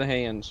you or the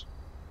hands.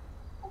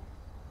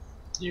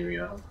 Here we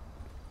go.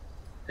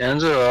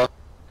 Hands are off.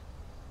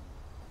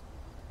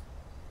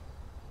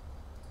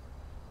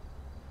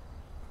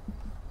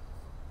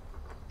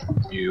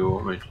 You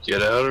want me to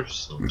get out or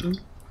something?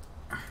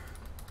 What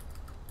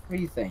do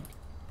you think?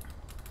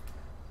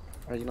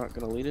 Are you not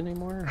gonna lead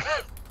anymore?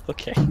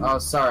 Okay. Oh,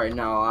 sorry.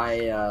 No,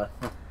 I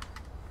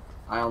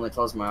only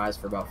closed my eyes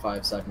for about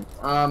 5 seconds.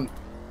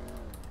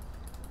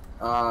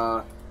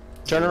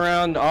 Turn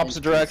around,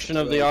 opposite direction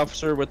of the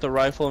officer with the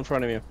rifle in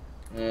front of you.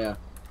 Yeah.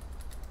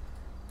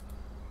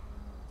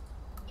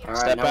 All right,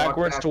 Step now walk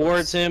backwards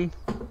towards him.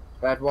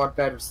 Walk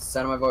backwards. The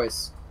sound of my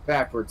voice.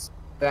 Backwards.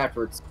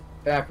 Backwards.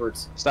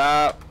 Backwards.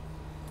 Stop.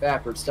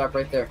 Backwards. Stop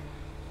right there.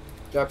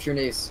 Drop to your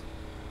knees.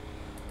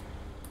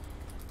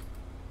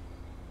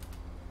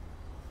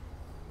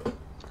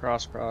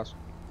 Cross, cross.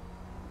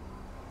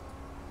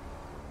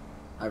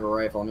 I have a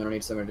rifle. I'm gonna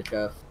need somebody to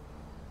cuff.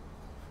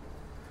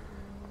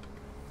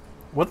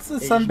 What's the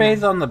Hey,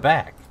 sunbathe on the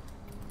back?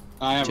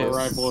 I have a Just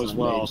rifle as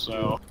well,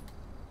 so.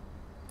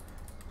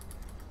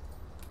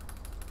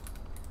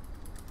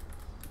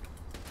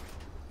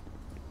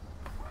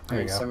 There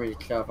you I need go. somebody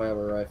to cuff. I have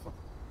a rifle.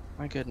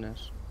 My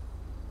goodness.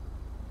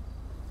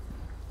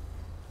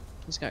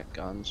 He's got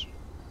guns.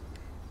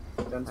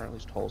 Guns. Or at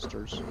least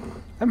holsters.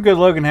 I'm good,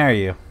 Logan. How are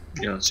you?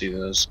 You don't see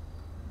those.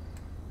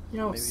 You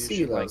don't Maybe you see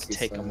should those. like he's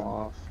take them saying.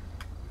 off.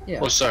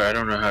 Yeah. Well, sorry, I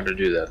don't know how to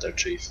do that there,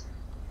 Chief.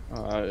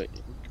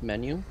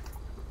 Menu?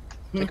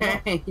 This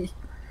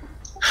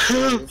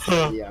is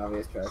the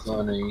obvious question.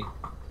 Funny.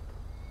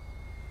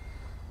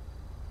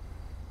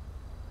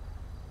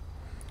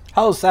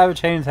 Hello, Savage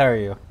Haynes. How are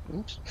you?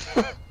 Oops.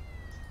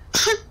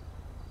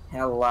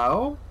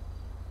 Hello?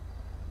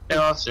 Hey,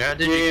 officer, how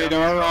did you Did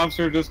go? our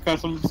officer just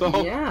cuss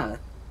himself? Yeah.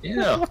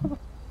 Yeah.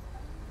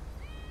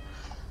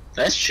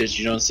 That's shit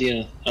you don't see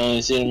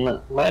in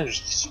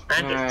magistrate's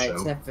Alright, show.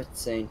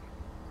 10:15.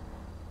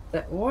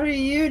 What are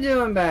you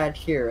doing back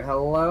here?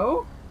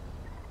 Hello?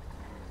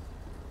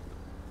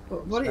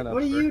 What Stand up,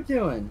 are sir. you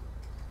doing?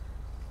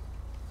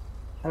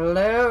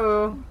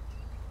 Hello?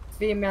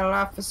 Female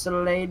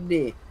officer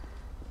lady.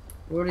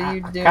 What are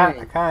you doing?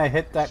 I kind of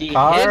hit that He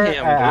car hit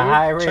him, at a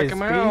high dude. rate Check of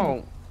him speed.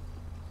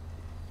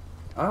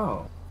 out.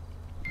 Oh.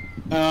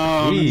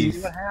 Jeez.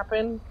 See what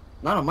happened?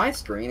 Not on my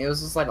screen. It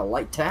was just like a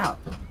light tap.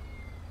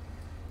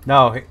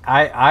 No,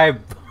 I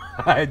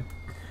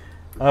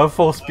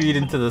full speed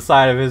into the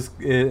side of his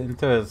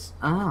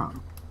Oh.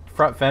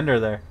 front fender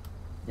there.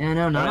 Yeah,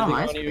 no, not on Anything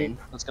my on you screen.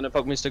 that's gonna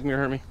poke me, stick me, or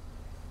hurt me.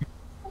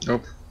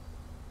 Nope.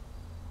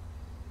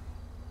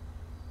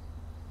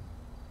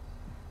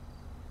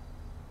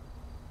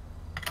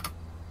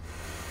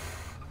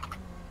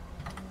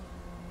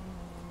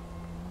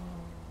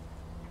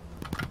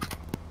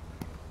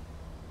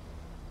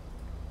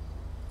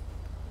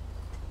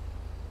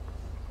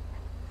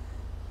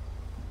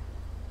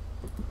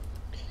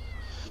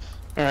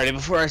 Alrighty,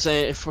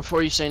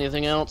 before you say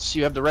anything else,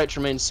 you have the right to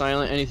remain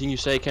silent. Anything you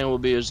say can will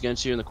be used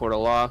against you in the court of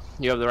law.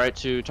 You have the right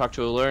to talk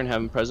to a lawyer and have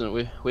him present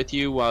with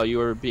you while you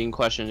are being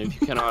questioned. If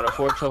you cannot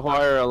afford to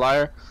hire a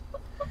lawyer,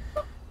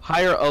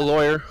 hire a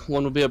lawyer.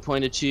 One will be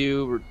appointed to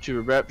you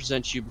to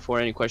represent you before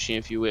any question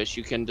if you wish.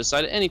 You can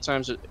decide at any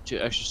time to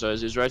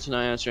exercise his right to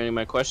not answer any of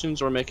my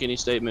questions or make any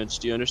statements.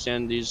 Do you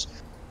understand these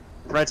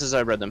rights as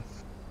I've read them?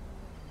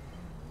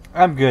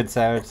 I'm good,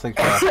 Savage.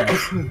 Thanks for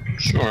asking.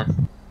 Sure.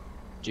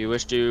 Do you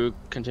wish to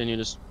continue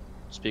to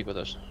speak with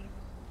us?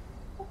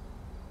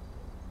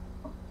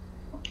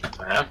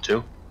 I have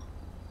to.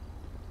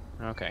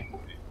 Okay.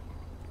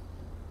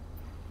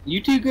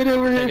 You too good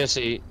over Take here? a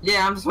seat.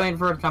 Yeah, I'm just waiting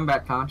for her to come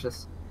back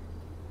conscious.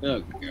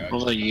 Oh, God.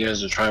 Looks like you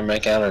guys are trying to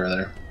make out over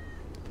there.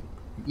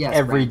 Yes,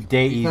 Every Frank.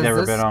 date he's Because ever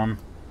this- been on.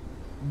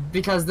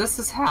 Because this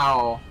is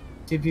how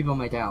two people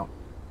make out.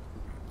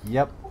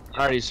 Yep.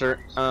 Alrighty, sir.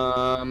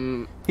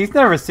 He's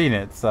never seen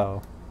it,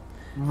 so.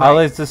 Right. I'll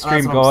let the That's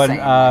stream what I'm going. saying,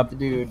 like the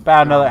dude.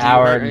 About another Do you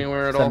hour hurt anywhere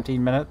and at all?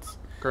 17 minutes.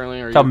 Currently,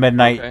 are Till you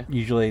midnight, okay?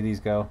 usually these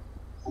go.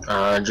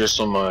 Just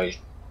on my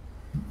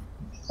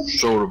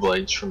shoulder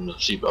blades from the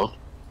seatbelt.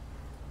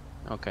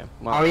 Okay.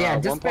 Well, Oh yeah,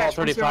 One dispatch.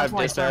 Paul 35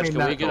 dispatch.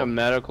 Can we get a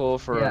medical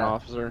for an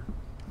officer?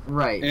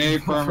 Right.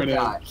 Affirmative.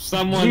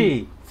 Someone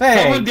Gee,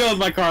 thanks. someone deal with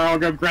my car. I'll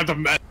go grab the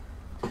med.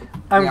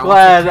 I'm Yeah,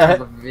 glad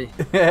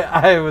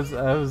I I was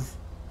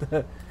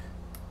you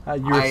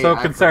were so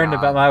concerned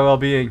about my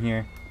well-being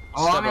here.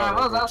 Oh, I Step mean, I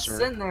out, was sir.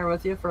 sitting there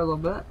with you for a little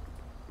bit.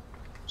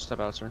 Step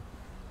out, sir.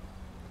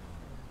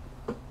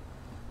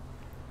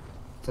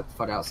 Step the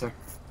fuck out, sir.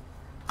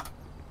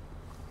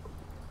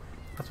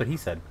 That's what he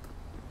said.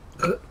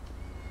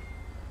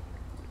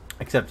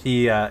 Except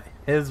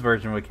his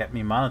version would kept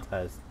me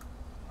monetized.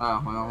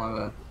 Oh,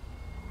 well,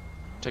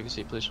 Take a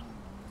seat, please.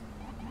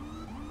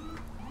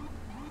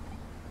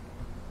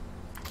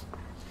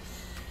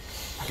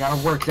 I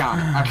gotta work on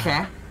it,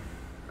 okay?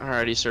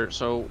 Alrighty, sir.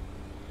 So,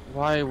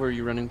 why were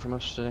you running from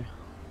us today?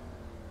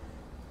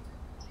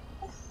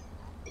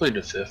 Played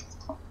the fifth.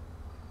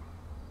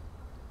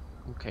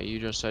 Okay, you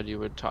just said you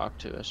would talk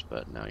to us,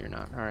 but now you're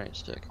not. Alright,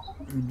 stick.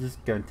 I'm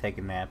just gonna take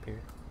a nap here.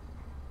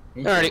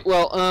 Alrighty,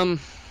 well,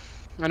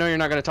 I know you're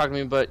not gonna talk to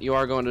me, but you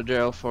are going to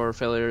jail for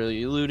failure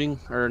eluding,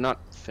 or not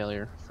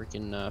failure,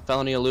 freaking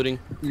felony eluding.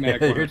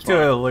 You're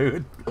too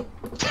elude.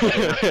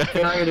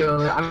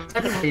 I'm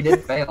technically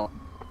did fail.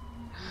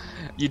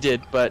 You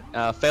did, but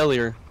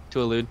failure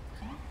to elude.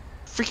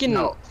 Freaking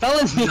No.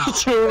 felony No,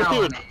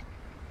 to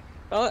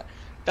elude.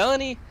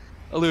 Felony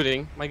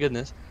eluding. My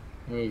goodness.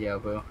 There you go,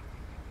 boo.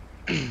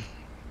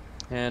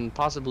 And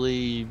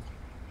possibly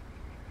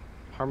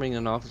harming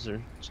an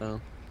officer. So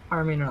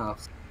Harming an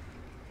officer.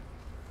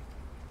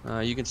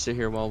 you can sit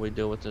here while we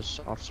deal with this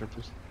officer,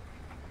 please.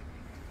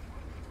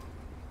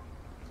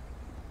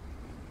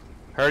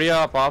 Hurry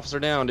up, officer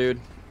down, dude.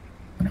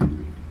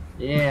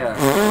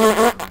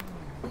 Yeah.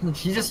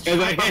 He just As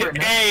I hit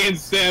A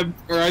instead of,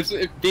 or I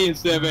said B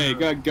instead of A.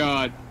 Good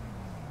God.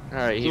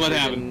 Alright, So what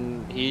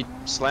happened? He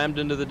slammed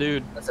into the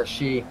dude. That's a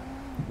she.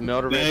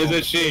 Motor That is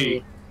a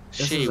she.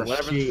 This She, is a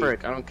whatever she. the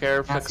frick. I don't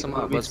care. Fix That's him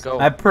what up. we Let's go.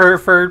 My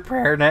preferred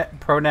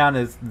pronoun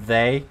is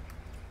they.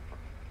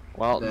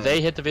 Well,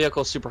 they hit the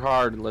vehicle super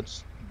hard.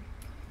 Let's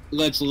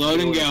Let's load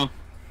and go.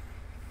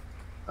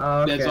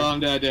 Oh, okay. That's all I'm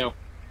gonna do.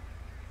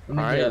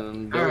 Alright,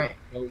 then do it.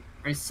 Alright.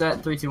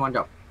 Reset, 3, 2, 1,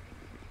 go.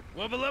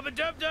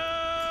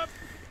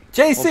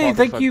 JC, Well,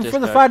 thank you for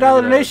the dispatch, $5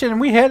 we donation.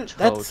 We hit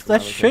tow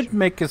that to should navigation.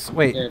 make us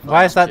wait. Yeah,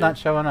 Why is that two. not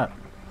showing up?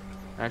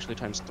 Actually,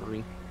 times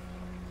 3.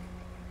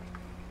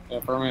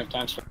 Affirmative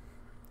times.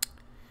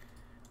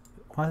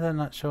 Why is that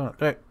not showing up?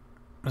 There.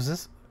 Was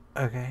this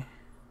okay?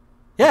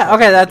 Yeah,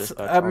 okay, that's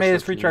Dispatch, made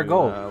us also, reach our can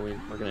goal.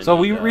 we're gonna So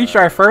we need, reached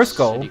our first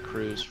goal city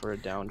cruise for a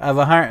down. of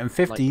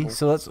 150. Light pole.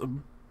 So let's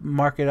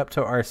mark it up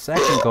to our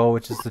second goal,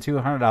 which is the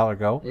 $200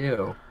 goal.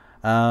 Ew.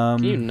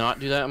 Can you not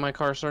do that in my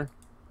car, sir?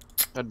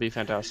 That'd be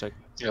fantastic.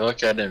 You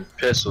look at him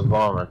piss with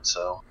vomit,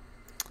 so.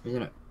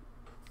 Isn't it?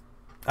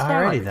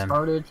 Alrighty then.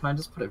 Retarded. Can I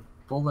just put a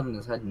bullet in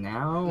his head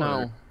now?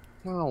 No,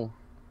 no,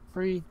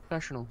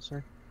 professional,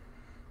 sir.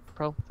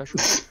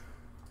 Professional.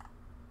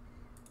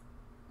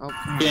 Oh,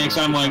 Phoenix,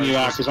 I'm letting you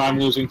out because I'm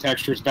losing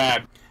textures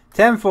bad.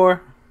 10-4.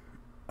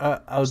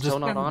 I'll Still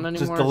not on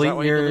just anymore? Is that delete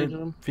why you your deleted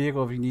them?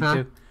 vehicle if you need Huh? to.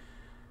 Is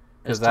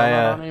Because still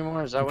not on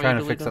anymore? Is that I'm why trying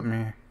you to fix deleted them?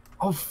 something here.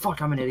 Oh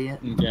fuck, I'm an idiot.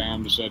 Okay,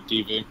 I'm just at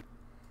TV.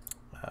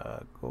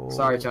 Goal.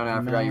 Sorry, Tony,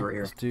 I forgot you were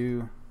here. Let's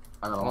do.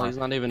 I don't know Well, why. he's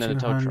not even in a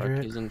tow truck.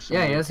 200. He's in.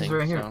 Yeah, he is, something, he's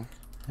right here. so-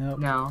 Yep.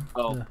 No.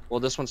 Oh, Yeah. well,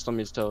 this one still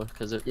needs tow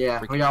because it. Yeah,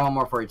 freaking- we got one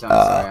more for you, Tony.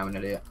 Sorry, I'm an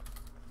idiot.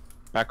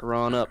 Back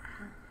around up.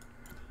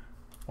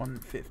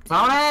 150.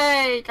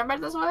 Tony, come back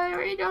this way. Where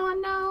are you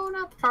going? No,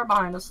 not the car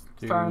behind us.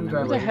 It's car in the Dude.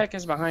 Who the driveway. heck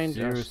is behind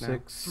us now?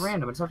 06. It's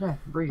random. It's okay.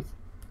 Breathe.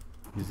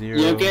 0.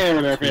 You okay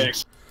over there,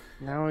 Phoenix?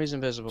 Now he's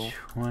invisible.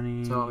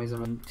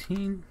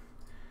 2019.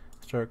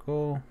 Start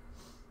goal.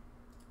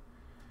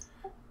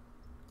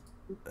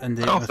 And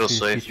I it don't must feel be the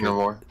safe future. no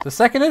more. The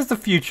second is the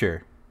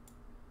future.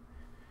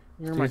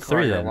 You're Do my 3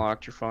 car. You're then.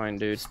 locked. You're fine,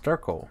 dude.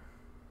 Start goal.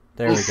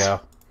 There we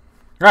go.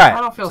 I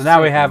Right. don't feel So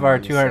now we safe have our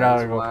when he says,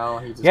 $200 goal. well,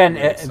 he just Again,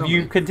 committed so if you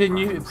many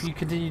continue crimes.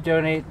 to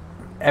donate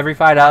every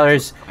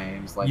 $5,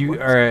 Claims, like, you what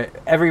is or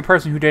every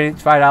person who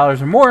donates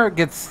 $5 or more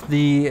gets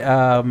the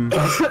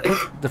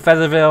the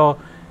Featherville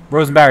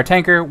Rosenbauer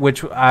tanker,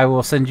 which I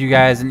will send you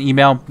guys an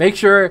email. Make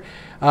sure,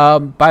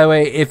 by the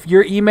way, if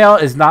your email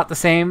is not the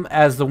same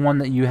as the one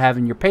that you have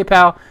in your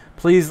PayPal,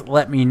 please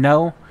let me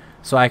know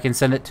so I can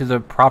send it to the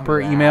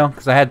proper Yeah. email.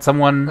 Because I had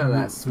someone Look at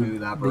that who smooth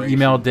the operation.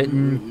 email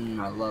didn't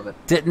I love it.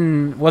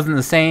 wasn't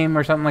the same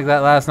or something like that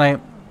last night.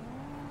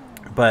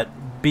 But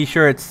be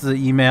sure it's the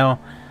email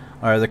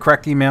or the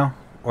correct email,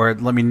 or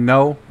let me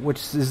know which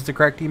is the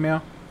correct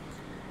email.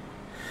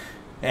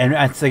 And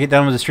once I get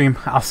done with the stream,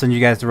 I'll send you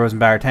guys the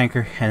Rosenbauer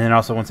tanker. And then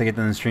also once I get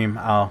done the stream,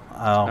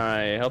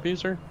 I help you,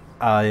 sir?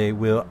 I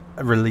will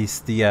release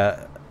the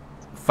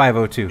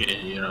 502. Yeah,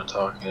 you're not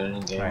talking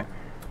anything. Right.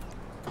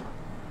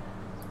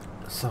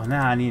 So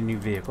now I need a new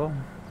vehicle.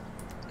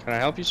 Can I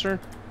help you, sir?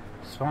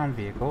 Swan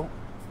vehicle.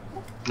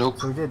 Nope.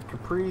 So we did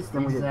Caprice,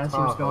 then we did That's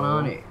what's going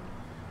on here.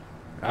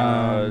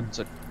 It's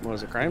a what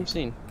is a crime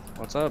scene?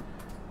 What's up?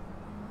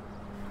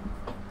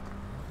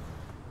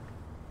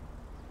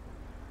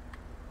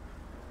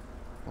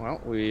 Well,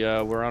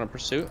 we're on a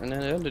pursuit and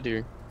it ended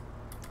here.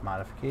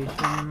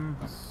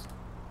 Modifications.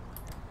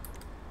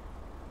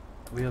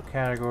 Wheel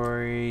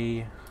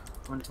category.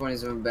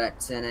 120's moving back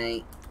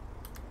 10-8.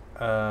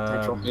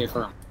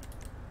 Affirm.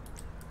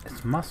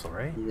 It's muscle,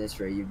 right? Yeah,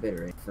 that's right, you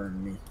better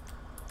affirm me.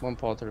 1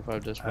 Paul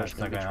 35 dispatch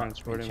going to be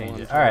transporting change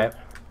one. it. Alright.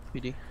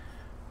 PD.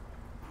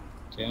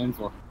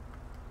 10-4.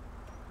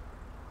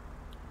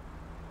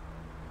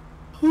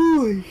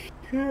 Holy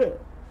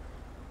shit.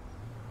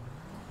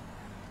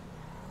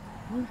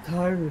 I'm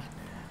tired.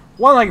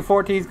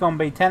 114 is going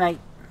to be 10-8.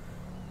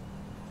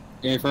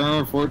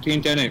 Affirm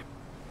 14-10-8.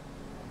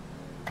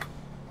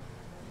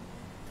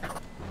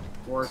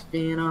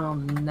 Working all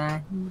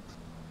night.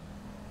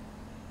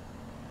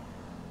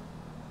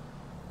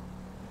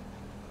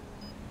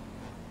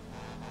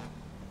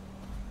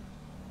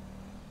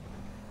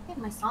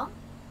 My song?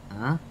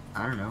 Huh?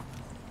 I don't know.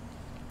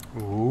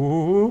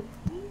 Ooh.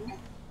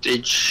 Did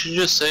you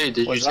just say?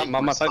 Did Was you that say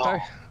Mama Tai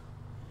Tai?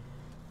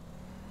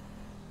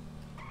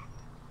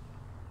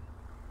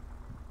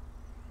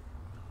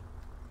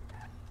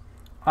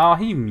 Oh,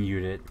 he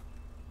muted.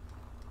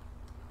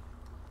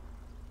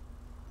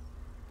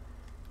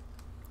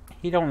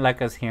 He don't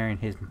like us hearing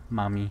his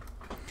mommy.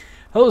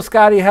 Hello,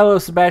 Scotty. Hello,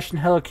 Sebastian.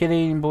 Hello,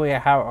 Canadian boy.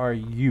 How are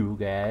you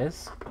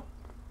guys?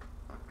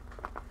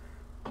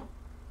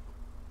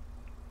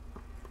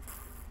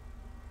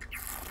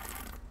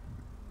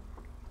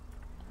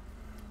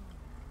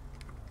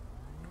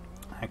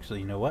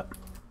 Actually, you know what?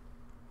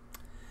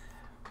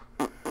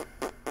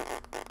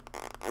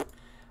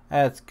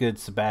 That's good,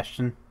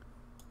 Sebastian.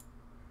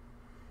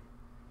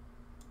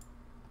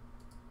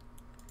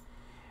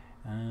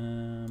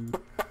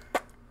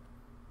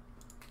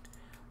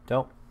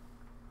 Don't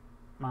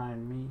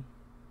mind me.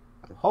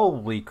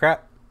 Holy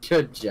crap.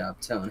 Good job,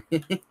 Tony.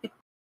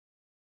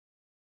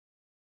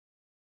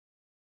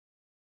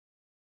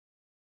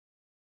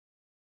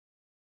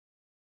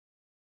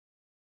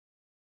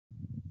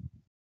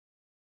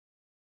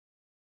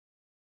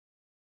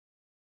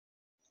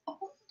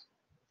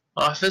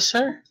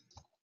 Officer?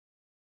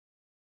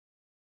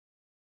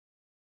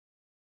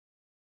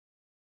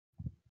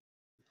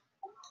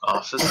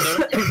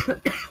 Officer?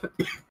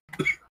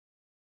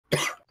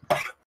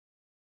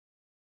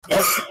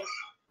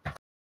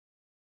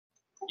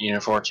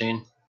 Unit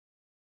 14?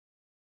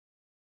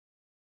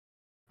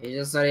 He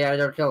just said he had to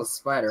go kill a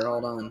spider.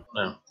 Hold on.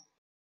 No.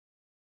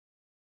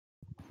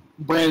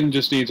 Brandon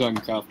just needs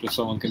uncuffed if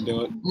someone can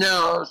do it.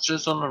 No, it's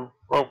just on the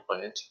rope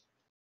plate.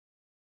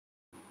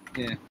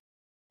 Yeah.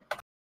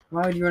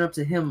 Why would you run up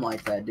to him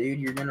like that, dude?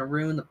 You're gonna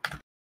ruin the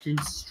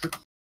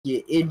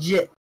you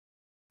idiot.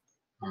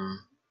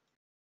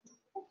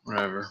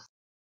 Whatever.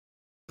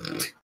 I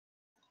was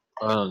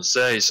gonna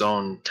say,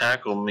 someone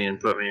tackled me and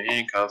put me in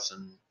handcuffs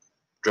and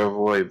drove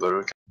away, but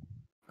okay.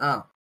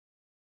 Oh.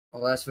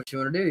 Well, that's what you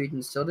want to do. You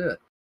can still do it.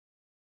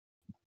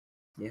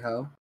 You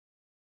hoe.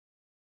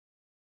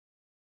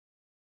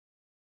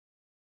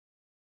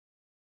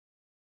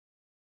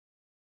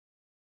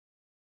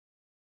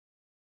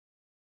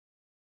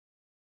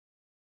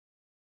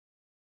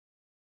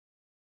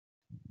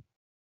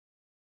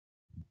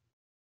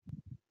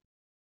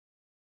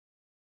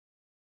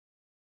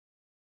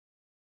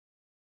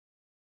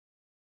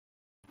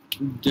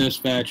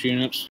 Dispatch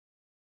units.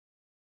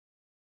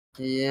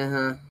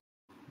 Yeah.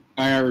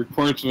 I got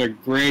reports of a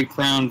gray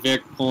Crown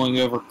Vic pulling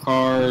over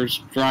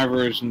cars.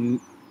 Driver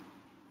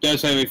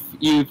does have a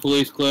few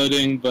police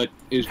clothing, but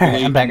is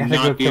believed I'm back. to I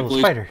think not be a kill the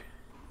police. spider.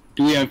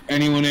 Do we have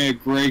anyone in a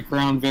gray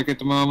Crown Vic at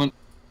the moment?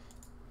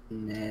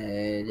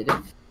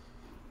 Negative.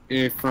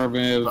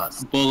 Affirmative.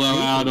 Plus, Blow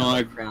out on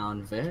a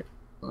Crown Vic.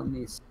 Let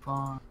me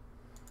spawn.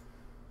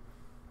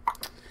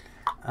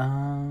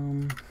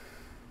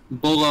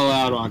 blow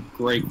out on a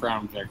gray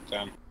Crown Vic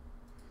then.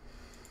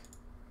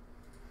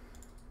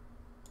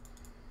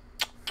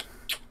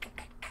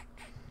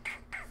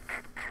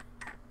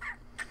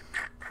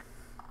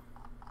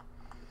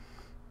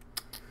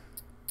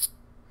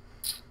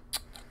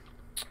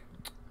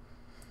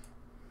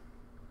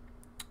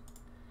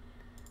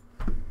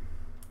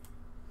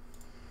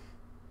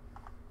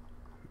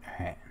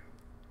 Alright.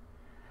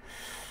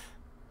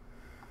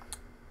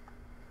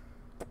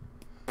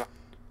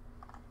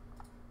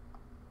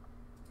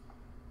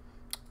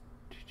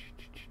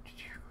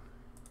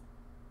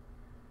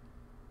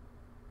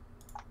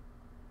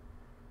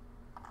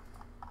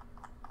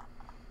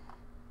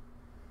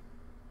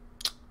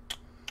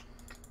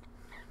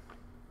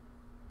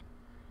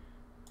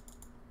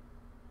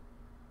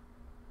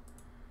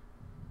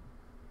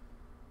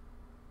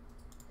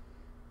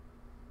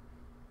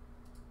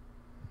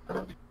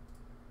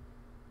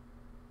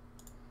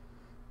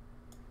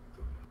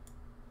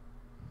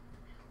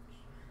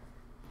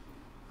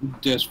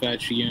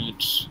 Dispatch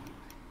units.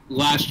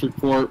 Last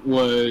report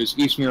was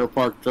East Mirror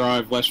Park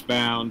Drive,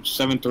 westbound,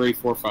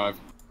 7345.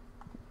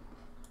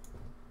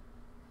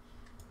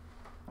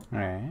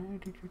 Alright.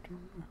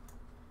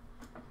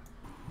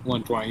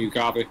 120, you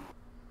copy?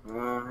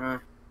 Uh-huh.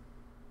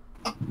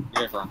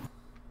 Yeah, from.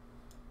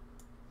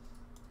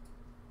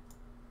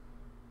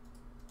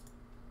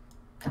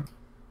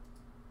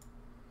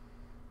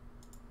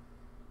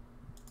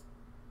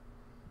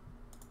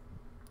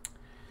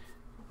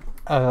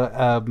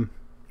 One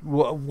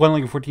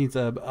League of 14's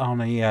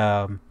on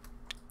a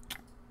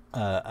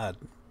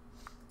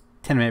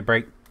 10-minute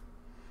break.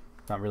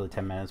 Not really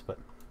 10 minutes, but.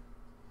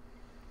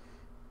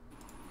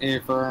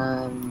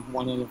 Affirm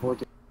 1 of the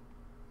 14.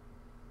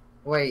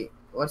 Wait,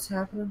 what's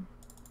happening?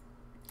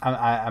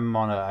 I'm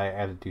on a. I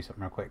had to do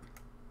something real quick.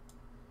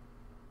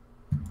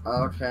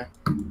 Oh, okay.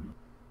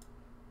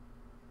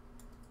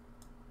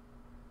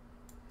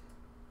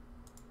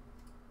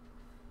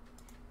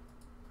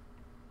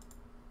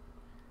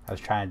 I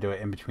was trying to do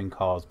it in between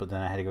calls, but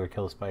then I had to go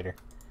kill a spider.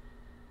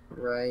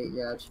 Right,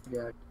 yeah.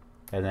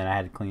 And then I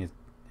had to clean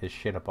his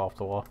shit up off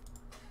the wall.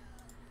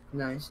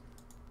 Nice.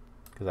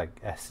 Because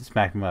I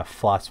smacked him with a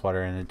floss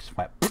swatter and it just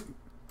went.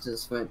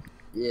 Just went,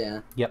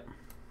 yeah. Yep.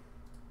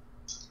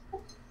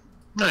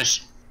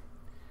 Nice.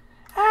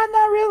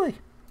 Not really.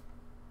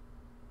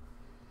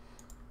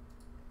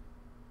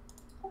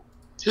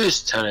 It is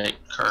 10-8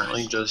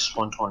 currently, just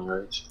 120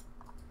 rates.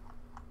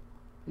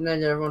 And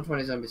then everyone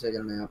 20 zombies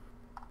taking them out.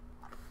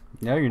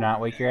 No, you're not.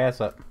 Wake your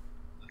ass up.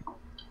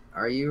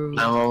 Are you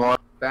 911.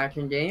 back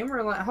in game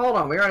or like? Hold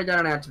on, we already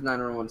done an active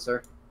 911,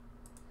 sir.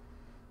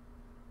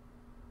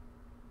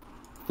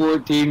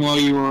 14, while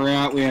you were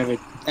out, we have an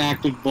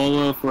active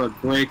bolo for a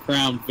Grey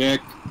Crown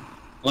Vic.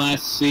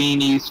 Last seen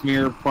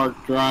Eastmere Park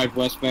Drive,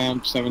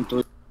 westbound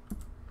 73.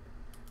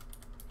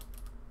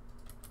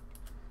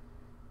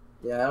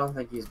 Yeah, I don't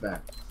think he's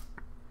back.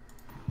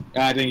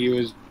 I think he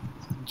was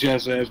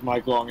just as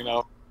Mike long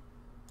enough.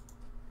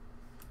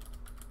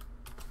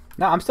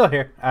 No, I'm still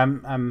here.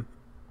 I'm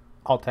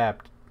all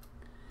tapped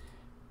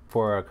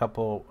for a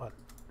couple.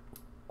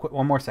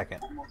 One more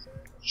second.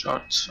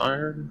 Shots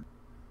fired.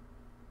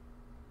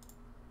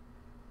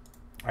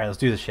 All right, let's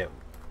do this shit.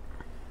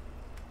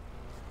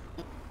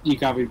 You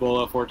copied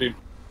bolo 14.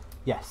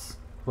 Yes.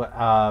 What?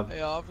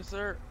 Hey,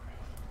 officer.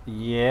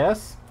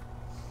 Yes.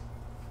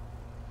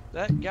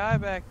 That guy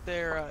back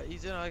there,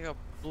 he's in like a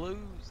blue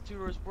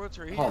two-door sports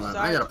car. He Hold just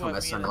on, I gotta put my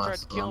sideswiped me and tried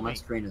sunglasses to kill on. me. My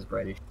screen is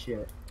bright as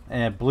shit.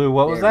 And blue.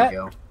 What was There that? we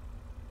go.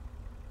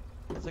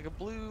 It's like a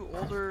blue,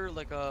 older,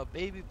 like a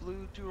baby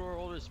blue two-door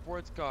older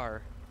sports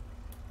car.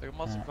 Like a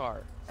muscle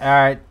car. All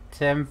right,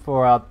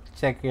 10-4. I'll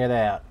check it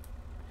out.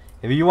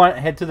 If you want,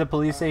 head to the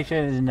police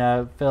station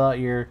and fill out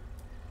your.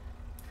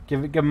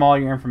 Give them all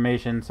your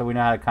information so we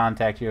know how to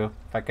contact you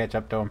if I catch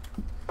up to them.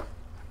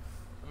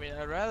 I mean,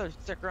 I'd rather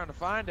stick around to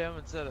find him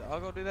and said,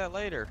 I'll go do that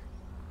later.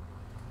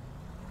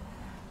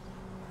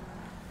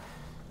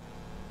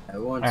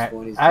 All right.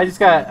 I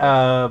just got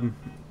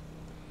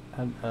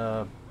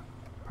a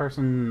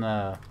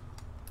person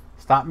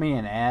stopped me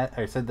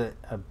and said that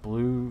a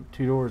blue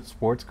two-door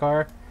sports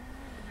car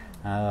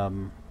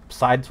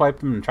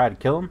sideswiped him and tried to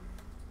kill him.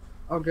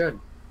 Oh, good.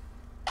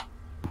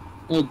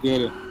 Oh,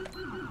 good.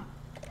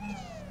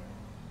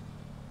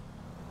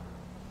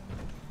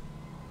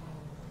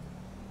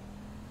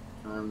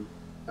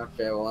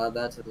 Okay, we'll add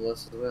that to the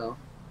list as well.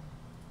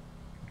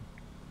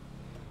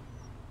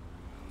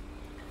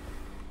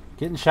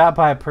 Getting shot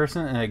by a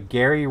person and a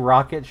Gary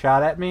rocket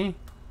shot at me?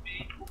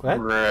 What?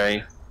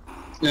 Ray.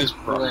 That's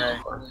Ray.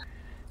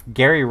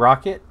 Gary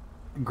Rocket?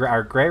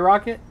 Or Gray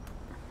Rocket?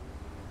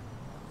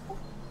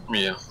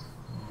 Yeah.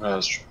 That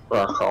was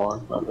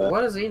calling. My bad.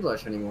 What is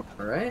English anymore,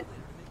 right?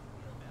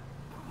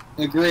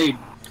 Agreed.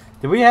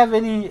 Do we have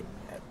any...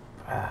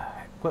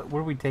 what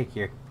do we take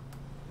here?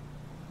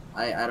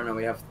 I don't know,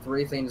 we have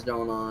 3 things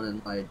going on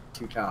and like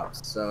 2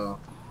 cops, so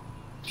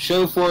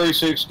Show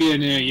 46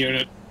 in a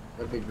unit.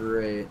 that'd be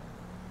great.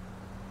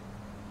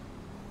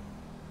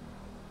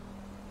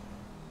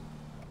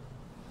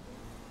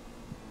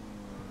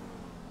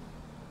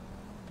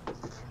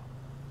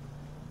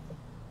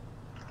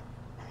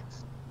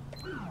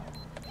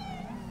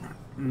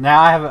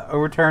 Now I have an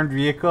overturned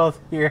vehicle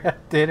here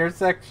at the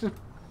intersection.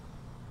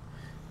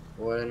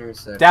 What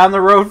intersection? Down the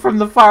road from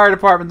the fire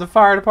department. The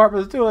fire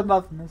department is doing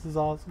nothing. This is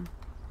awesome.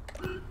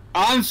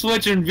 I'm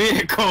switching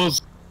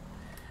vehicles.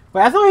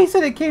 But I thought he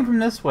said it came from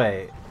this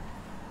way.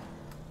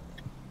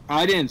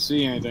 I didn't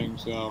see anything,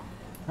 so.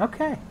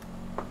 Okay.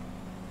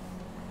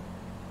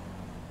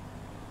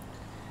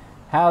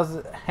 How's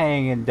it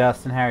hanging,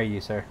 Dustin? How are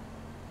you, sir?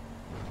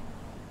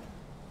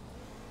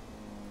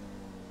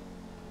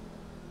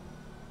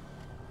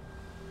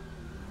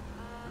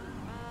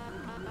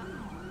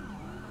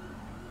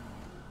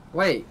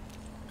 Wait,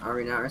 are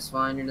we not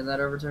responding to that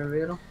overturned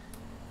vehicle?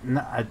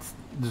 No,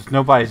 there's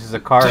nobody. It's just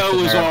a car.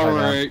 Tow was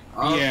alright.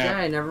 Okay,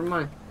 Yeah. never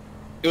mind.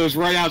 It was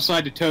right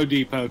outside the tow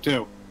depot,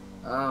 too.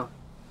 Oh.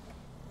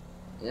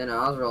 Yeah, no,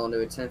 I was rolling to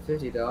a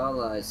 1050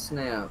 $.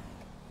 Snap.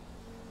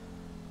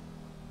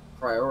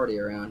 Priority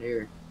around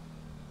here.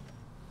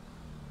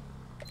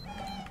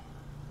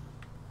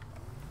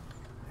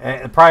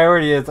 The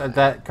priority is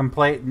that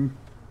complainant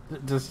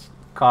just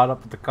caught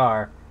up with the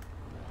car.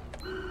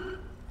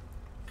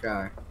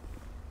 Okay.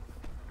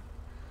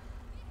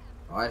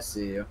 Oh, I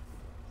see you.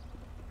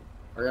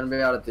 We're gonna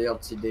be out at the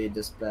LTD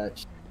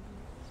dispatch.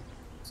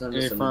 Send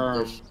us some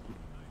addition.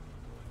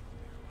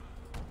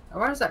 Oh,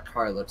 why does that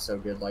car look so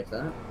good like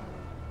that?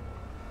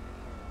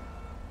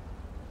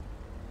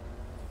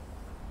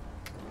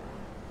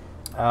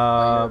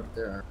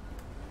 There.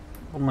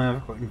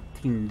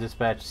 Team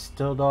dispatch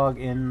still dog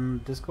in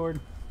Discord.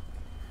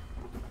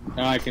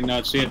 No, I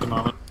cannot see at the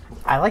moment.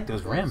 I like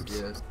those rims.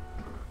 Yes.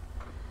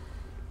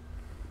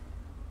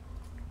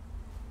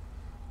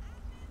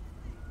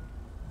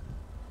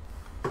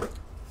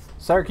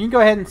 Sir, can you go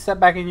ahead and step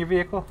back in your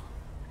vehicle?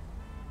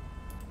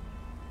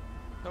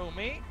 Who,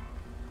 me?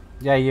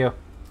 Yeah, you.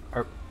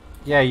 Or,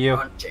 yeah, you.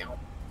 On channel.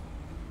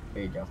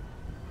 There you go.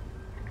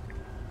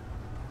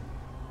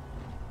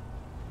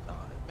 Oh,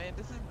 man,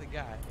 this isn't the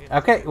guy. It's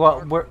Okay, like a well,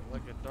 darker, we're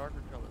like a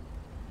darker color.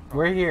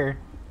 we're here.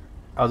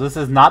 Oh, this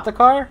is not the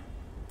car?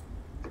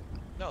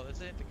 No,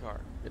 this ain't the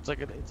car. It's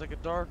like a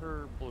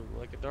darker blue,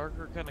 like a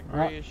darker kind of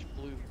grayish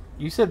blue.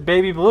 You said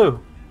baby blue.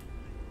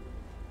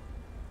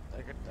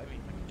 Like a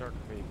darker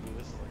baby blue.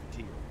 This is like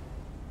teal.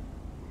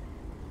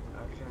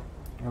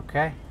 Okay.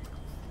 Okay.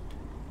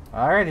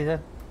 Alrighty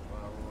then.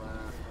 Well,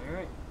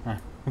 alright.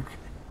 Okay.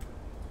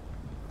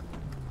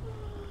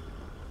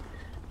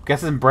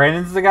 Guessing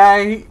Brandon's the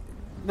guy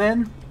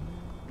then?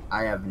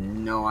 I have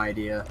no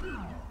idea.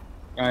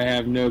 I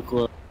have no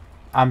clue.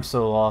 I'm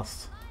so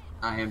lost.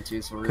 I am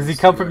too, so we're Because he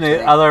just come gonna from go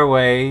the 10-8. other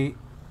way.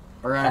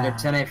 We're gonna go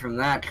 10-8 from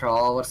that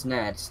call. What's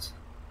next?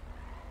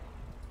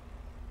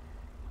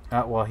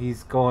 Well,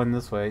 he's going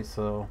this way,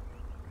 so.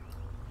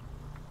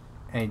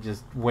 And he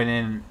just went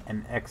in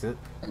and exit.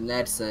 And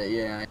that's it,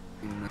 yeah.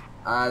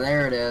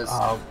 There it is.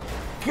 Oh,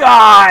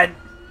 God!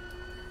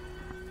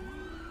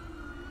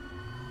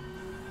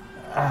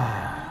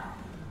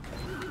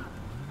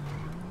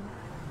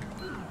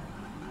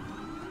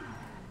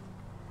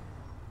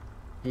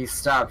 He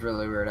stopped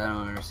really weird. I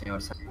don't understand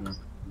what's happening.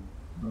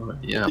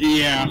 Yeah.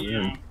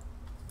 Yeah.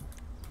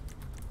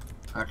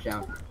 Okay.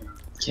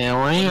 Can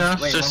we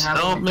Wait, just what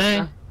help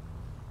happened?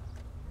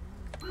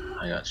 me?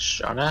 I got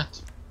shot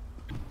at.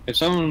 If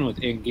someone with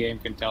in-game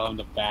can tell him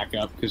to back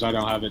up, because I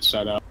don't have it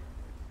set up.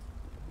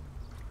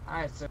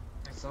 Alright, so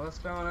what's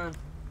going on?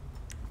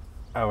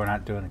 Oh, we're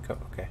not doing a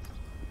okay.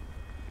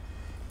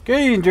 Good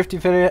evening, Drifty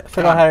Fiddle.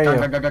 How are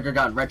you?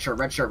 Gun. Red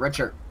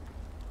shirt.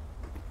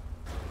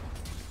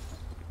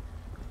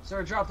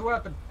 Sir, drop the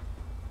weapon.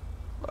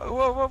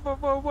 Whoa!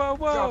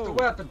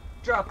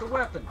 Drop the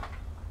weapon.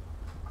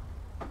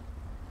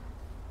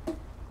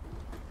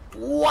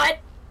 What?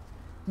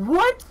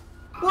 What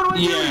do I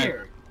do Yeah.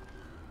 here?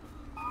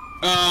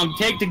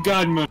 Take the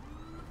gunman.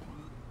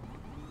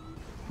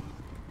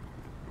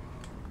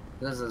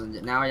 This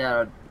is now we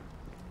got a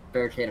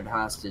barricaded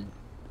hostage,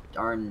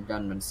 armed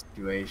gunman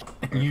situation.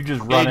 You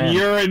just run And in.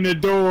 you're in the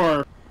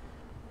door.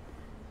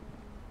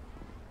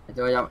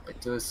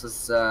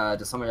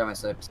 Does someone got my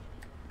six?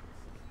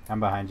 I'm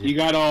behind you. You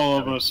got all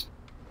of us.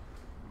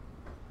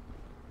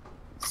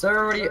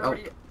 Sir, what are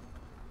you?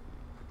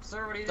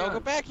 Sir, what are you Don't doing?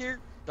 go back here.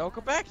 Don't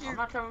go back here. I'm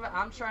not coming back.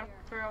 I'm trying to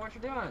figure out what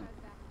you're doing.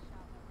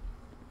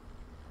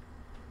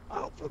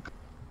 Oh, fuck.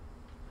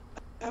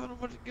 Having a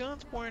bunch of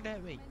guns pointed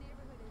at me.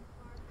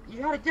 You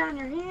got a gun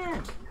in your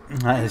hand.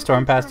 His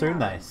storm passed through.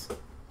 Nice.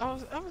 I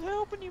was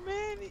helping you,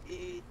 man.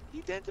 He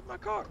dented my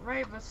car.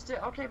 Right, but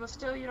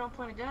still, you don't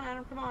point a gun at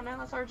him. Come on, now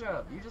that's our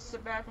job. You just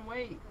sit back and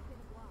wait.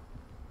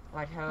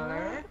 Like how? All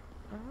right.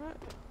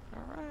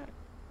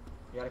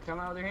 You gotta come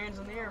out with your hands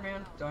in the air,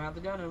 man. Don't have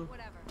the gun in him.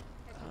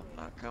 I'm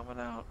not coming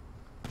out.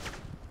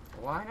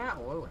 Why not?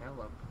 Whoa,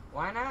 hello.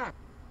 Why not?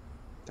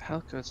 The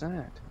hell goes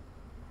that?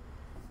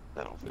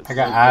 That don't feel I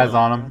got safe. eyes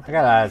on him. I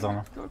got eyes on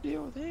him. Go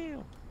deal with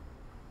him.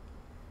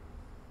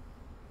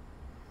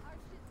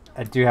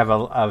 I do have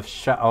a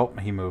shot. Oh,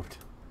 he moved.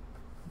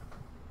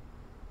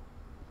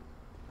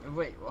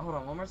 Wait, hold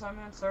on. One more time,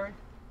 man. Sorry.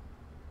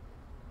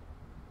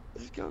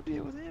 Just go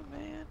deal with him,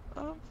 man.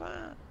 I'm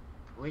fine.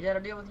 We gotta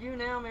deal with you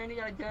now, man. You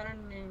got a gun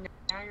and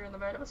now you're in the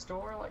back of a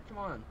store. Like, come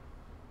on.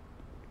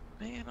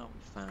 Man, I'm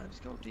fine.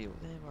 Just go deal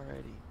with him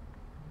already.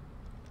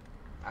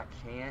 I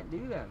can't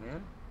do that,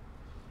 man.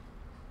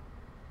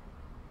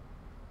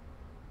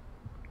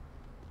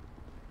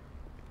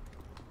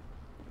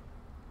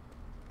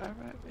 Alright,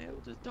 man.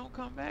 Well, just don't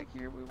come back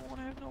here. We won't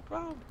have no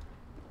problem.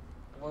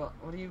 Well,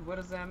 what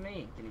does that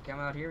mean? Can you come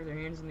out here with your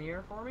hands in the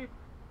air for me?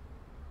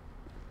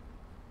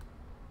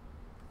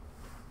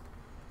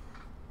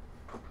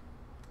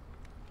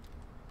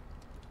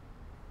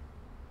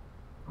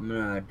 I'm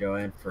gonna go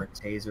in for a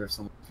taser if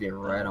someone get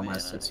right on my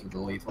six with the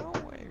lethal.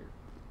 Nowhere.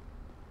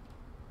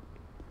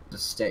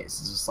 Just stay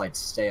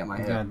at my I'm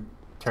hip. gonna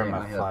turn Stay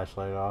at my hip.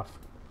 flashlight off.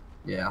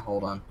 Yeah,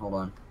 hold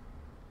on.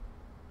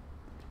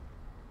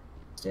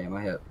 Stay at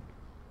my hip.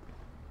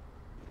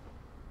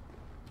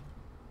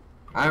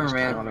 Remember,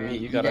 man. on me.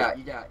 You You got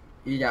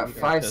you got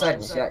 5 a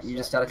seconds. You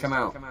just gotta come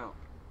out.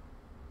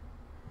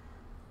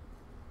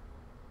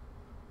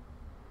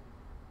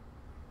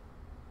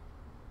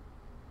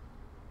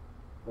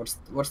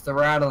 What's the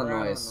rattling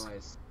noise?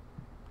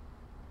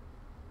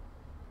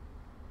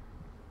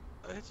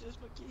 It's just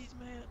my keys,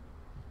 man.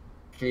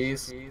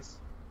 Keys.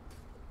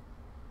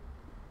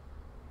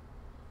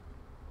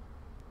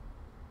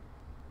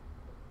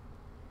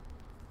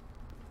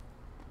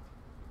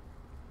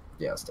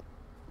 Yeah, stay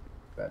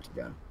back to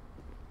gun.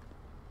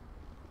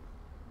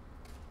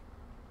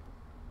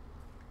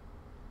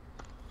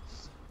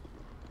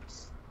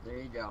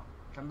 There you go.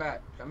 Come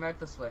back. Come back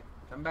this way.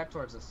 Come back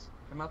towards us.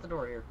 Come out the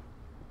door here.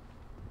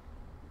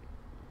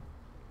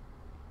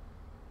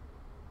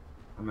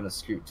 I'm gonna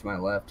scoot to my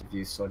left if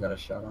you still got a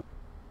shot on.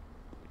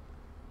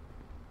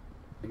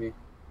 Maybe.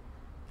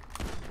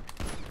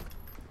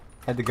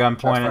 Had the gun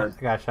pointed.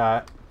 Got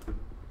shot.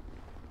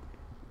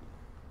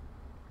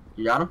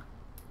 You got him?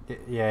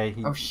 Yeah.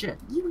 He... Oh shit!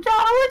 You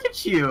got him! Look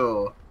at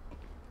you!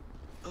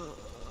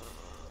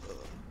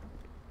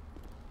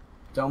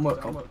 Don't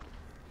move. Don't move.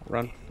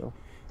 Run. Go.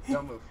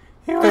 Don't move.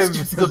 He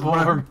was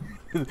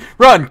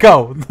run,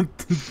 go.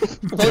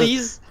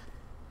 Please.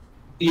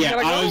 Yeah,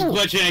 I was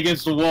glitching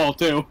against the wall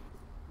too.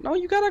 No,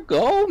 you gotta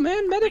go,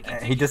 man. Medic.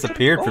 He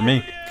disappeared for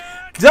me.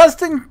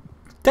 Justin,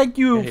 thank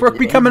you for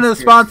becoming a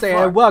sponsor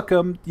and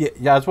welcome. Yeah,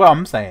 that's what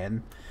I'm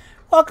saying.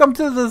 Welcome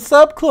to the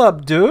sub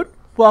club, dude.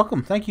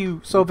 Welcome. Thank you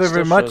so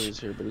very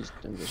much.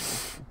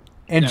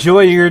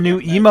 Enjoy your new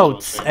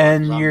emotes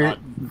and your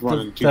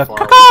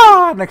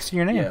the next to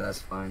your name. Yeah,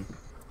 that's fine.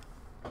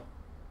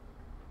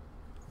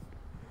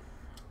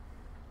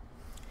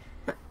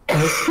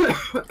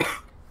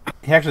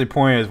 He actually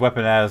pointed his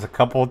weapon at us a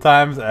couple of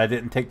times, and I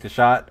didn't take the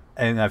shot.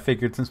 And I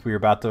figured since we were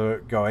about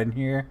to go in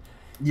here,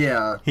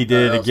 yeah, he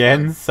did it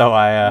again. Fine. So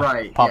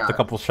I popped a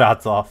couple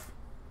shots off.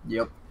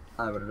 Yep,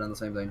 I would have done the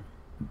same thing.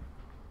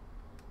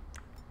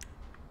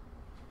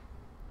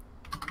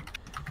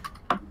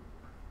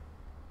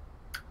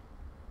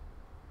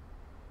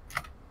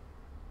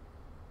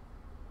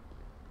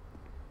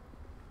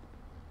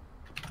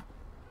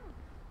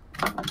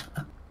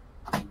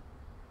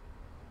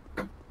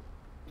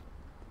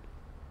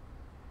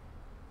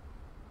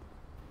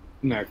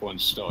 Neck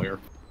one's still here.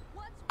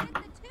 What's with the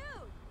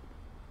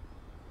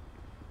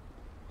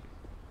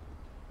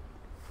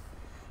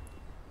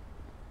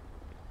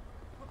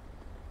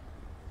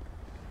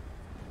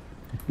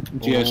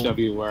tube?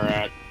 GSW, where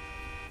at?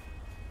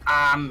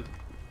 I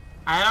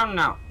don't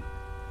know.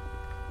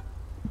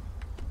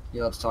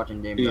 You'll have to talk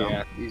in game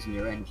though, using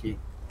your N key.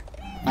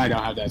 I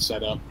don't have that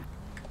set up.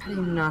 How do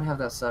you not have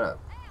that set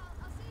up?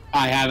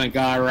 I haven't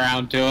got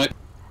around to it.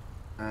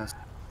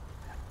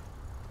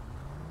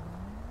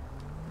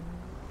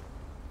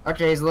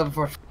 Okay, he's level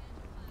 4.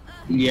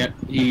 Yep,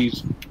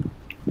 he's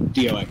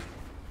dealing.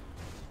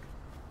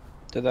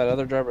 Did that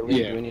other driver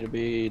leave? Do we need to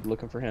be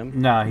looking for him?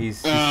 No, he's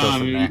still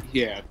sitting there.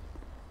 Yeah.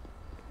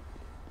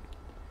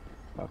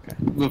 Okay.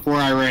 Before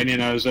I ran in,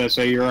 I was gonna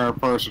say you're our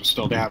person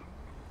still down.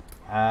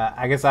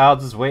 I guess I'll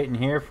just wait in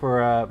here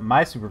for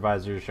my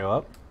supervisor to show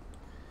up.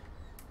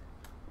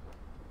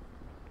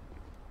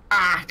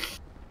 Ah.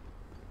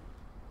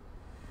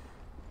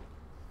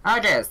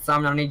 Okay, so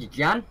I'm gonna need your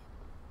gun.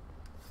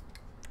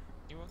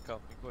 You won't come.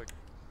 Be quick.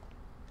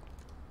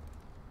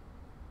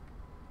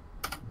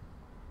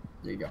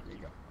 There you go. There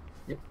you go.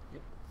 Yep.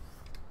 Yep.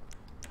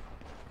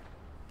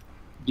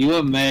 Do you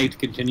want Meg to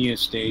continue to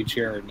stage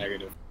here or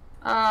negative?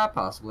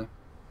 Possibly.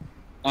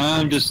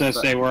 I'm just gonna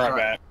say where I'm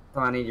at.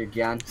 So I need your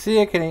gun.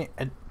 See, I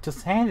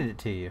just handed it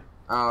to you.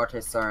 Oh,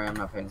 okay, sorry, I'm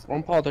not paying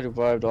attention.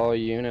 1.35 to all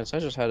units. I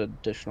just had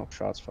additional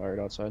shots fired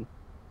outside.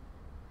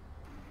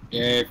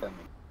 Yay for me.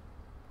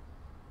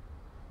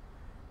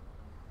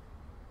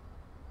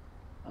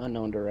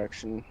 Unknown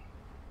direction.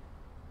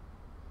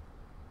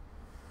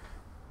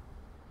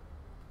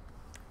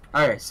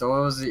 Alright, so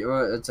what was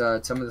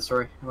the, tell me the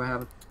story, what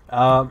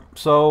happened?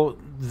 So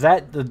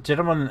the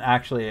gentleman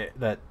actually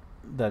that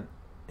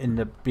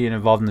ended up being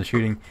involved in the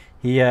shooting,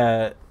 he,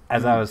 as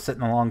I was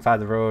sitting alongside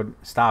the road,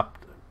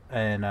 stopped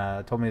and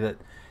told me that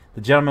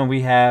the gentleman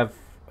we have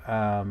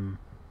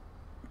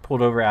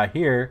pulled over out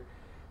here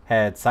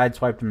had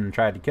sideswiped him and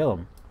tried to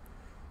kill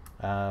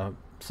him.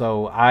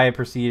 So I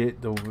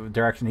proceeded the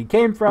direction he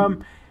came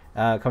from.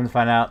 Come to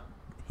find out,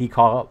 he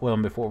caught up with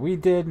him before we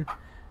did.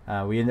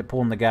 We ended up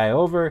pulling the guy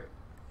over.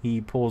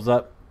 He pulls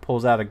out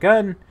a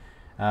gun.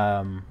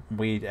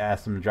 We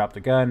asked him to drop the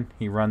gun.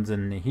 He runs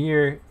in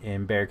here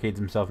and barricades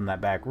himself in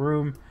that back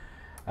room.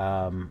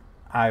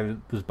 I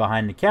was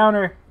behind the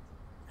counter.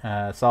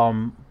 Saw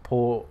him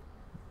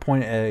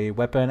point a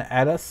weapon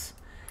at us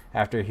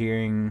after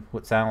hearing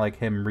what sounded like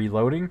him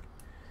reloading.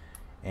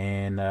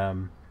 And,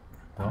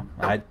 well,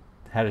 I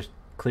had a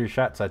clear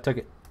shot, so I took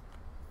it.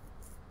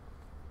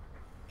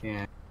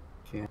 Yeah.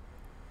 Yeah.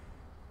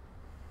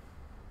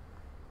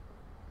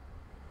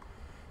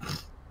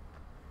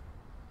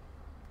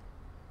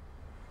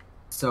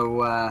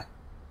 So,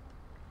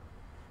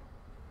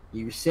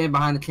 you were sitting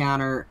behind the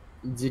counter.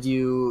 Did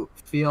you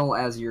feel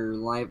as your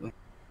life...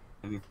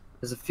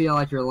 Does it feel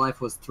like your life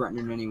was threatened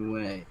in any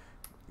way?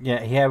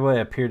 Yeah, he had what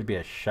appeared to be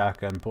a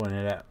shotgun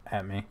pointed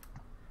at me.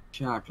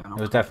 Shotgun. It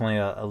was definitely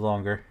a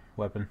longer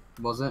weapon.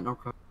 Was it?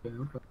 Okay.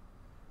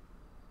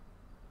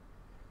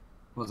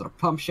 Was it a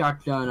pump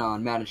shotgun, an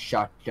automatic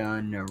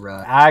shotgun,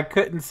 or... I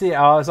couldn't see.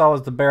 All I saw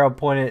was the barrel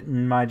pointed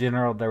in my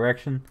general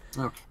direction.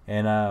 Okay.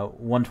 And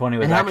 120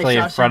 was actually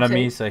in front of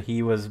me, so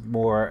he was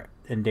more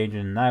in danger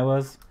than I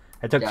was.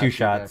 I took 2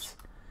 shots.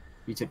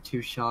 You took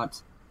 2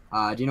 shots.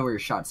 Do you know where your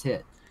shots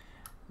hit?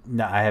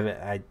 No, I haven't.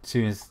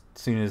 As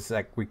soon as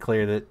like we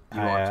cleared it,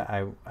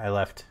 I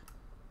left.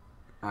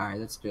 Alright,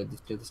 that's good.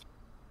 Let's do this.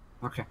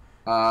 Okay.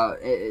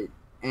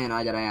 And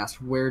I gotta ask,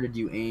 where did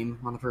you aim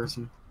on the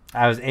person?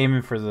 I was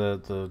aiming for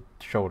the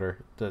shoulder.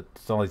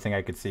 That's the only thing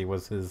I could see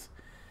was his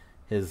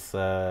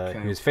Okay.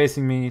 he was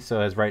facing me,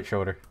 so his right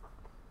shoulder.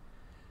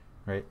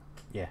 Right?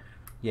 Yeah.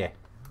 Yeah.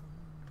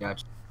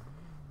 Gotcha.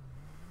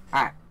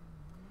 Alright.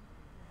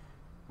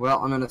 Well,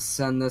 I'm gonna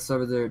send this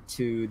over there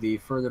to the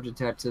further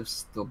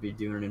detectives. They'll be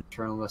doing an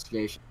internal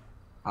investigation.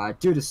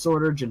 Due to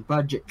shortage and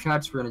budget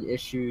cuts, we're gonna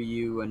issue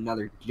you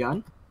another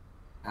gun.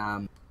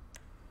 We're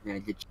gonna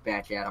get you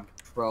back out on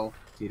patrol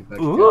due to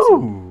budget cuts.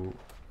 Ooh.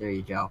 There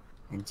you go.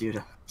 And due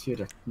to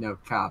no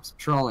cops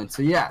patrolling.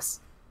 So yes.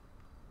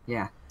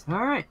 Yeah.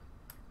 Alright.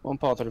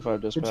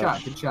 1-Paul-35 dispatch. Good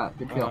shot, good shot,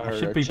 good kill. I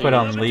should be put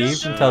on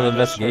leave until the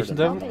investigation's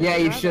over. Yeah,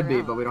 you should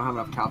be, but we don't have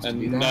enough cops to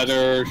do that.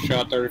 Another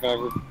shot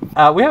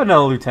 35. We have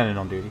another lieutenant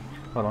on duty.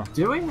 Hold on.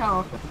 Do we? Oh,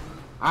 okay.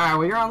 Alright,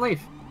 well, you're on leave.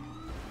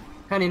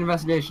 Pending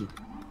investigation.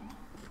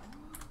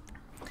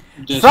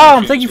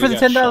 Sam, thank you for the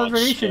 $10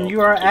 donation.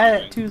 You are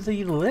added to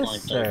the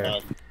list, sir.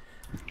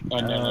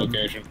 Unknown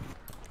location.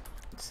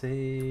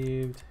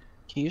 Saved.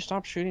 Can you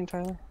stop shooting,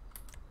 Tyler?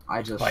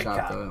 I just Bike shot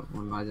cop. the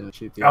one. I didn't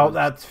shoot the Oh, other.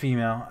 that's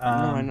female. No,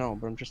 I know,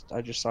 but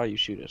I just saw you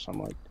shoot it, so I'm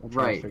like, I'm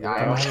trying Right, to figure I I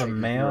it don't out. have a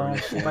male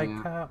Yeah.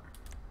 bike cop. You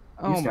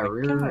Oh just my got god.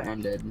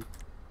 rear-ended.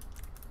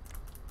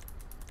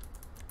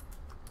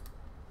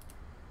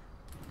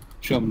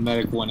 Show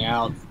medic went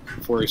out.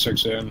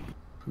 46 in.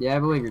 Yeah, I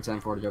believe you're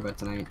 10-4 to go bed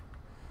tonight.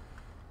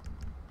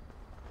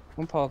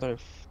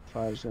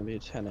 1-Paul-35 is gonna be a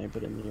 10-8,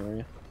 but in the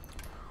area.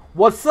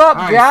 What's up,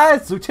 Nice.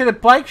 guys?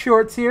 Lieutenant Bike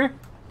Shorts here.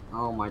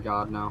 Oh my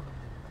god, no.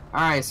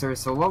 Alright, sir,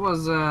 so what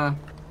was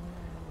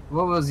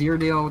your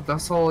deal with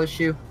this whole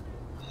issue?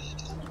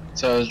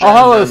 So I was Oh, driving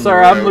hello, down the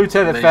sir. I'm road,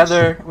 Lieutenant and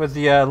Feather with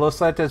the Los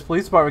Santos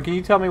Police Department. Can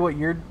you tell me what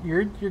your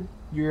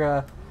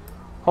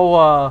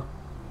whole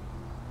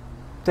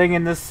thing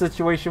in this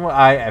situation was?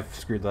 I've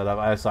screwed that up.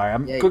 I'm sorry.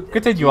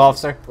 Continue, Jesus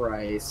officer.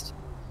 Christ.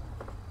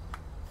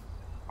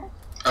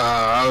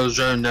 I was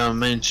driving down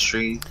Main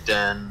Street,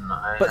 and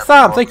I But happened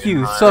Sam, to thank walk in you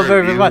my so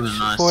very rear much view,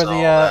 and I for saw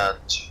that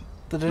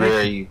the donation.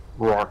 very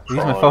rock Use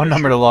my phone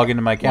number to log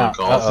into my account.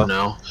 off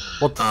now.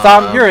 Well,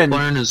 Sam, you're in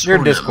Blaring his you're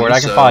in horn at Discord. me, I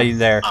can so follow you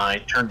there. I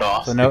turned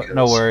off. So no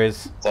because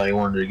worries. I thought he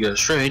wanted to go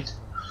straight,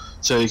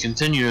 so he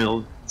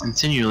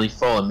continually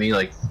followed me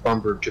like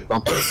bumper to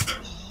bumper.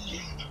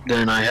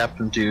 Then I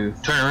happened to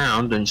turn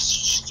around and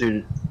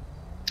started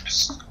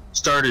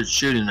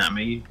shooting at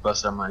me,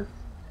 busted out my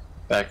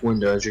back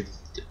window, as you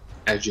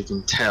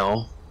can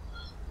tell.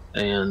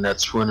 And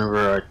that's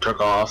whenever I took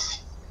off,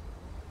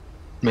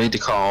 made the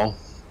call.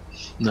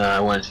 I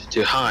went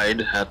to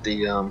hide at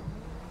the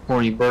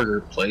Horny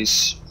Burger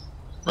place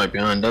right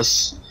behind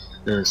us,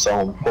 and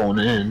saw him pulling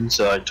in,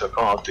 so I took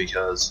off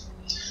because,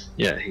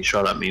 yeah, he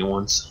shot at me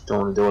once.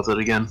 Don't want to deal with it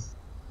again.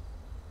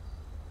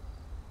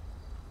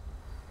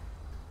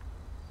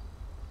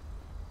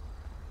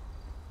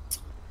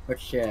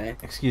 Okay.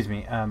 Excuse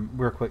me.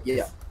 Real quick.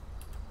 Yeah.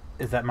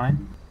 Is that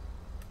mine?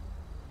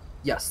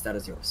 Yes, that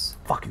is yours.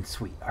 Fucking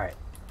sweet. All right.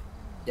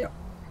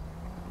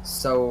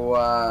 So,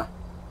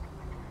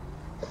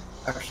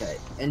 okay.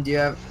 And do you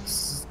have,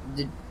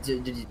 did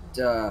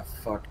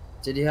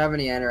you have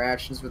any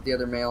interactions with the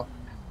other male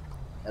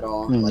at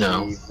all? Like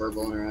No. any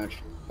verbal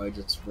interaction? Or he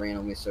just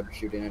randomly started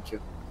shooting at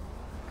you?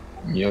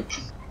 Yep.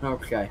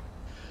 Okay.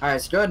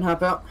 Alright, so go ahead and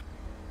hop out.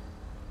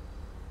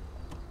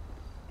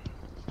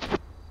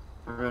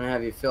 I'm gonna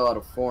have you fill out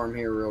a form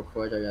here real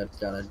quick. I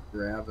gotta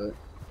grab it.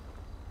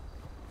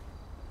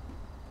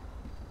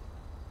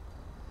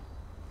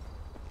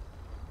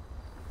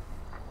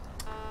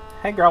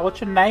 Hey, girl. What's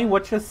your name?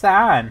 What's your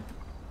sign?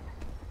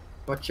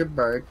 What's your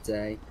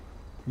birthday?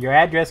 Your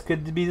address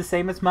could be the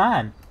same as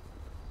mine.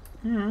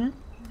 Hmm.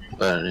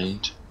 But it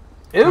ain't.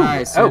 Ooh.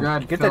 Alright, so go oh,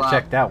 ahead and get fill that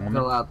checked out, woman.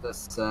 Fill out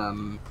this,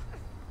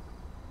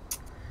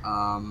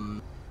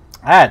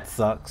 That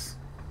sucks.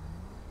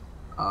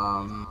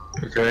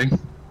 Okay.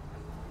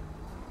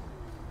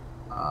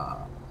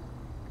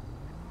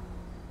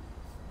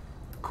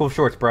 Cool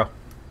shorts, bro.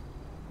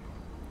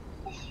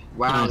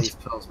 Wow, these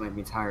pills make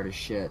me tired as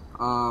shit.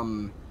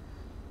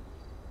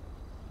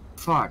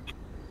 Fuck.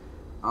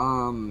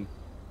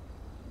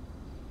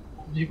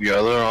 Maybe your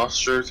other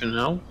officer can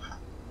help.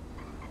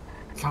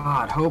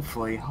 God,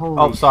 hopefully. Holy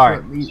Oh,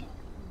 sorry. shit,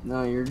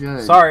 no, you're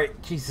good. Sorry.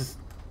 Jesus.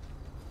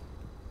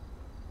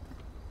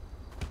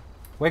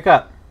 Wake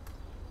up.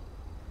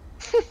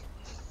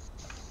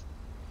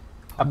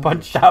 I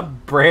punched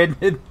out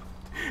Brandon.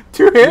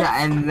 To him.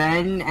 Yeah, and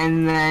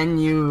then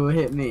you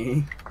hit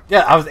me.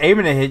 Yeah, I was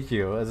aiming to hit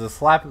you as a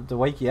slap to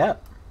wake you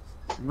up.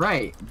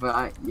 Right,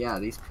 but yeah,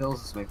 these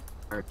pills just make me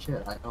tired as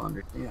shit. I don't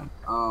understand.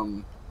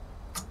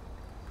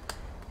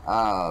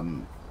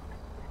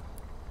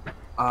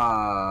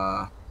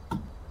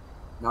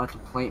 Not a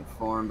complaint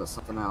form, but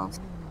something else.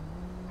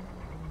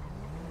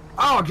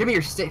 Oh, give me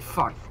your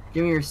fuck.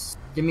 Give me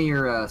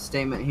your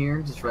statement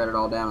here. Just write it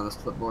all down on this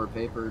clipboard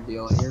paper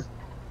deal here.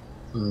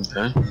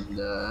 Okay.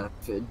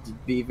 And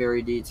be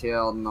very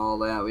detailed and all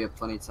that. We have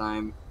plenty of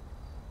time.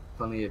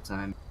 Plenty of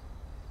time.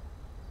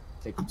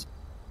 Take your time.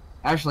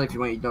 Actually, if you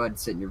want, you go ahead and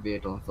sit in your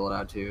vehicle and fill it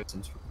out too,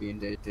 since we're being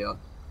detailed.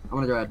 I'm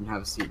gonna go ahead and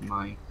have a seat in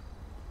mine.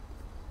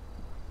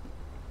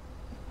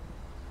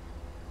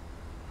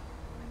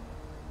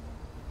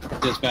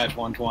 Dispatch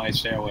 120,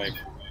 stay awake.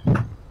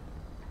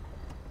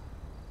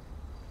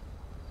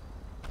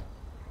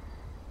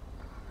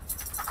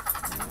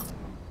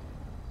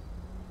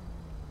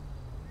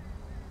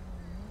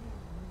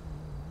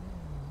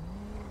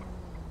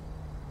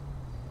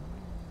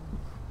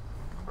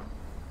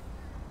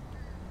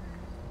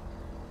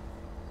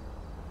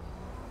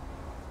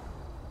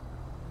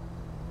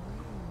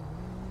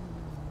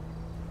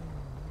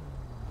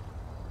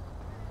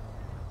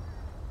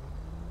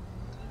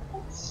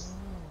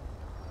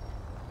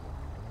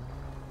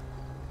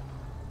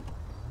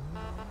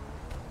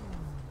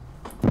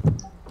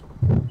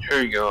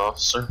 Here you go,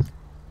 officer.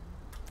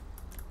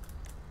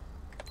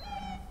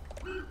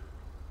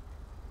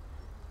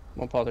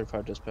 One Paul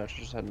 35 dispatch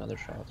just had another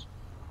shot.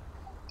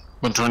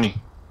 120.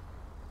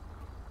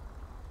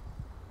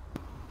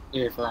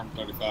 Yeah, firm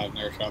 35,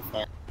 near shot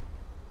fire.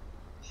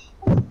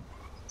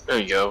 There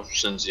you go.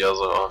 Since the other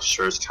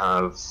officer is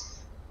kind of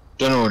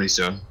don't know what he's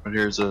doing, but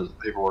here's the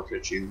paperwork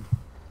that you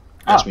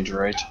asked me to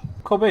write.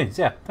 Cool beans.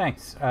 Yeah,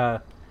 thanks.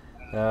 The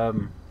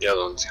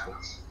other one's kind of.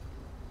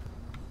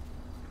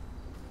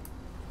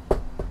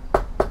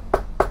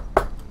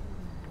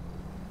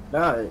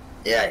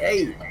 Yeah,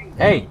 hey.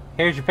 Hey,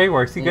 here's your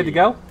paperwork. Is he good to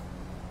go?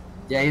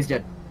 Yeah, he's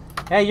good.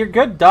 Hey, you're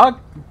good, dog.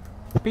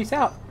 Peace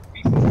out.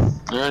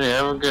 Alrighty,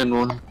 have a good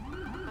one.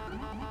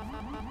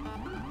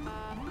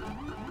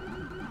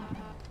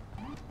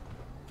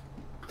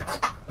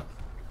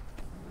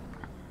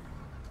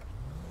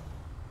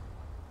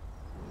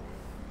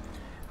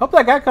 Hope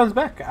that guy comes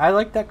back. I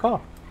like that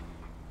call.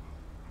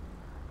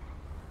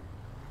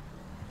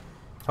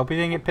 Hope he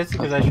didn't get pissed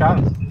because I shot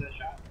him.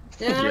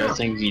 Yeah, I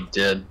think he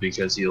did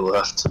because he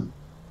left.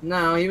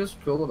 No, he was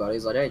cool about it.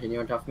 He's like, hey, can you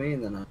uncuff me?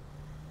 And then, I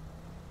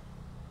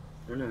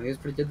don't know, he was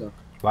pretty good though.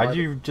 Why'd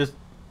you just...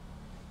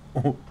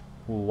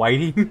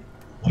 Whiting?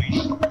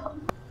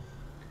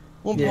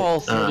 One Yeah. Paul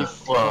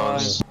 35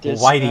 dispatch.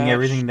 Whiting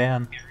everything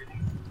down.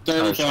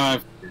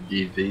 35.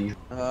 DV.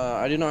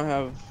 I do not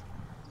have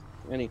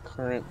any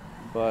current,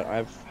 but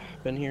I've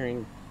been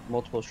hearing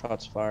multiple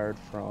shots fired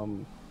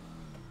from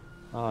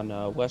on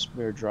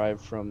Westmere Drive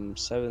from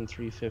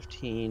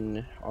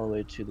 7315 all the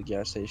way to the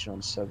gas station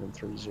on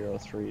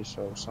 7303.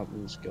 So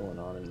something's going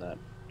on in that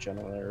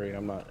general area.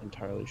 I'm not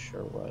entirely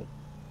sure what.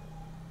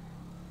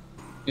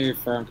 Hey,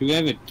 firm, can we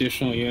have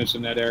additional units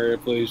in that area,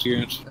 please,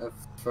 units?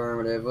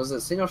 Affirmative. Was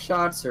it single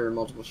shots or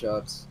multiple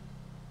shots?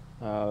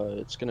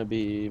 It's gonna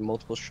be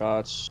multiple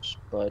shots,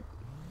 but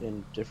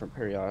in different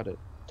periodic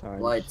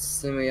times. Like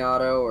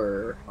semi-auto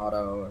or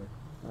auto?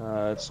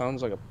 Or... It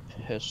sounds like a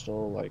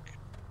pistol, like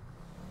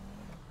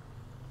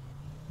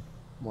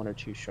 1 or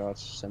 2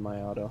 shots,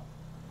 semi-auto.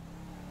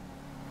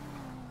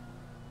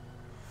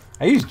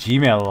 I use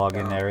Gmail to log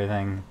into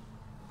everything.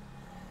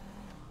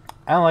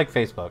 I don't like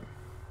Facebook.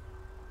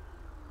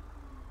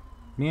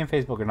 Me and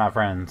Facebook are not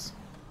friends.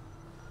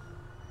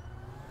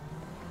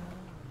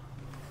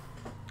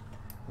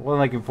 Well,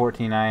 like in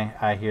 14,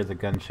 I hear the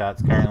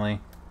gunshots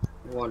currently.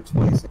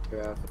 126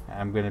 traffic.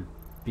 I'm gonna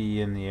be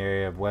in the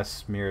area of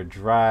Westmere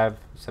Drive,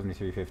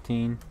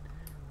 7315.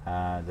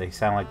 They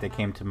sound like they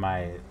came to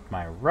my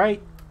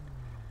right,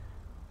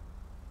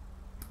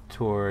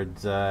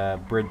 towards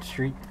Bridge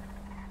Street.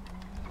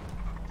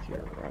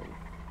 You're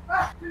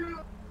right.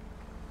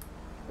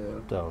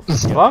 The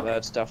Yeah, fuck?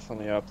 that's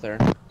definitely up there.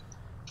 It's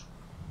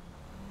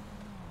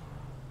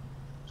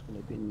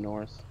gonna be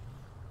north.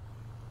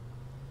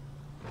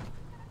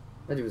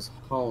 That he was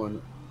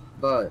hauling,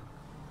 but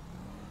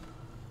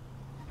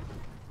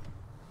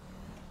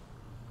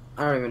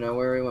I don't even know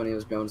where he went. He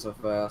was going so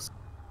fast.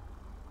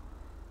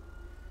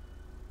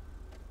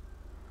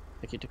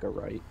 I think he took a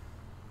right.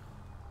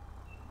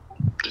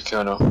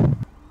 Dakota.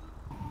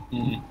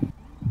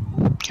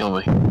 Kill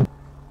me.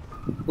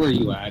 Where are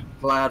you at?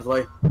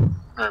 Gladly.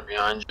 Right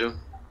behind you.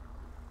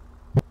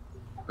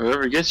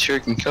 Whoever gets here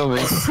can kill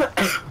me.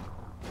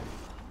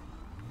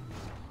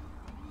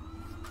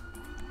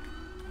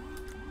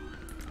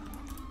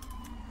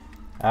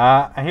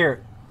 I hear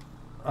it.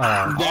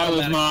 That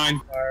was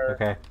mine.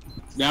 Okay.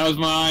 That was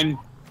mine.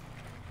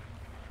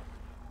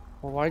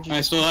 Well, why'd you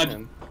I still had- shoot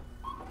him?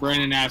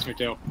 Brandon asked me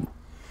to. Oh,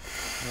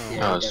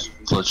 I was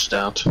glitched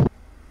out.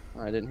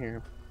 I didn't hear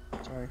him.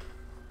 Sorry.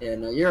 Yeah,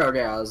 no, you're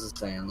okay. I was just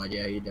saying, like,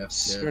 yeah, you definitely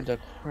Scared did.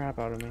 the crap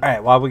out of me. All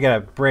right. While we got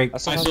a break, I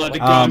still had the like,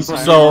 gun from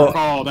so- your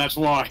call, that's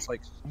why. It's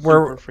like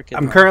we're super freaking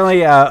I'm loud.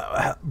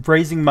 currently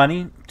raising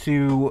money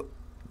to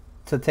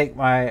take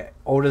my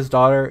oldest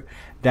daughter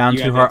down You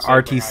to had her that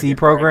separate, I RTC get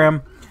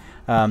program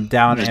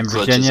down It in glitches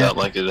Virginia. out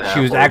like it She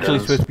was halfway actually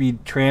does. supposed to be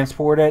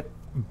transported,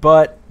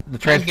 but the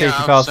transportation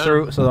fell officer.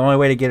 through. So the only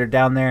way to get her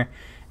down there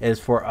is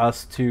for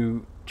us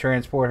to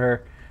transport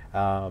her.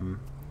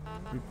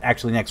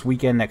 Actually, next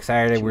weekend, next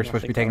Saturday, Did you we're not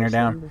supposed to be think taking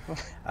I her was down.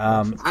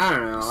 there before? I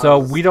don't know. So I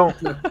was-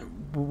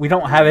 we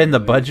don't have it in the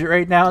budget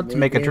right now to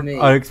make a Me.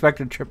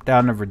 unexpected trip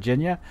down to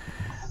Virginia.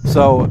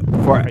 So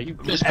for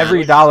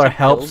every dollar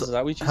helps said?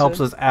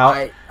 us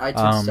out. I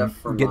took stuff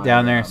from get my,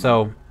 down there.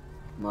 So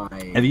my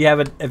if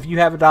you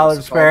have a dollar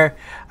to spare,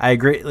 I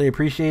greatly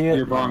appreciate it.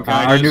 Your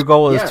Our new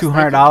goal is Yes,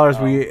 $200. thank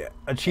you. We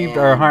achieved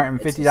our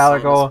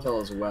 $150 goal.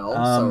 Pill as well,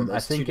 so I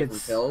there's think two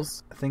different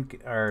pills. I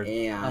think our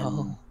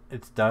And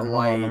it's done. Hold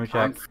on, let me check.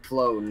 I'm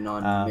floating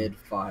on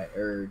mid-5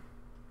 or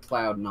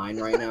cloud 9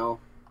 right now.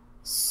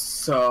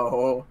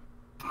 So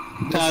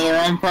Tyler,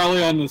 I'm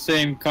probably on the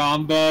same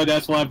combo.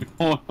 That's why I've been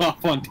holding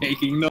off on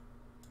taking them.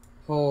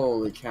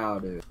 holy cow,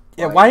 dude.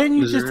 Yeah, why didn't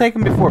you just take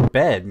them before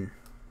bed?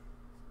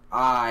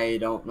 I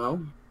don't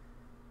know.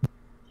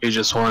 You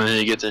just wanted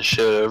to get this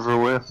shit over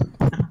with?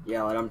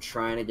 Yeah, like I'm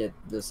trying to get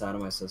this out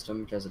of my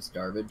system because it's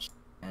garbage.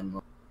 And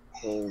like,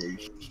 holy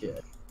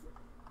shit.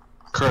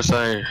 Of course,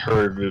 I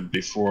heard it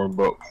before,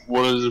 but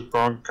what is it,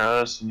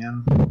 bronchitis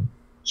again?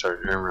 Sorry,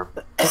 I remember.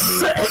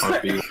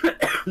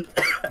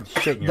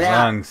 Shit in your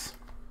lungs.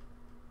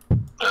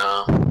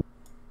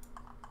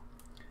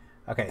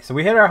 Okay, so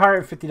we hit our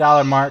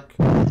 $150 mark.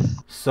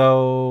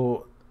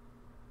 So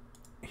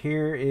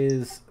here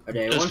is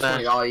okay,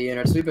 $120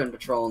 units. We've been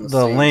patrolling the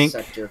same link.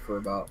 sector for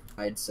about,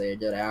 I'd say, a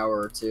good hour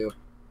or two.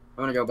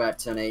 I'm gonna go back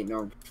 10-8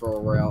 normal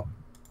patrol route.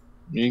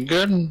 You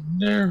good in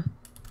there?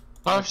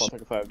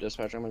 Pick 5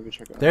 dispatch. I'm gonna be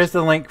checking. There's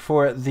the link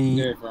for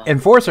the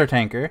Enforcer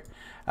tanker.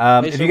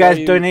 If so you guys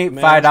why donate you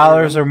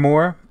 $5 or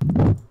more,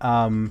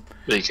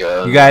 because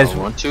you guys I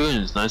want to,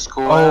 and it's nice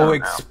cool. Oh,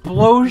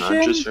 explosion!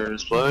 Not just for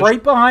explosion.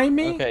 Right behind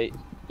me. Okay.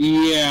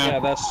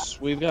 Yeah. Yeah,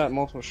 we've got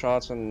multiple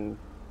shots, and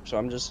so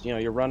I'm just,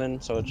 you're running,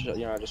 so it's,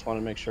 I just want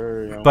to make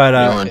sure, But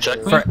you want to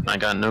check me? I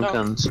got no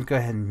guns. Go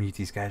ahead and mute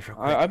these guys real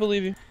quick. I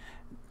believe you.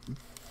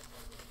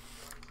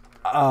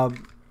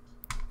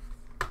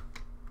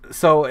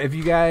 So if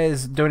you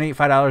guys donate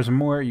 $5 or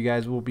more, you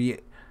guys will be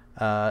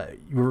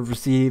you will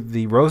receive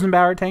the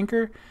Rosenbauer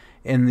tanker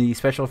and the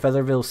special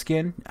Featherville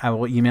skin. I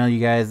will email you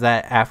guys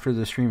that after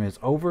the stream is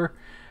over,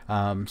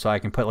 so I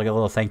can put like a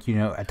little thank you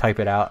note. I type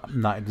it out.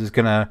 I'm not just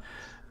gonna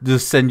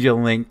just send you a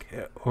link.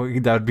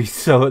 That'd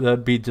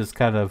be just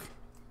kind of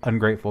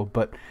ungrateful.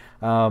 But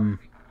the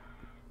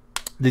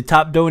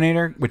top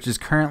donator, which is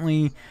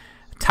currently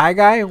Ty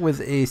Guy with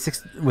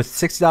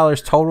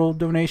 $60 total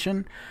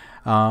donation.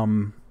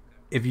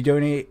 If you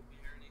donate,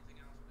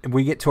 if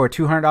we get to our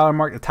 $200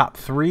 mark, the top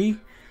 3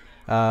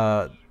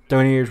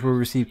 donators will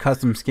receive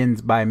custom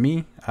skins by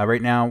me.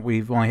 Right now,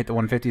 we've only hit the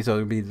 150, so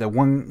it'll be the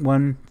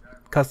one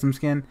custom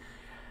skin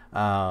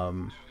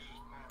to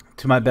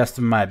my best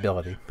of my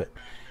ability. But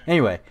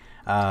anyway,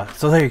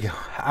 so there you go.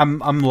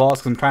 I'm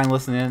lost. I'm trying to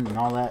listen in and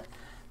all that.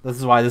 This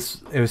is why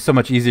it was so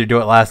much easier to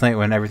do it last night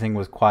when everything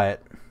was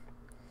quiet.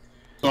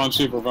 It's on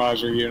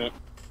supervisor unit.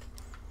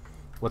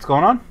 What's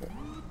going on?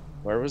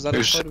 Where was that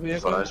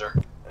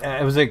Supervisor?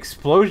 It was an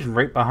explosion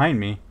right behind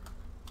me.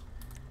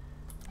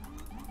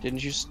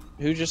 Didn't you?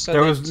 Who just said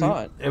they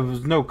saw it? It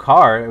was no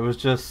car. It was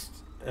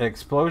just an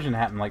explosion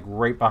happened like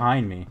right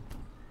behind me.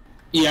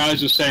 Yeah, I was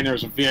just saying there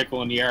was a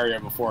vehicle in the area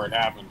before it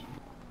happened.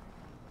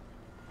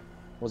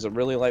 Was it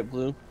really light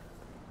blue?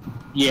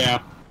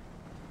 Yeah.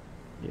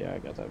 Yeah, I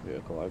got that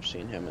vehicle. I've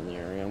seen him in the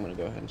area. I'm gonna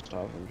go ahead and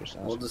stop him.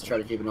 We'll just try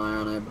to keep an eye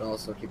on it, but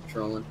also keep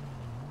patrolling.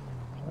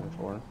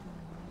 24.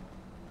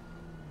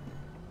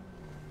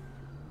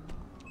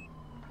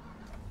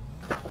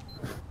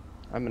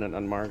 I'm in an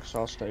unmarked, so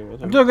I'll stay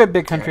with him. I'm doing good,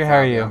 Big Country. How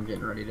are you? I'm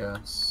getting ready to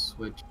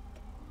switch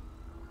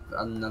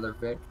another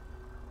pick.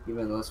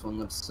 Even though this one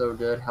looks so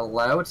good.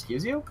 Hello,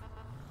 excuse you?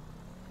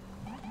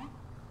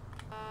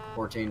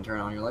 14, turn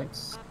on your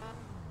lights.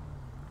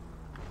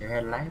 Your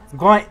headlights. I'm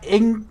going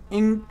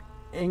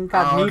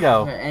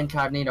incognito. Oh,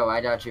 incognito, I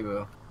got you,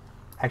 boo.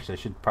 Actually,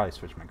 I should probably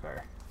switch my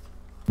car.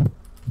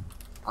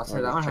 I'll say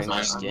that one has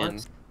my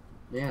skin.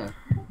 Yeah.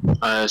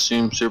 I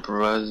assume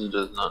supervisor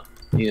does not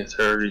need a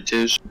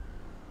 32.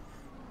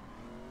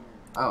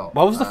 Oh.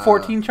 What was the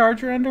 14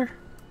 charger under?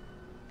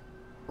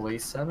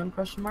 Police 7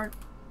 question mark?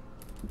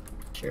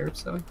 Sheriff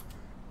 7?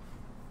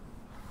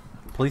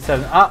 Police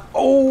 7. Ah,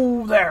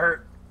 oh, that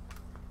hurt.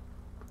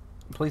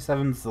 Police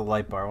 7's the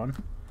light bar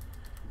one.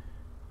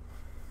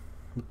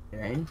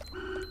 Okay.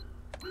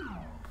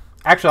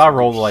 Actually, I'll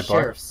roll the light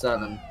bar. Sheriff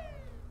 7.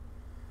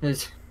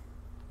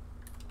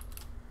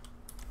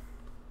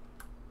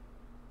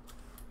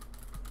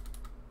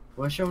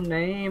 What's your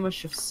name?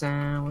 What's your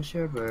sound? What's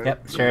your birth?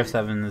 Yep, Sheriff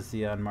 7 is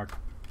the unmarked.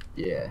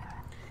 Yeah.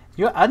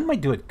 You know, I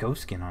might do a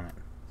ghost skin on it.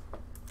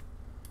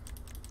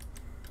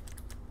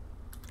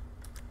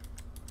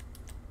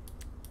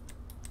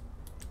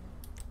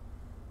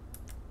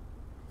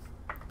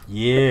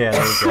 Yeah,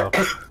 there we go.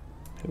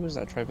 Who was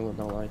that driving with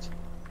no lights?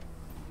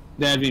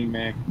 That'd be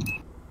me.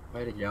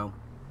 Way to go.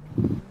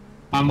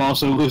 I'm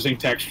also losing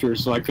texture,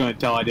 so I couldn't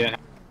tell I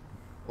didn't.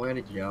 Way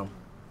to go.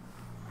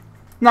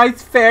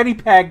 Nice fanny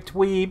pack,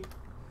 dweeb.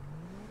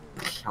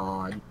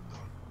 God.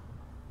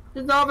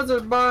 This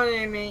officer's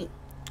bothering me.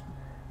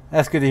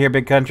 That's good to hear,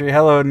 Big Country.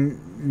 Hello,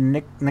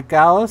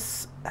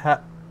 Nicholas?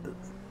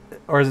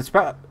 Or is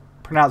it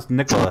pronounced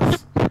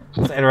Nicholas?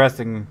 It's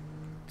interesting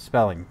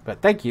spelling,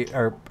 but thank you.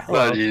 Or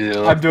hello.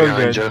 I'm doing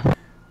good.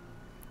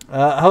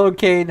 Hello,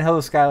 Kate. Hello,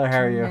 Skylar. How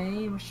are you?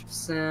 Name, what's your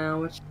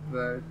sound, what's your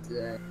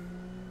birthday?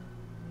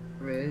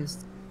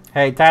 Wrist.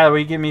 Hey, Tyler, what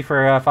you give me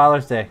for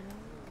Father's Day?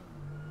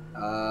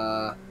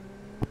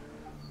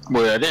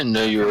 Wait, I didn't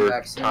know you Come were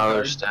back soon,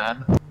 Tyler's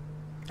card. dad.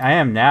 I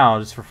am now,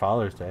 just for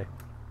Father's Day.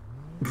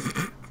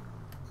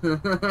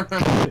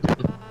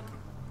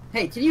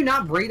 Hey, can you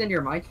not breathe into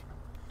your mic?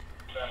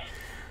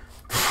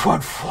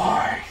 What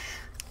for?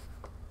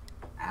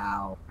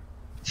 Ow.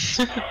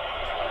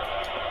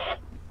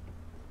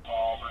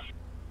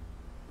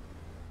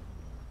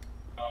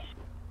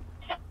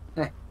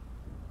 Hey,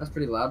 that's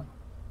pretty loud.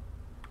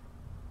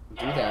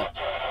 Don't do that.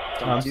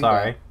 Don't I'm do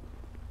sorry. that.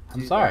 I'm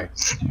Do sorry.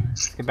 that.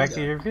 Let's get back Do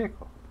to that. your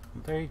vehicle.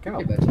 There you go.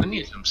 Okay, bitch. I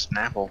need some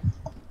Snapple.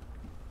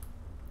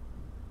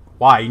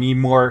 Why? You need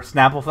more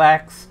Snapple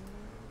facts?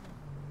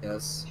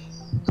 Yes.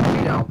 We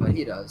don't, but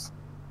he does.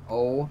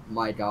 Oh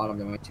my god, I'm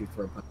going to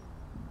throw a punch.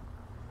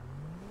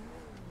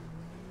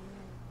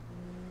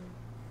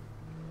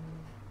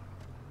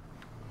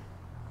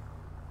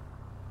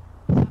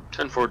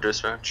 Ten-4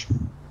 dispatch.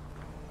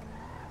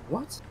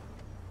 What?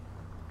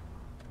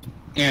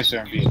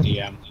 Answer via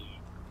DM.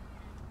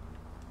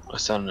 I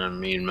sent in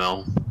an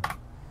email.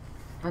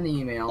 An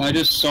email. I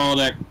just saw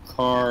that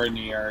car in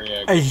the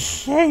area.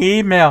 Hey,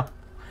 email.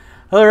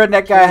 Hello,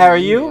 redneck guy. How are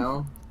you?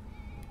 Email.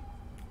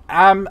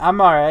 I'm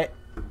alright.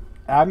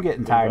 I'm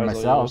getting tired Guys,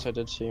 myself. I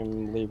did see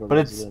him leave a But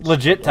it's residence.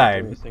 legit Yeah,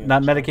 tired, anything not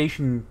else.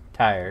 medication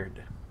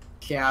tired.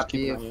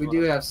 Cappy, keep if it we on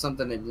do your have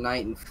something to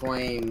ignite in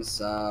flames,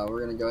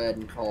 we're gonna go ahead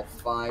and call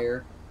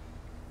fire.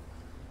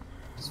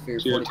 Just for your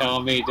So you're 40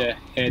 telling me to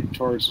head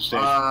towards the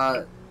station.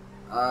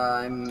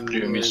 I'm Do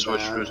you want me to near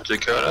switch that. with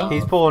Dakota?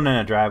 He's pulling in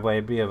a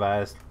driveway, be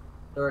advised.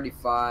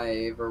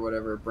 35 or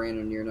whatever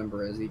Brandon your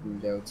number is. You can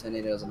go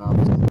 10-8 as an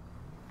opposite.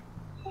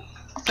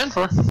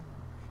 10-4.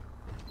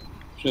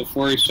 So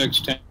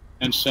 46,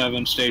 10,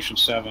 7, station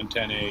 7,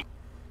 10, 8.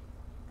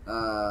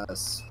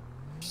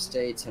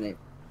 Stay 10-8.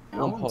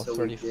 I'll call Until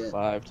we get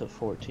 35 to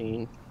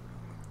 14.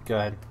 Go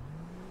ahead.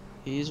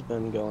 He's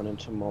been going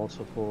into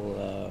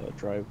multiple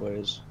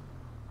driveways.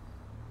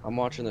 I'm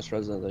watching this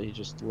resident that he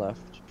just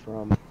left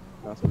from.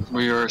 Nothing.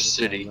 We are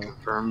city,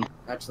 confirmed.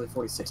 actually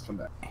 46 come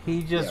back.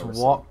 He just Yeah,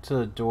 we're walked to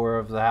the door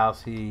of the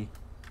house. He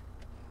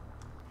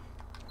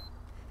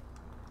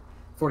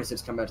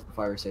 46 come back to the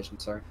fire station,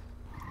 sorry.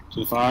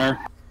 To the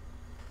fire.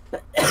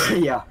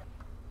 Yeah.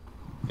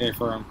 Okay,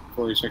 firm.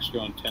 46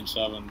 going 10,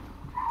 7.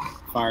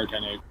 Fire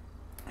 10, 8.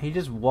 He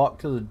just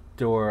walked to the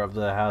door of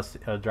the house,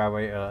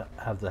 driveway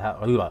of the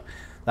house.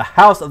 The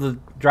house of the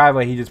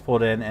driveway he just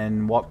pulled in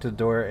and walked to the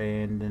door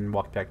and then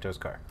walked back to his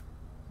car.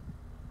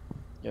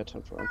 Yeah,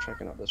 10-4. I'm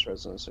checking out this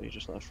residence that he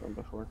just left from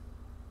before.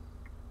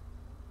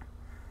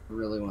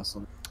 Really want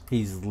some.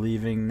 He's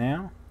leaving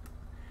now.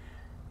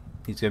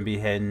 He's gonna be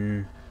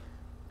heading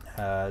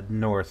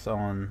north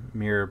on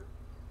Mirror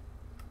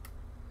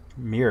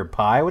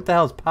Pie. What the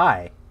hell's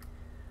Pie?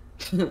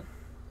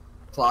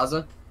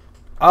 Plaza?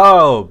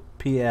 Oh,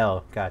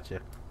 PL.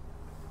 Gotcha.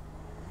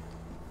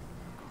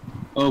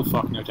 Oh,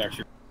 fuck, no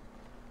texture.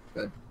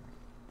 Good.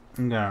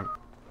 I'm gonna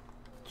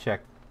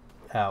check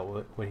out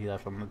what he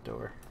left on the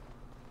door.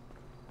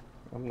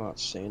 I'm not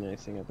seeing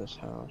anything at this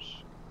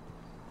house.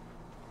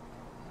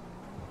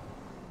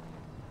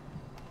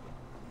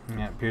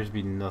 Yeah, appears to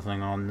be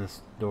nothing on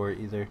this door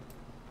either.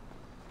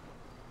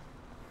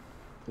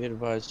 Be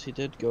advised, he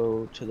did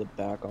go to the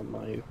back on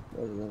my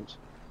residence.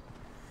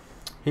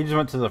 He just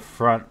went to the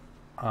front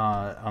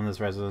on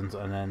this residence,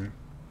 and then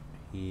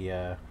he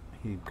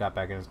got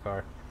back in his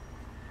car.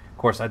 Of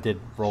course, I did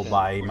roll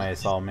by. He might have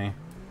saw me.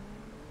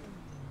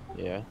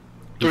 Yeah.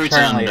 He's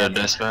currently 310 at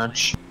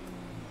dispatch.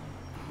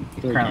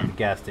 the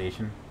gas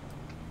station.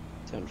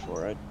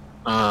 10-4.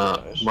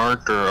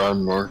 Marked or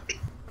unmarked?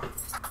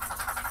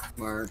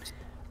 Marked.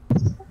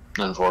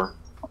 10-4.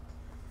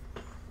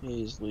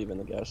 He's leaving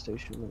the gas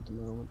station at the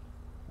moment.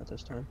 At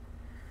this time.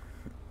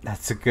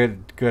 That's a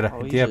good Oh,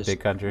 he idea, just big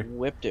country.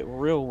 whipped it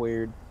real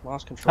weird.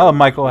 Lost control. Hello,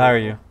 Michael. How are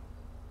you?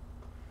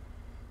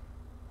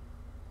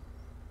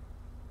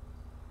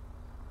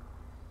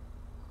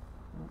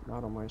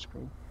 Not on my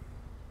screen.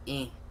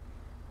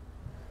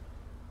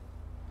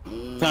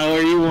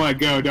 Tyler, you want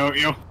to go, don't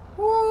you?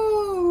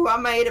 Woo! I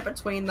made it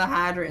between the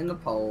hydrant and the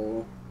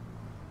pole.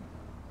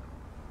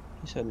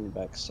 He's heading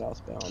back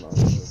southbound on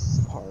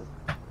the park.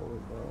 Or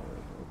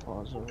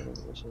plaza, whatever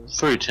this is.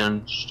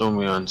 310, still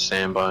be on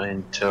standby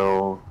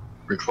until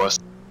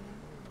request.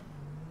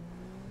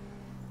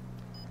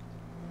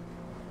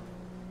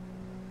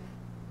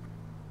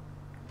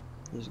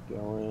 He's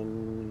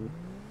going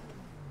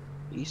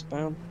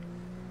eastbound.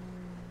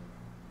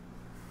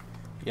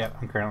 Yep,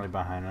 I'm currently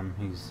behind him.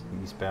 He's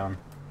eastbound.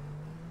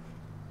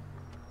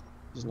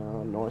 He's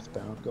now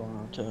northbound, going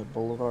on to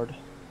Boulevard.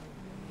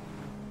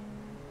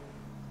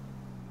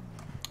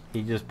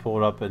 He just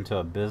pulled up into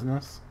a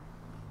business.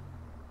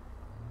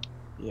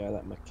 Yeah,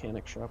 that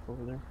mechanic shop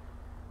over there.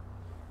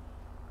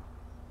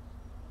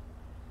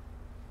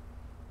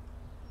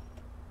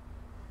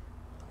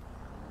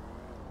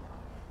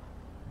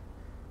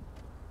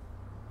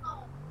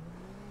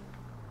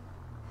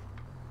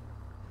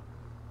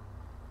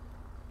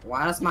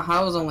 Why does my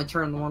hose only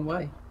turn the one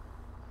way?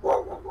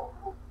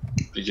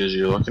 Because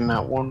you're looking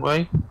that one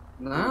way?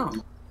 No.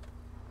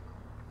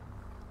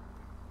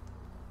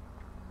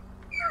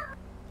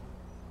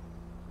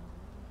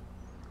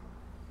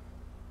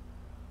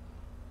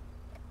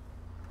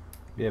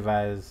 Be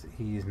advised,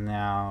 he's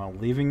now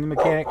leaving the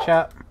mechanic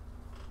shop.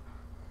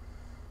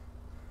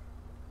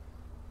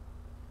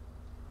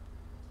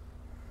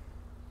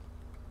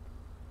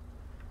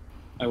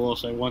 I will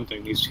say one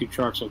thing: these two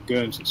trucks look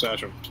good in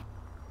succession.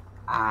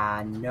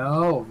 I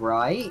know,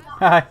 right?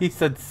 He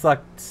said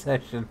sucked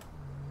session.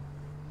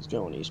 He's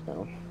going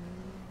eastbound.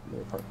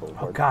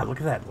 Oh god, look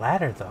at that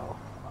ladder though.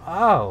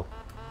 Oh.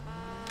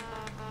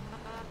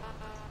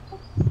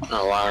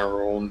 A ladder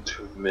rolling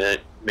to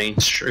Main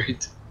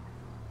Street.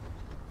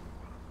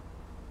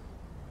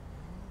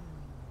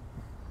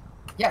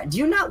 Yeah, do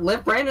you not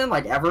live, Brandon,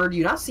 like, ever? Do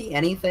you not see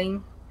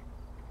anything?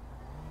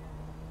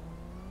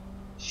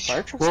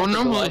 Fire trucks Well, have to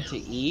go normally- out to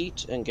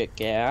eat and get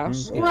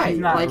gas. Mm, Right, he's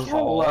not like,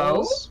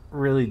 hello?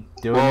 really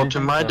doing Well, to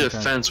anything, my so I'm trying to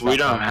defense, we stop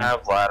don't him.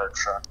 have ladder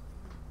truck.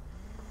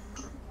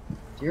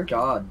 Dear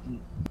God.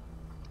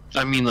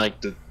 I mean, like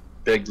the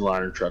big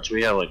ladder trucks.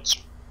 We have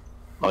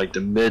like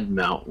the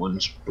mid-mount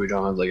ones. We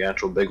don't have like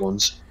actual big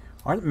ones.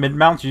 Aren't mid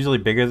mounts usually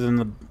bigger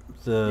than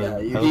the Yeah,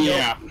 you- post?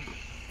 Yeah.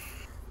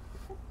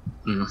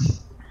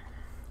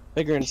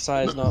 Bigger in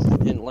size, not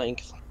in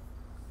length.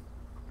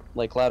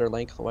 Like ladder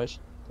length-wise.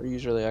 They're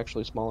usually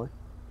actually smaller.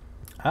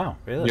 Oh,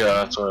 really? Yeah,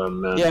 that's what I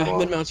meant. Yeah, Well,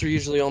 mid-mounts are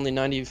usually only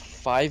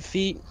 95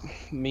 feet.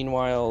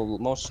 Meanwhile,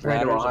 most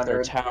Right to ladders, if their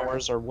 100.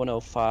 towers are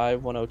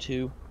 105,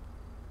 102.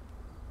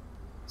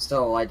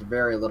 Still, like,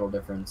 very little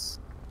difference.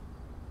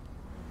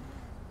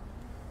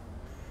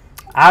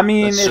 I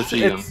mean, That's it's, such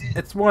a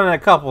it's more than a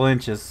couple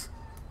inches,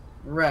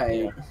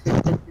 Right.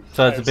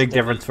 so it's a big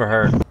difference for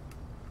her.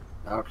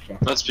 Okay.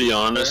 let's be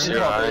honest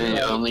here. I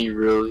only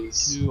really.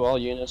 To all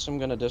units, I'm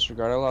gonna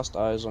disregard. I lost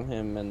eyes on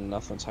him and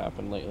nothing's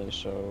happened lately,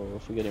 so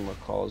if we get any more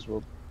calls,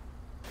 we'll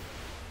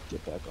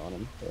get back on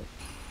him. But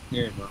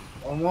Here you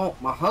go. I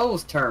won't my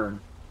hose turn.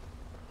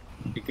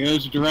 It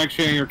goes the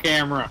direction of your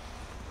camera.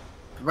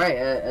 Right,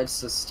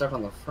 it's just stuck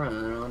on the front.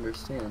 I don't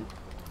understand.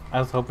 I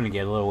was hoping to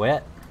get a little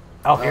wet.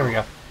 Oh, here we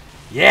go.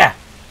 Yeah!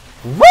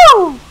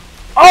 Woo!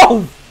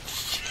 Oh!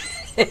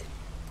 Shit!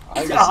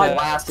 I Got said-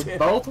 blasted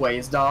both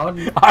ways, dog.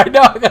 I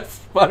know, I got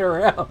spun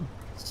around.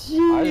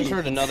 I just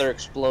heard another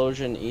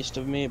explosion east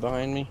of me,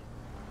 behind me.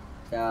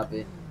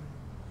 Copy.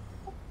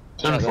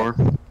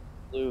 10-4.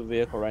 Blue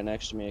vehicle right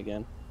next to me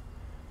again.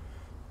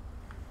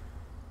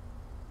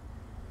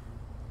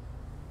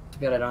 Too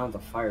bad I don't have the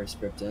fire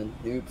script in.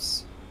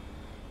 Oops.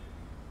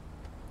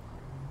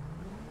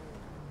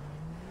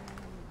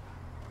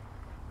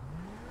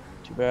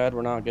 Too bad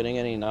we're not getting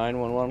any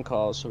 911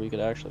 calls so we could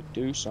actually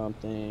do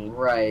something.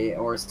 Right,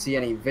 or see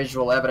any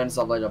visual evidence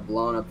of like a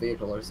blown up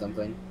vehicle or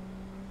something.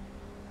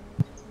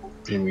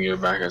 Can we go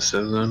back a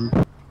citizen?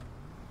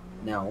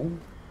 No.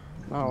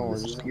 No, we're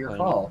This is just your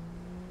complaining. call.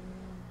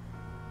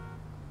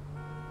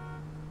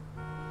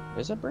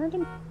 Is it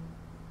Brandon?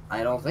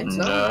 I don't think so.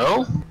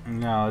 No.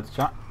 No, it's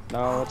John.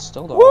 No, it's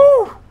still Dog.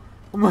 Woo!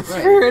 Almost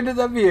Right. rear-ended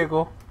that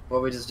vehicle.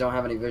 Well, we just don't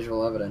have any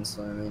visual evidence,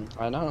 so I mean,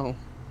 I know.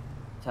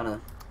 kinda.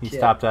 He Yeah.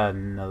 stopped at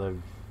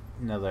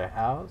another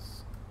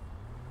house.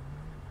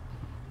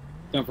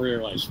 Don't forget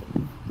your license.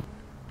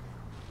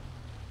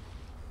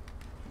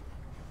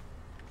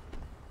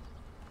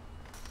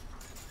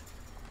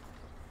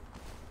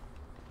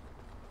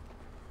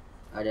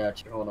 I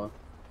got you, hold on.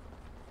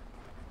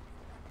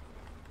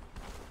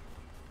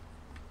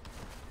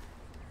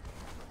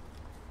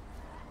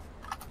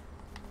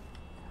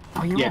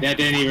 Oh, Yeah, that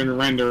didn't even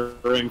render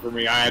in for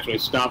me. I actually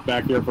stopped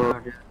back here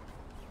for.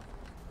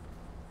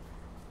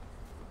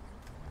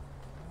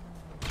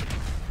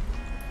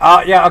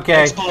 Oh, yeah,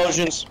 okay.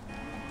 Explosions.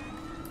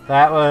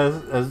 That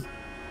was...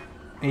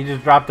 he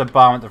just dropped a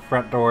bomb at the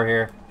front door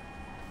here.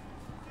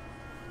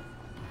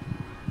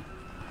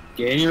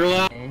 Get in your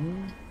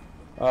line.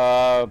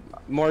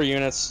 More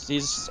units.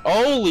 He's...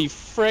 Holy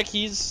frick,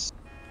 he's...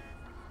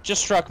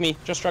 Just struck me.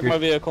 Just struck my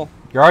vehicle.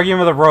 You're arguing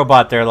with a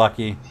robot there,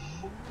 Lucky.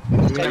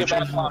 Take it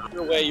back off.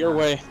 Your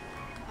way.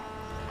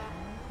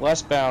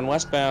 Westbound,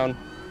 westbound.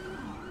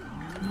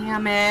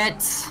 Damn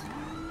it!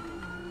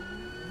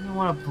 I don't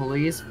want a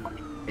police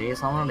fucking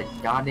face. I want a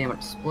goddamn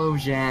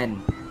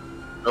explosion.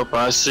 Nope,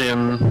 I see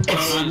him.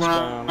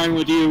 I'm right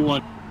with you.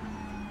 One.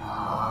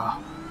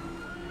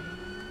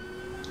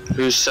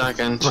 Who's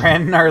second?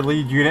 Brandon, our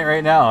lead unit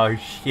right now? Oh,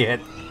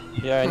 shit.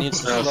 Yeah, I need to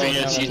slow down.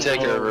 Phoenix, you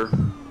take over.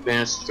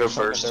 Phoenix, go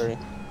first.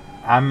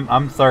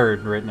 I'm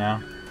third right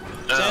now.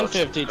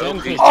 1050,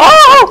 1050.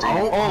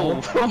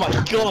 Oh! Oh my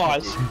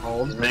gosh!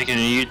 He's making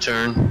a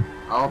U-turn.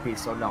 I'll be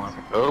so done.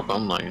 Oh,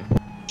 I'm lagging.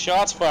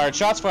 Shots fired,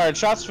 shots fired,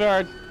 shots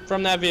fired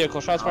from that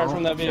vehicle, shots fired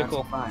from that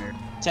vehicle. Fired.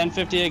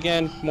 1050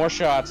 again, more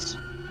shots.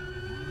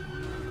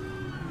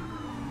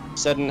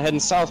 Heading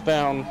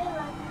southbound.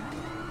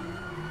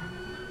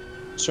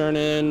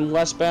 Turning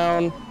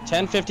westbound.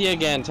 1050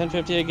 again,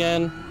 1050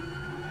 again.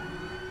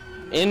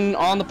 In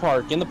the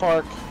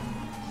park.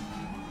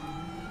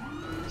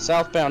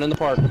 Southbound in the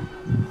park.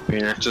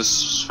 Phoenix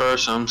is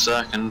first, I'm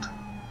second.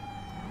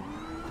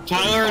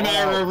 Tyler and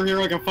I are over here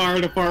like a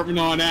fire department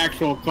on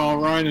actual call,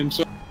 running.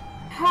 So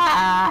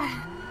I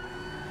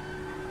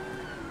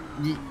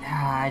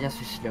just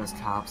wish it was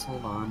cops.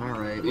 Hold on. All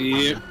right.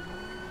 yep.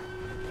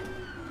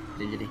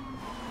 Diggity.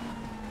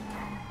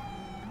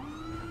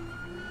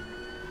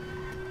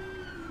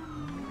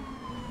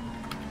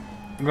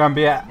 I'm gonna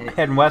be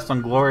heading west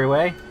on Glory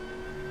Way.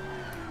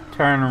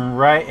 Turn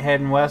right,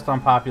 heading west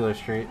on Popular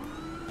Street.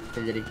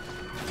 Diggity.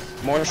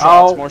 More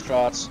shots, Oh. more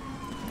shots.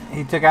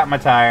 He took out my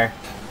tire.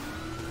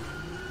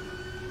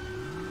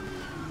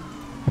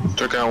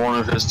 Took out one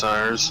of his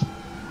tires.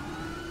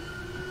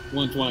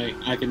 120.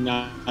 I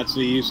cannot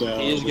see you, so.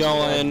 He is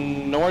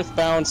going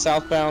northbound,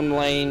 southbound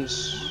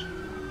lanes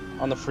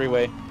on the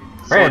freeway.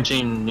 Brad.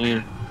 14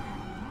 near.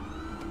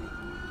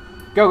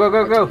 Go, go,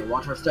 go, go.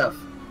 Watch our stuff.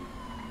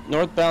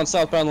 Northbound,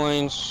 southbound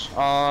lanes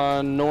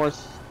on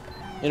North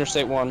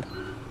Interstate 1.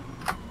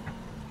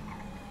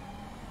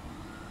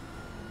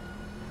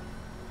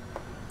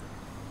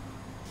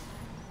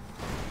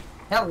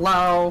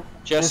 Hello.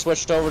 Just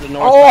switched over to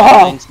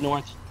northbound lanes,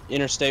 North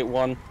Interstate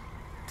 1.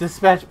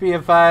 Dispatch, be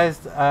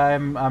advised.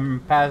 I'm a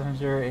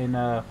passenger in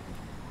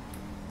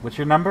what's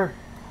your number?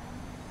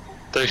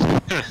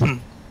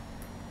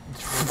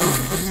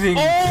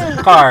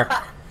 Car.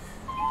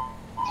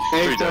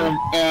 Hey, from,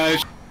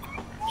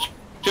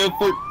 show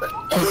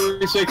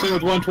 46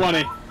 with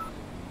 120.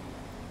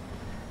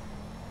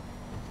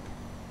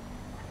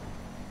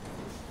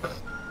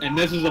 And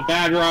this is a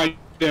bad ride.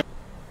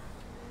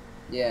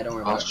 Yeah, don't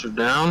worry about it. Officer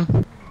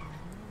down.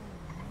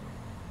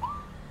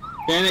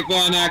 Panic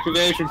button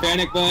activation,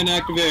 panic button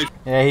activation.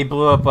 Yeah, he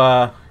blew up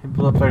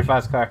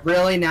 35's car.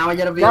 Really? Now I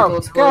get a vehicle Go,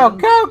 explosion?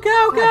 go, go,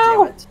 go, God damn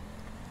go! it.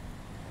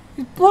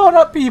 He's blowing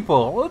up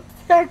people.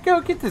 You gotta go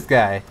get this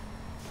guy.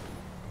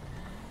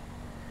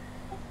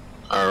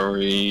 Are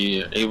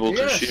we able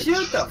You're to gonna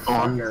shoot the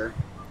on? fucker.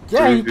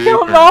 Yeah, he Dude,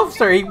 killed an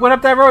officer. He went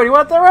up that road. He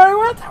went up that road. He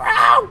went up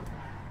that road.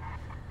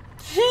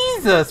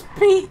 Jesus,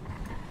 Pete.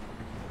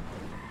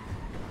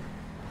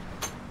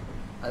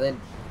 I think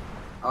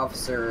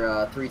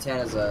Officer 310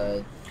 is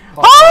a...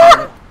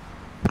 Ah!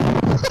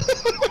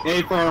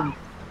 Hey, firm.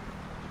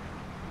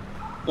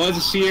 Was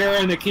a Sierra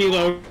and the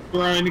Kilo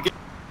running to get.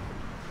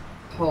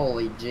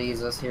 Holy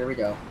Jesus, here we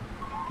go.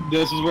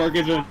 This is where it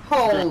gets in.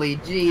 Holy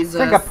Jesus.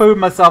 I think I pooed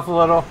myself a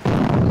little.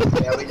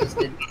 Yeah, we just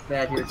did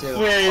bad here too.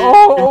 Wait.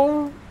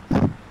 Oh.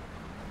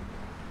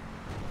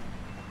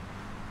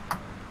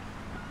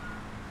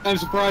 I'm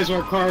surprised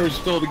our car is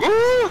still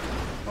together.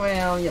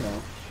 Well, you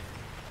know.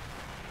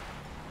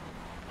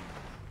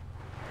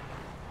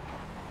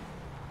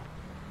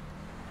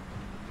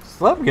 Just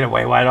let him get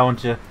away, why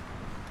don't you?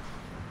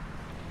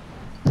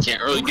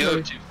 Can't really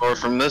go too far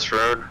from this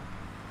road.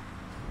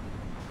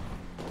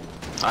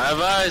 I have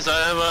eyes,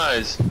 I have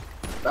eyes.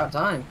 About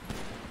time.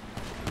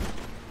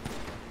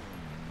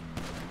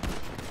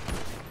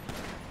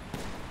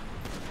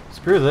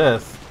 Screw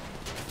this.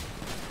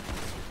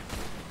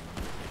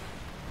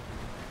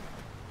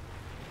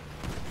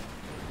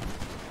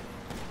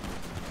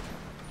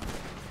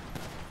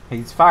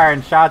 He's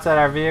firing shots at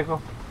our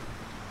vehicle.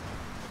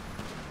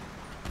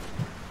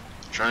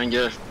 Try and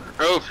get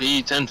a OP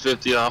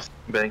 1050 off the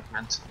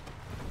embankment.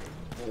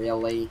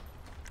 Really?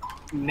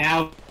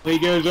 Now he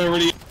goes over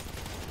to.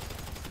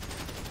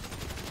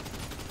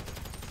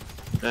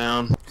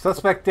 Down.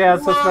 Suspect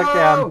down, suspect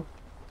down.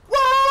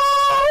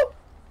 Whoa!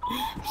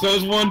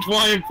 Says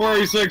 120 and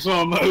 46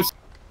 almost.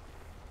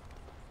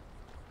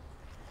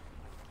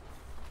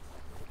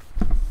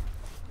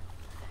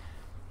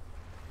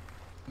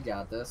 You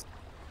got this.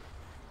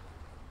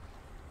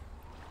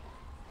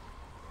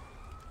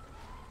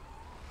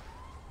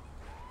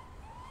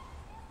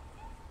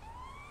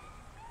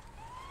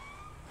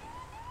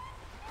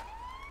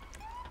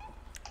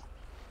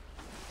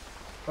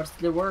 What's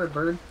the word,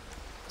 bird?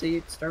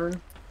 Steve Stern?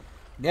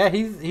 Yeah,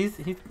 he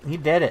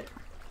did it.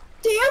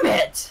 Damn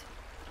it!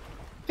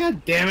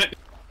 God damn it.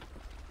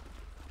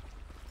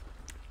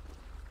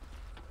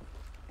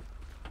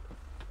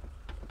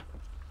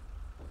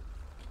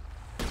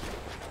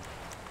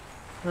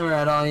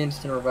 Alright, I'll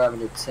instant revive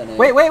into 10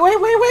 Wait!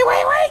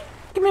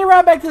 Give me a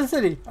ride back to the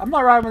city. I'm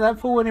not riding with that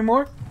fool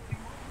anymore.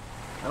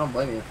 I don't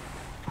blame you.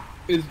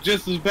 It's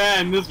just as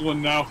bad in this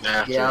one now.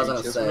 Yeah, I was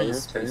gonna say,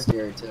 it's pretty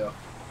scary too.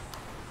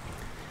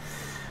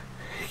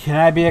 Can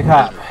I be a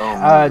cop?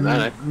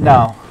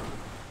 No.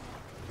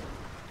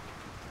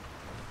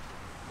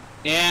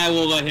 Yeah,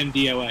 we'll let him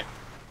DOA.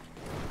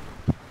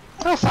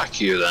 Oh,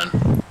 fuck you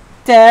then.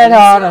 Dead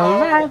on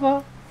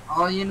arrival.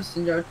 All units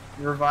in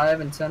revive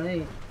in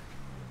 10-8.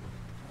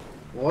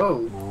 Whoa.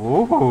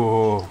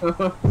 Ooh.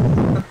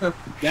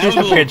 That She's was a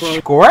a little bit close.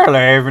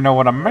 squirrely, if you know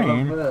what I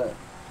mean.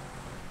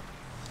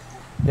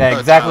 Yeah,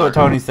 exactly what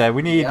Tony said.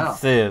 We need Yeah.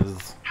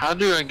 civs. How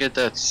do I get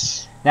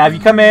that? Now, if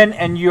you come in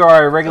and you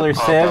are a regular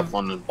pop civ, up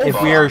on the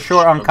if we are box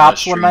short on of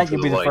cops my one night, stream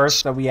you'll be for the the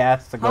first that we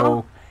ask to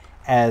go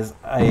as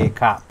a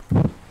cop.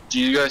 Do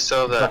you guys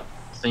sell that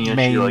thing that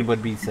Main you like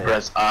would be civ.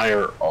 press I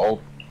or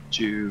Alt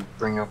to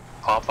bring up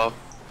pop up?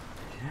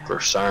 for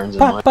sirens and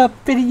Pop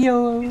up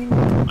video.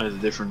 It's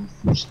different.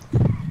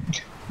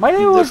 My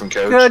day was Different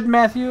coach. good,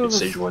 Matthew. It was,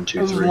 Stage 1, 2,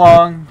 it was 3.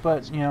 long,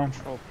 but you know,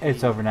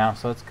 it's over now,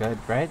 so it's good,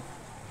 right?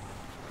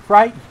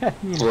 Right?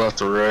 You know,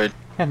 Left or right.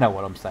 you know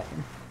what I'm saying.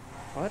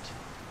 What?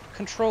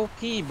 Control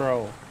P,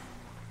 bro.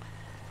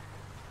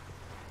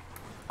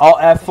 Alt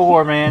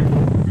F4, man.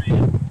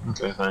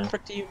 Okay, What fine. the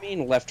frick do you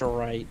mean left or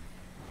right?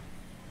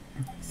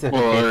 Well,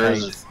 there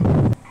is.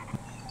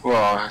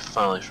 Well, I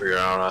finally figured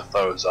out. I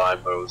thought it was I,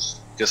 but it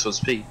was. Guess what's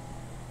P?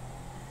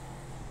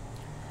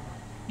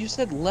 You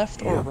said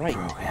left or right.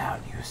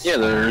 Yeah,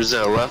 there's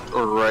a left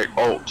or right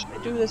alt.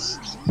 I do this.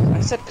 I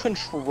said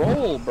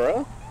control,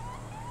 bro.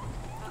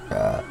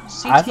 I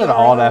said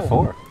Alt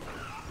F4.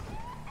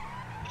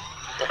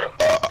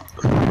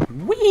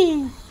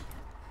 Wee!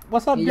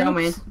 What's up, Yeah, dude?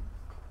 man.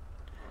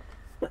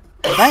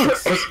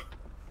 Thanks.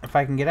 If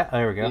I can get out,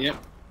 there we go. Yep.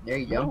 There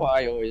you Why do go.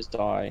 I always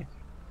die?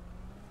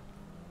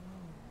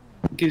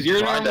 Because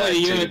you're Well, I normally a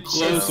died unit too,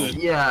 so- closest.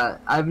 Yeah,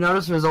 I've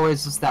noticed there's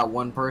always just that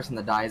one person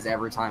that dies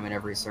every time in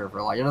every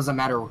server. Like, it doesn't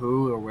matter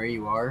who or where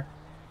you are.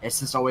 It's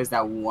just always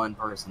that one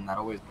person, that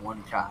always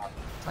one child.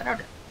 It's like,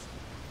 okay.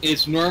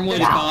 It's normally the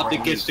Get out, cop that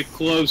Randy. gets the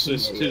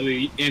closest to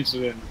the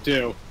incident,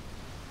 too.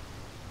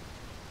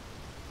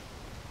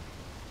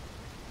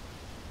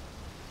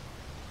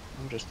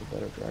 I'm just a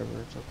better driver.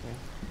 It's okay.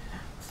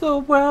 The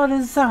world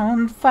is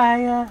on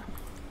fire.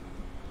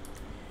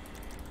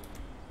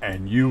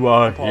 And you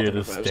are here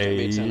to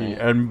stay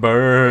and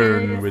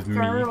burn with me.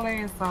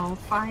 On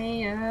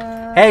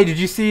fire. Hey, did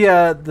you see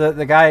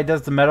the guy that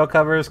does the metal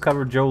covers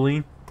cover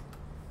Jolene?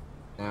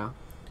 Yeah.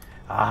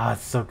 Ah,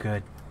 it's so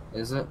good.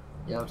 Is it?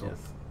 Yeah. It's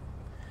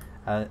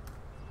Yes.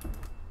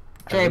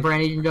 Okay,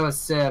 Brandy, you can go with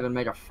Civ and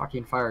make a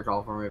fucking fire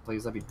call for me,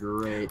 please. That'd be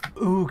great.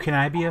 Ooh, can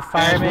I be a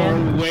Fire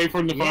fireman? away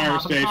from the fire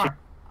hop in the station. car.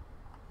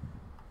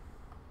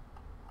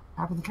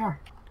 Hop in the car.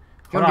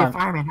 If you Hold want to on. be a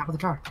fireman, hop in the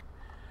car.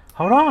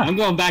 Hold on. I'm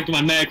going back to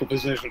my medical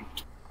position.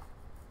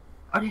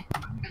 Okay.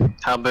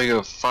 How big of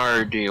a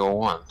fire do you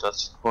want?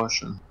 That's the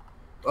question.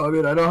 I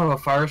mean, I don't have a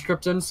fire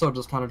script in, so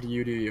just kind of do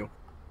you.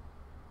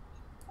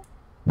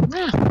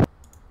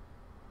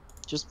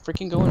 Just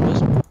freaking go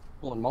invisible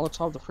and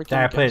Molotov the freaking. Did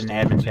I put it in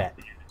gas admin chat?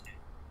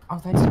 Oh,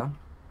 thanks, John.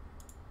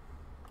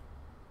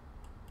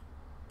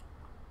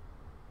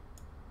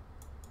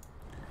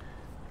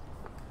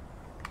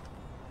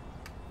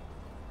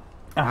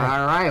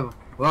 Alright,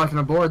 welcome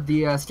aboard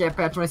the Scat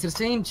Patch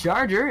 2016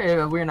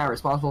 Charger. We're not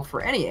responsible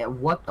for any.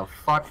 What the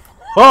fuck?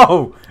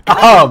 Whoa!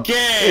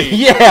 Okay!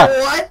 Yeah!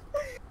 What?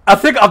 I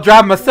think I'll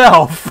drive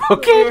myself,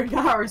 okay? We're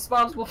not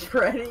responsible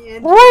for any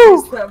Woo!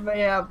 injuries that may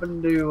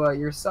happen to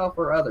yourself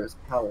or others.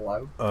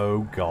 Hello. Oh,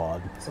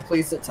 God. So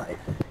please sit tight.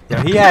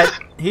 Yeah,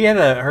 he had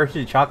a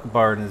Hershey chocolate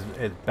bar in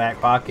his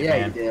back pocket, Yeah,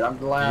 man. you did. I'm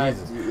glad.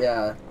 Jesus.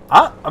 Yeah.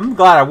 I'm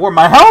glad I wore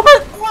my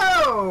helmet!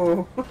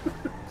 Whoa!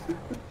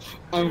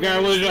 I'm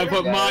gonna wish I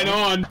put mine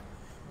on.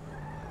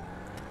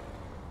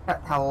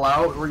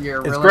 Hello? Were you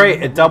It's really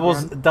great. It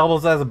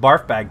doubles as a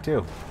barf bag,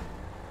 too.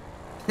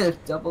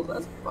 It doubles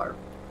as a barf.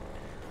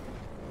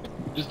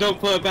 Just don't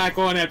put it back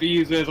on after you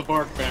use it as a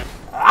bark bag.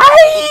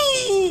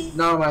 Aye!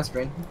 Not on my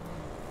screen.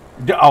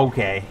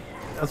 Okay.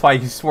 That's why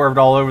you swerved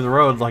all over the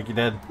road like you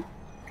did.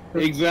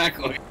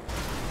 Exactly.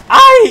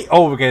 Aye!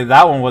 Oh, okay.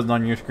 That one wasn't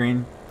on your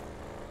screen.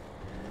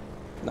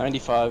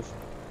 95.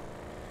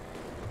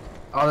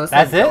 Oh, this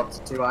That's thing it? goes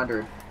to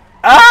 200.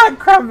 Ah,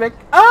 Krumvik!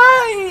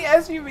 Aye!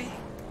 SUV!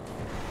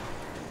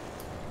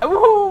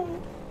 Woohoo!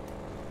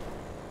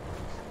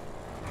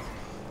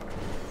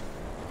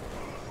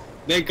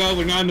 Thank God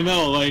we're not in the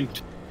middle lane.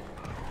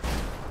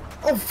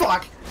 Oh,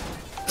 fuck!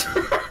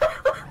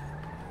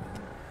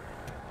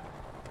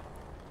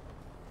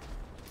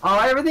 Oh,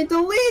 everything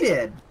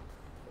deleted!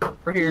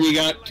 Right here. We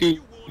got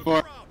too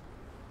far.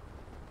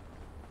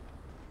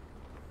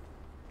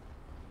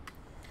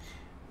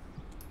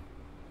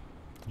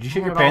 Did you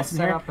shit your It all pants in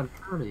set here? up and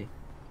pretty.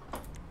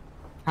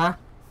 Huh?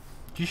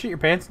 Did you shit your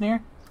pants in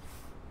here?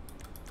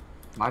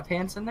 My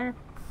pants in there?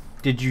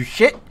 Did you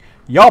shit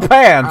your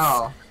pants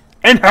Oh,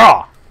 in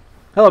here?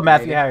 Hello,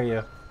 Matthew. Maybe. How are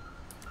you?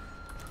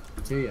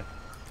 to you.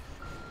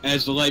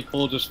 As the light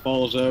pole just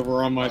falls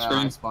over on my I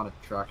screen. spawned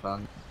a truck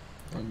on.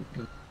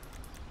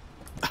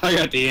 I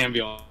got the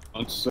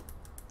ambulance.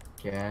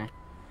 Okay.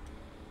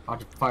 I'll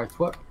just fire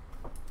what?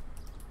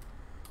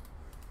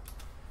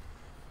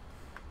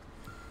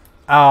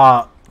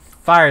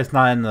 Fire's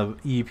not in the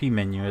EEP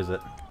menu, is it?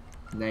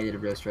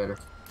 Negative Ghost Trader.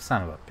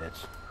 Son of a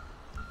bitch.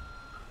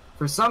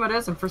 For some it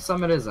is, and for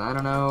some it isn't. I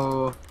don't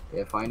know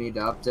if I need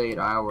to update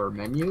our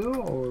menu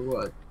or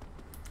what.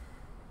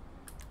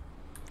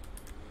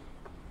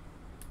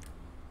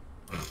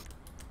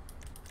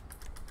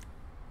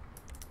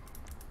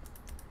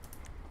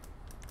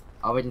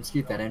 Oh, we can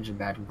keep that engine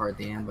badge and part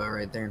the ambo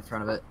right there in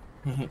front of it.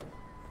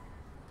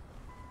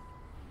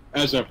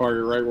 That's that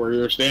part right where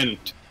you're standing.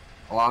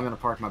 Well, I'm gonna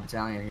park my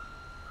battalion here.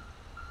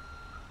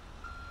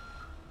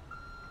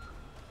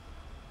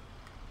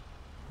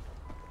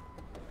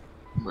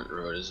 What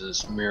road is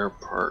this? Mirror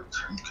Park.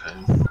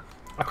 Okay.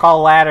 I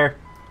call ladder.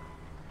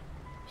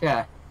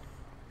 Okay.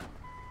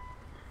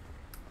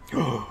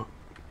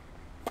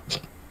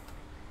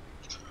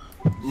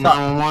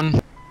 911.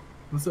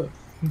 What's up?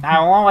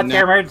 911, what's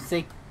your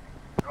emergency?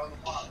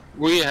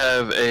 We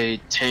have a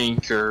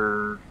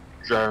tanker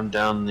driving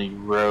down the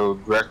road,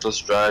 reckless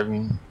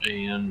driving,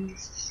 and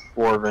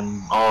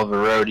swerving all the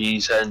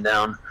roadies heading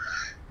down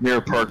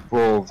Mirror Park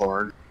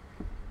Boulevard.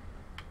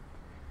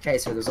 Okay,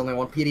 so there's only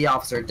one PD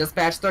officer.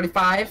 Dispatch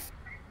 35.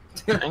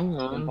 Hang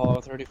on.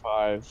 Impala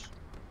 35.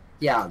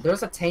 Yeah,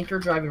 there's a tanker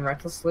driving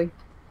recklessly.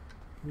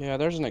 Yeah,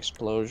 there's an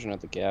explosion at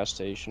the gas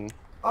station.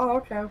 Oh,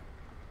 okay.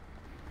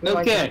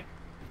 Okay.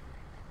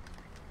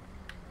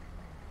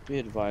 Be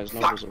advised,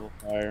 no visible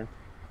fire.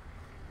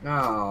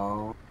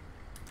 No.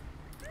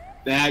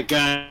 That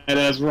guy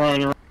that's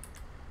running around.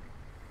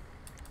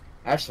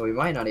 Actually, we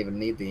might not even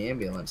need the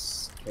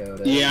ambulance.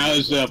 Yeah, I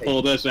was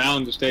pull this out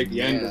and just take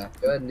the end. Yeah,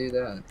 go ahead and do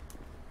that.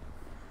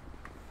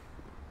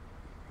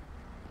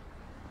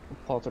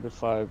 Impala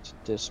 35 to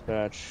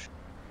dispatch.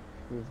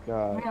 We've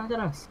got Yeah, look at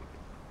us.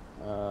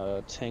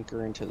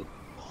 tanker into the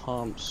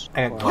pumps.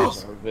 I got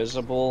Pumps are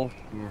visible.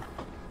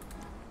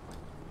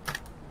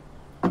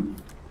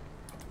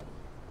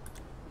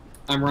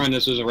 I'm running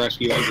this as a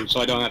rescue engine,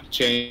 so I don't have to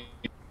change.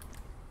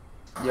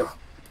 Yep.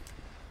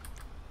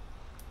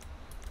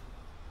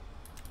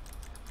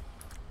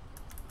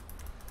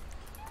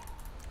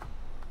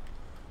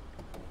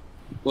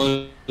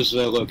 What is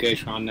the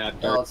location on that?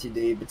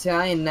 LTD.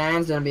 Battalion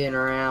 9's gonna be in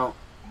route.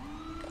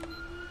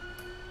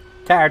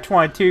 Tower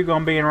 22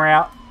 gonna be en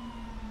route.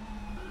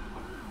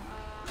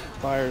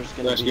 Fire's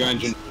gonna Rescue be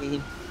engine.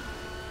 speed.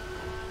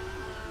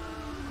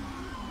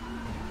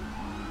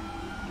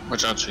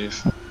 Watch out,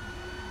 Chief.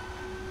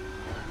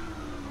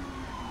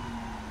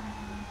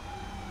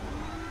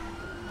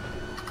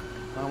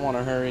 I want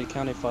to hurry.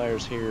 County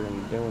fire's here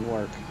and doing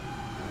work.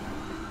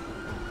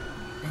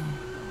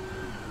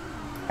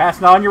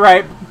 Passing on your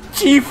right.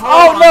 Chief! Hold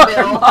Oh on, no, Bill.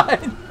 never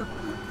mind.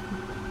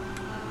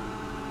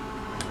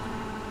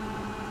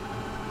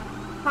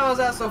 How was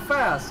that so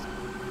fast?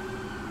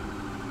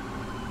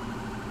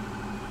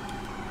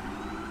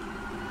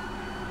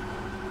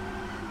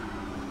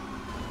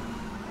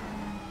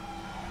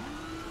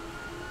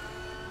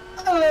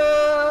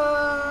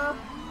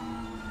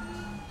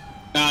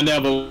 No,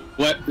 but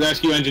what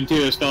rescue engine 2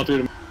 is fell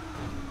through the.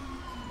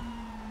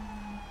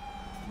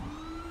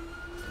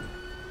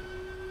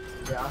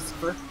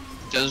 Jasper.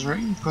 Does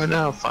rain put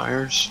out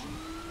fires?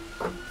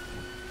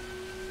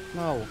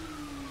 No.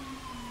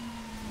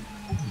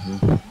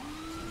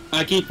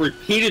 I keep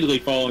repeatedly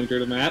falling through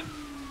the map.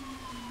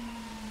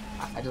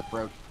 I just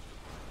broke.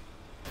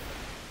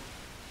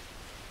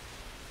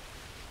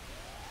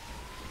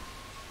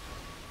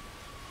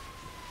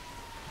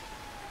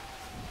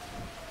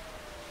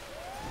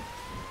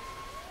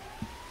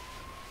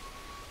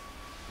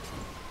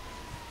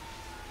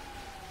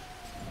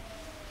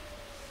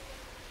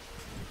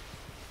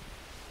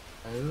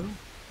 Hello?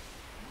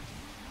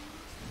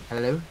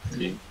 Hello?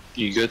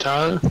 You good,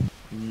 Tyler?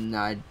 No,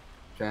 I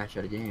crashed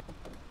out of game.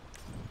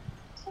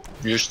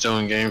 You're still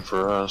in game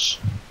for us.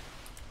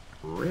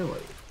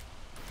 Really?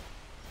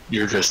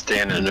 You're just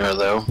standing there,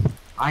 though.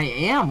 I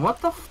am?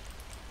 What the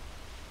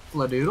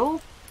Fladoodle?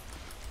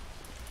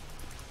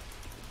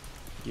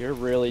 You're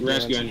really doing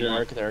Rescue some engine.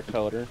 work there,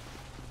 Coder.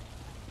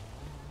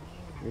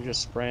 You're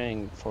just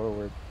spraying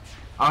forward.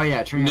 Oh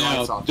yeah, turn your No,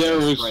 lights off. there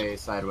was- Spray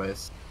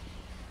sideways.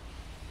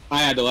 I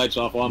had the lights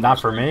off on.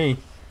 Not for me.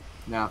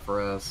 Not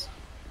for us.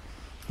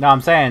 No,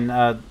 I'm saying,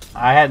 I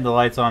had the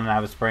lights on and I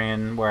was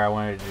spraying where I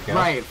wanted it to go.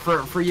 Right,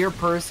 for your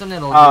person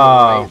it'll do Oh.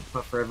 it right,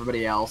 but for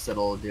everybody else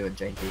it'll do it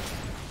janky.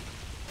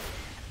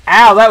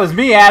 Ow, that was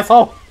me,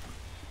 asshole!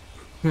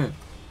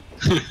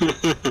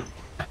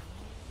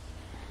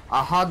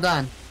 Hold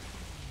on.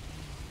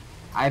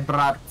 I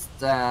brought,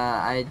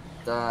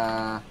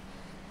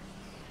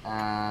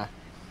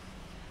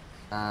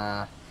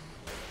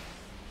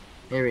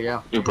 here we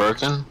go. You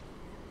broken?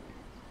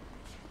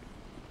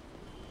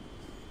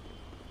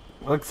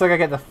 Looks like I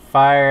got the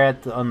fire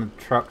on the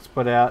trucks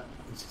put out.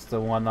 It's just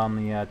the one on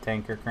the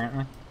tanker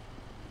currently.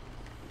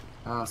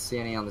 I don't see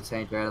any on the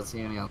tanker, I don't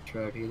see any on the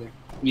truck either.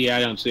 Yeah,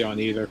 I don't see on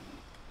either.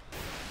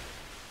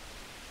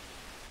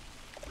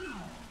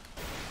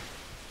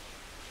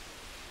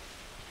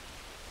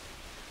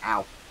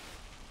 Ow.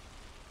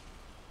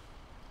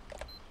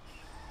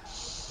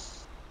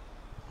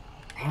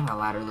 Damn, that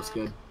ladder looks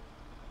good.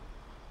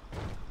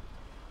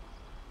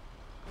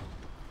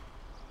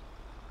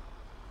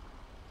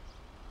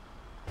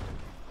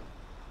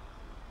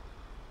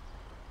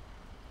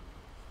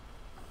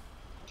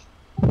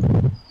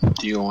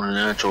 Do you want an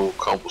actual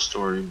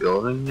couple-story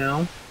building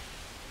now?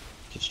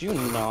 Could you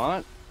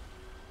not?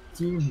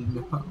 Do you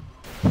know?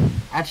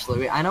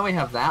 Actually, I know we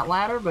have that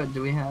ladder, but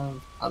do we have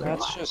other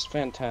That's ladders? just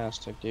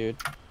fantastic, dude.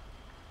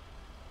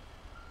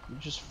 You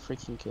just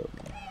freaking killed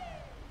me.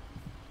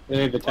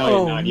 Hey, Battalion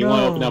Oh, 9, you want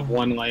to no. open up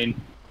one lane?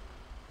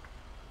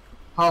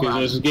 Hold Because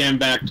on. this is getting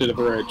back to the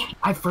bridge.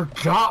 I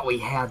forgot we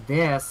had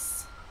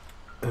this.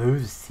 Oh,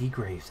 the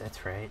Seagraves,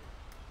 that's right.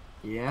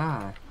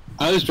 Yeah.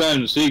 I was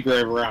driving the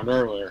Seagrave around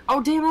earlier.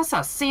 Oh, damn, that's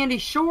a Sandy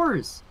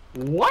Shores.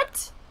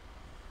 What?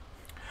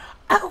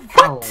 Oh,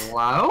 what?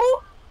 Hello?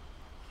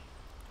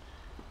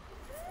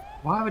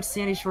 Why would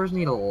Sandy Shores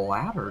need a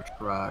ladder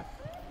truck?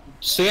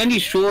 Sandy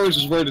Shores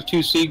is where the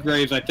 2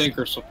 Seagraves, I think,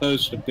 are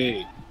supposed to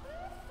be.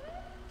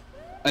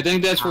 I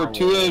think that's where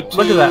 202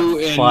 Look at that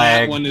and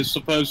flag. that one is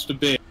supposed to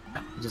be.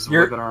 Just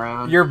You're- whipping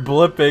around. You're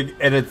blipping,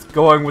 and it's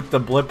going with the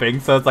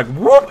blipping, so it's like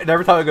whoop, and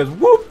every time it goes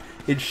whoop,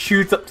 it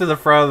shoots up to the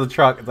front of the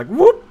truck. It's like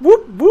whoop,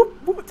 whoop,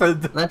 whoop, whoop. So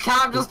The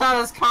cop just got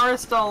his car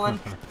stolen.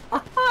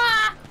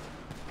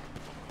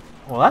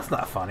 well, that's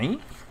not funny.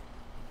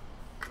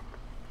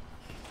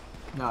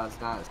 No, it's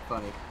not. It's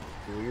funny.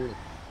 It's weird.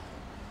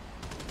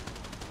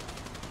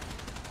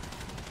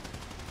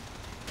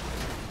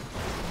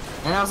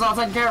 And that was all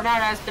taken care of now,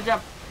 guys. Good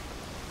job.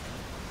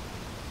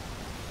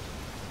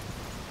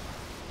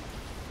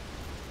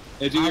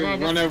 As you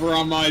Okay, run over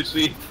on my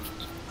seat.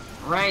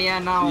 Right, yeah,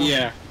 no.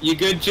 Yeah. You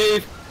good,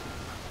 Chief?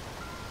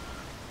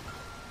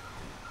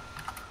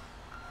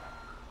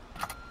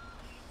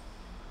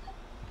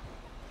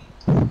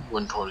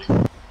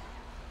 $120.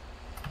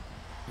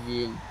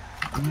 Yeah.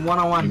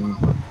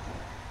 101.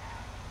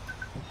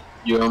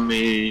 You want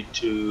me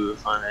to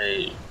find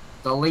a...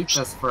 Delete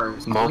this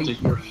first. Multi-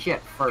 Delete your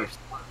shit first.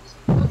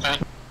 Okay.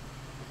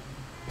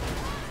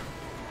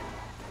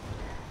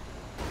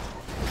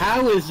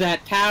 How is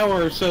that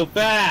tower so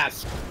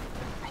fast?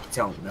 I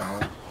don't know.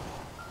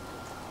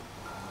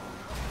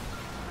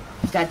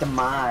 He's got the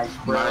mod,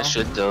 bro. My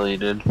shit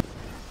deleted.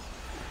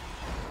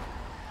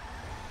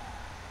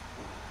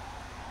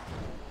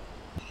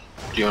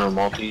 Do you want a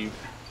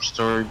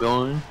multi-story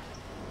building?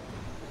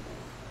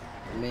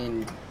 I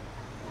mean...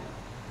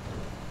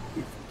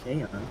 It's okay,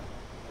 huh?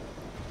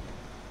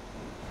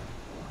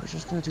 We're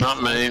just gonna do.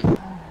 Not me.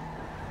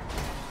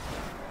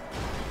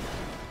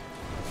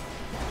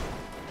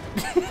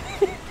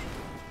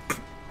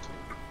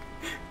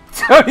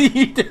 Tony,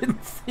 you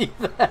didn't see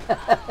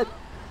that.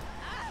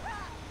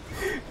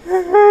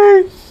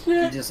 Oh, You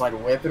shit. just like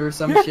whip it or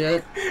some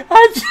shit?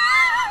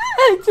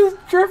 I just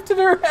drifted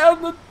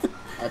around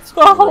That's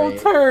the whole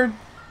great. turn.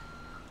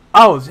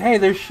 Oh, hey,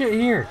 there's shit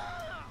here.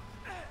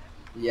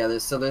 Yeah,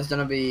 there's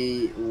gonna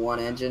be one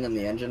engine in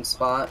the engine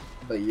spot,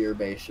 but your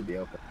base should be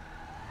open.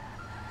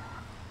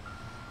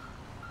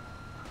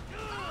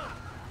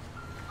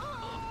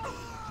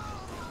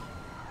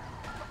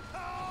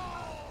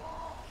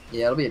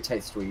 Yeah, it'll be a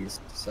tight squeeze,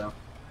 so.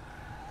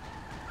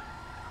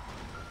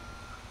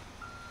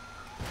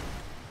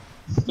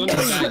 Don't back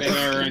that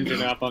air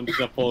engine up. I'm just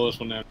gonna pull this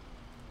one in.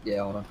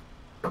 Yeah, hold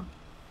on.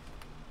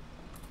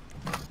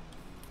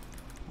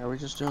 Are we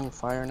just doing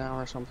fire now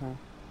or something?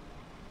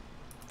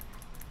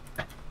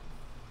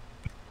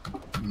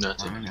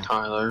 Nothing,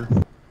 Tyler.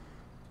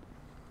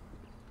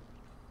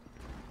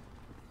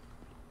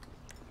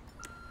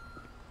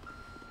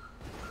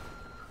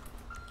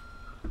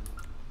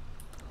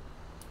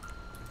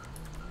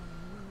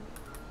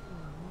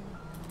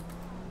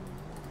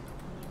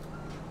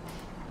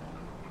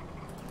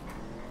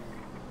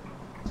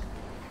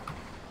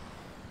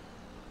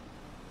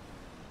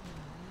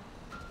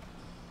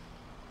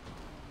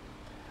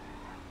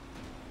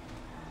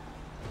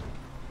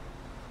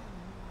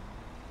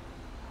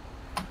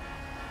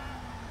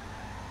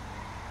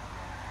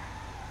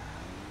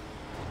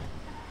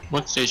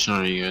 What station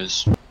are you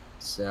guys?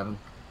 7.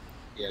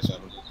 Yes, I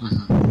was.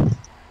 Mm-hmm.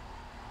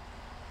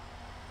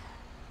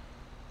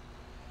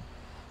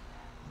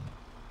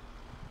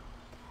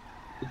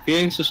 Did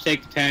Phoenix just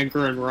take the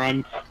tanker and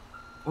run?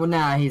 Well,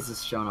 nah, he's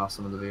just showing off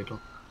some of the vehicle.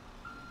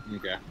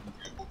 Okay.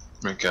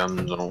 Okay, I'm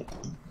gonna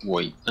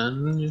wait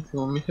then if you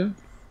want me to.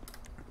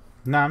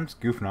 Nah, I'm just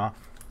goofing off.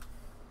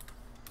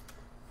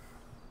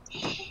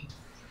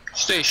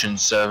 Station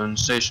 7,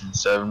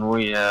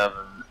 we have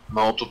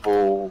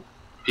multiple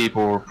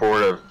people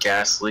report of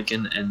gas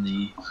leaking in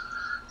the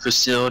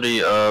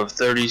facility of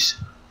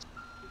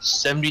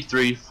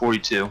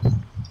 7342.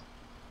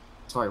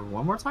 Sorry,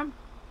 one more time?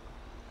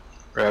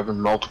 We're having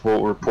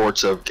multiple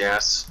reports of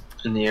gas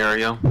in the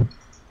area.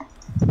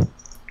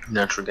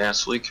 Natural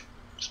gas leak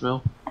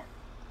smell.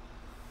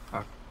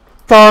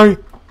 Sorry.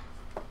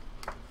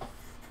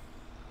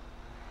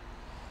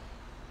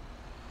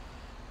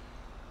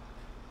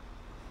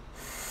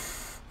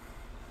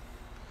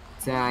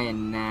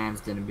 Italian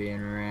 9's gonna be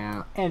en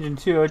route. Engine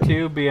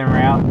 202 being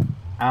route.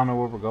 I don't know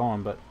where we're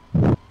going, but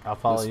I'll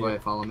follow This you. way,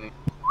 follow me.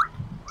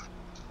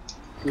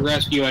 The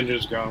rescue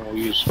engine's going. We'll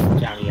use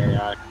county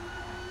AI.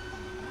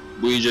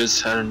 We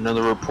just had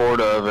another report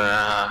of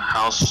a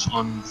house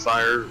on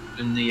fire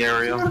in the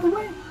area.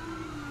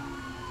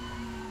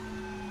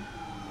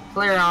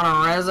 Clear on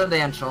a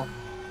residential.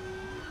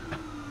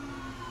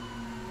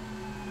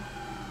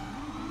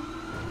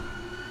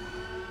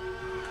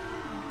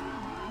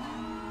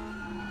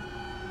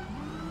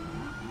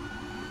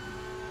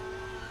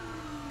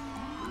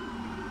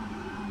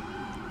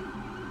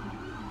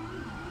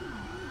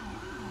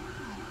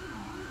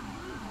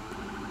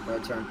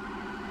 Right turn.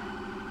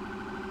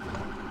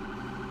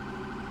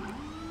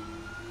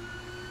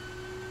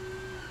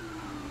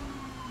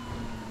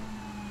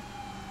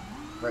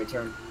 Right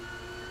turn.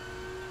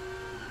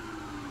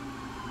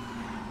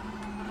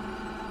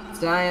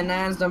 Battalion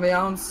 9's gonna be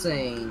on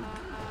scene.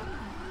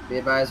 Be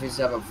advised we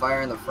just have a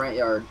fire in the front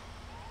yard.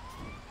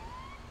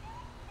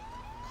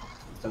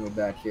 It's gonna be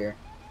back here.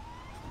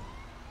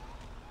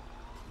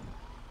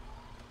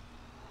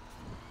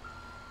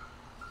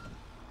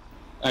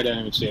 I don't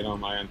even see it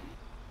on my end.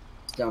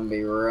 It's gonna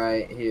be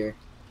right here.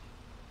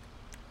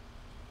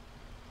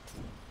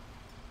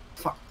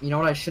 Fuck, you know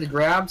what I should have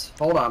grabbed?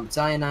 Hold on,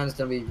 Battalion 9 is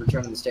gonna be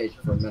returning to the station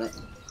for a minute.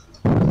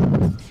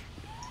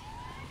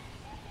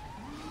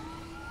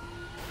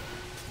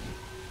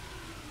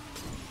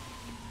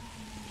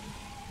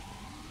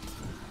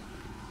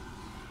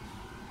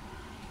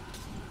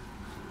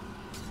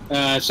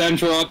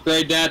 Central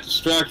upgrade that to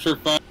structure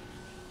 5.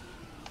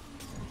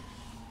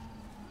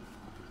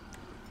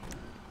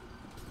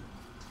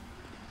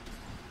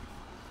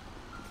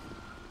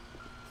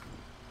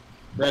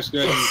 Rest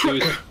good and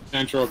use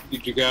Central.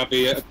 Did you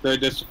copy?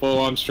 Upgrade this to full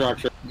on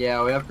structure.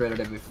 Yeah, we upgraded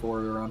it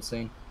before we were on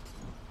scene.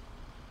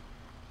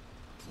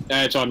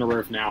 It's on the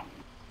roof now.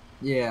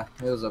 Yeah,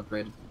 it was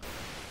upgraded.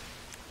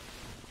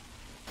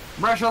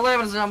 Brush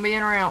 11 is gonna be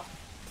in route.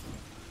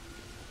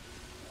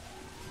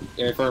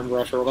 Yeah, firm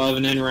Rusher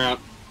 11 en route.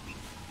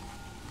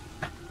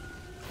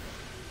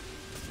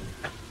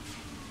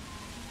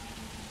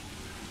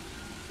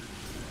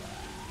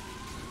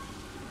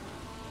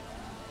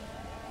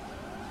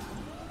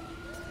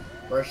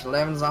 Brush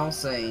 11's on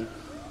scene.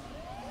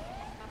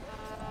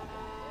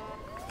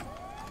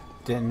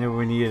 Didn't know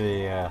we needed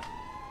a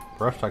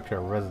brush truck to a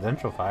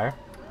residential fire.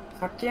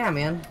 Fuck yeah,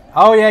 man.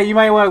 Oh yeah, you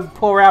might want to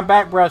pull around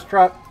back, brush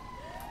truck.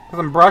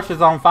 Some brush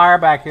is on fire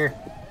back here.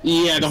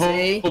 Yeah, the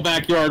whole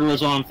backyard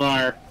was on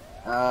fire.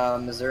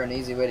 Is there an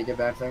easy way to get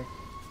back there?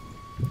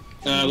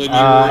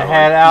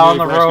 Head out on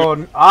the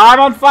road. Oh, I'm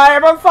on fire,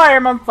 I'm on fire,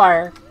 I'm on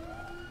fire.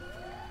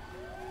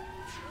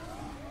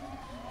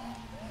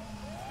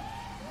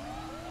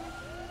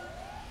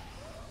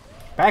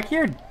 Back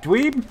here,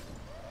 dweeb.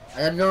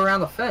 I had to go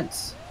around the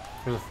fence.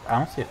 I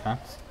don't see a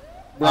fence.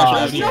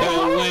 Brush 11, No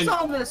holes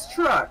on this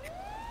truck.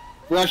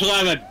 Brush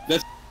 11.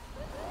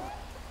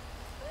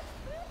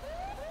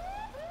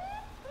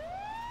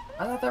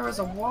 I thought there was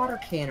a water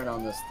cannon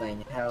on this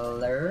thing.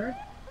 Hello?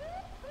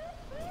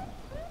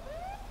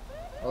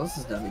 Oh, this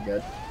is gonna be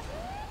good.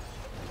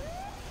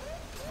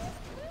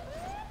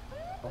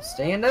 Well,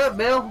 stand up,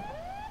 Bill.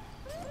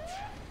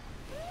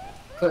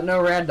 Put no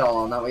ragdoll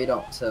on, that way you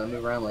don't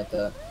move around like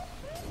that.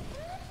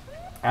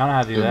 I don't know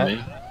how to do that.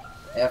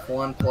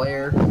 F1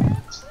 player,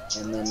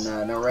 and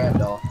then no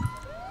ragdoll.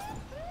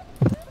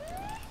 If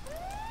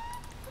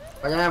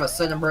I can have a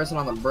second person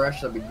on the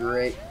brush, that'd be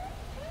great.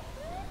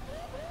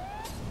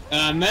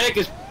 Medic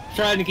is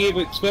trying to keep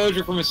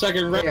exposure from a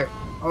second Here.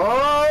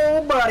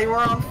 Oh, buddy, we're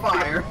on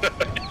fire.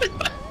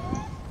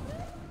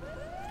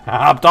 I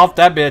hopped off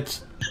that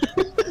bitch.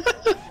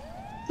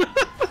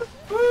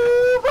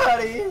 Ooh,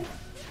 buddy.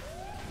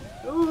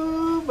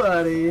 Ooh,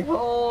 buddy.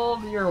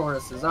 Hold your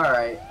horses.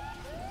 Alright.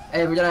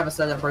 Hey, we gotta have a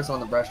second person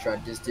on the brush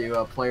truck. Just do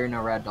player,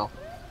 no ragdoll.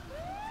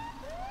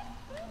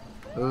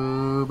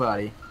 Ooh,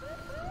 buddy.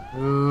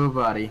 Ooh,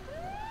 buddy.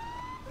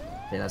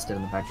 Okay, that's dead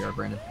in the backyard,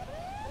 Brandon.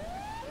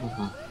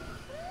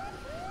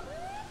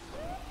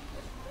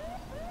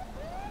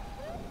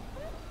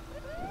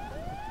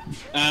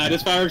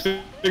 This fire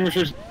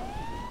extinguisher's.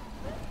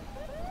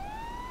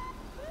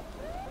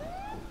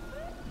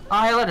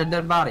 Oh, hey, look, a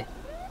dead body.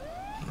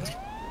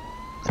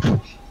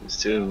 There's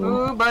two of them.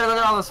 Ooh, buddy, look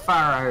at all this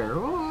fire out here.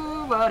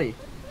 Ooh, buddy.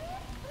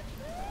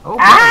 Oh,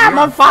 buddy, I'm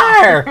on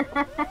fire!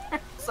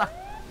 Sorry.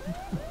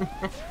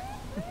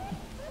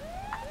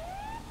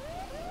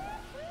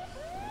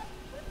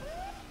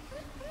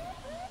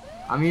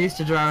 I'm used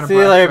to driving a See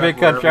you brush later, truck big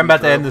country. where I'm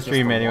about to we end the drove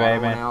stream just anyway,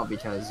 water went man. out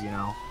because, you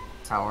know,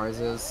 that's how ours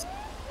is.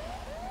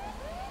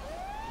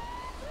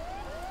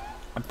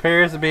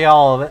 Appears to be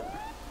all of it.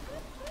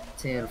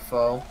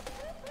 10-4.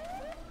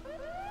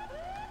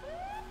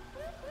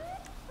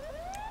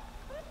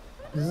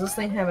 Does this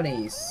thing have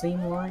any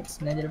seam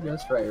lights? Negative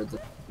ghost right, or the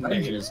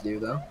engines do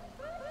though?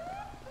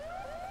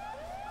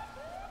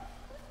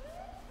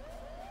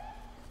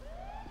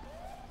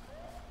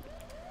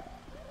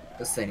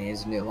 This thing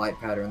needs a new light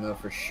pattern though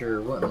for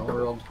sure. What in the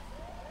world?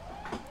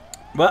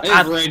 Well,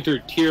 I ran through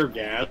tear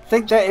gas. I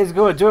think that is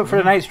going to do it for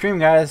tonight's stream,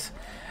 guys.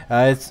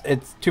 It's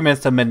 2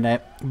 minutes to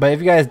midnight. But if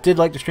you guys did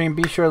like the stream,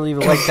 be sure to leave a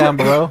like down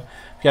below.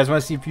 If you guys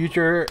want to see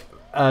future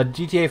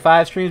GTA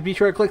 5 streams, be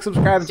sure to click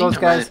subscribe. As always,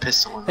 guys,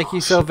 thank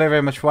you so very,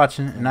 very much for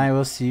watching, and I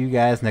will see you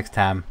guys next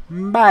time.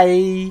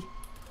 Bye!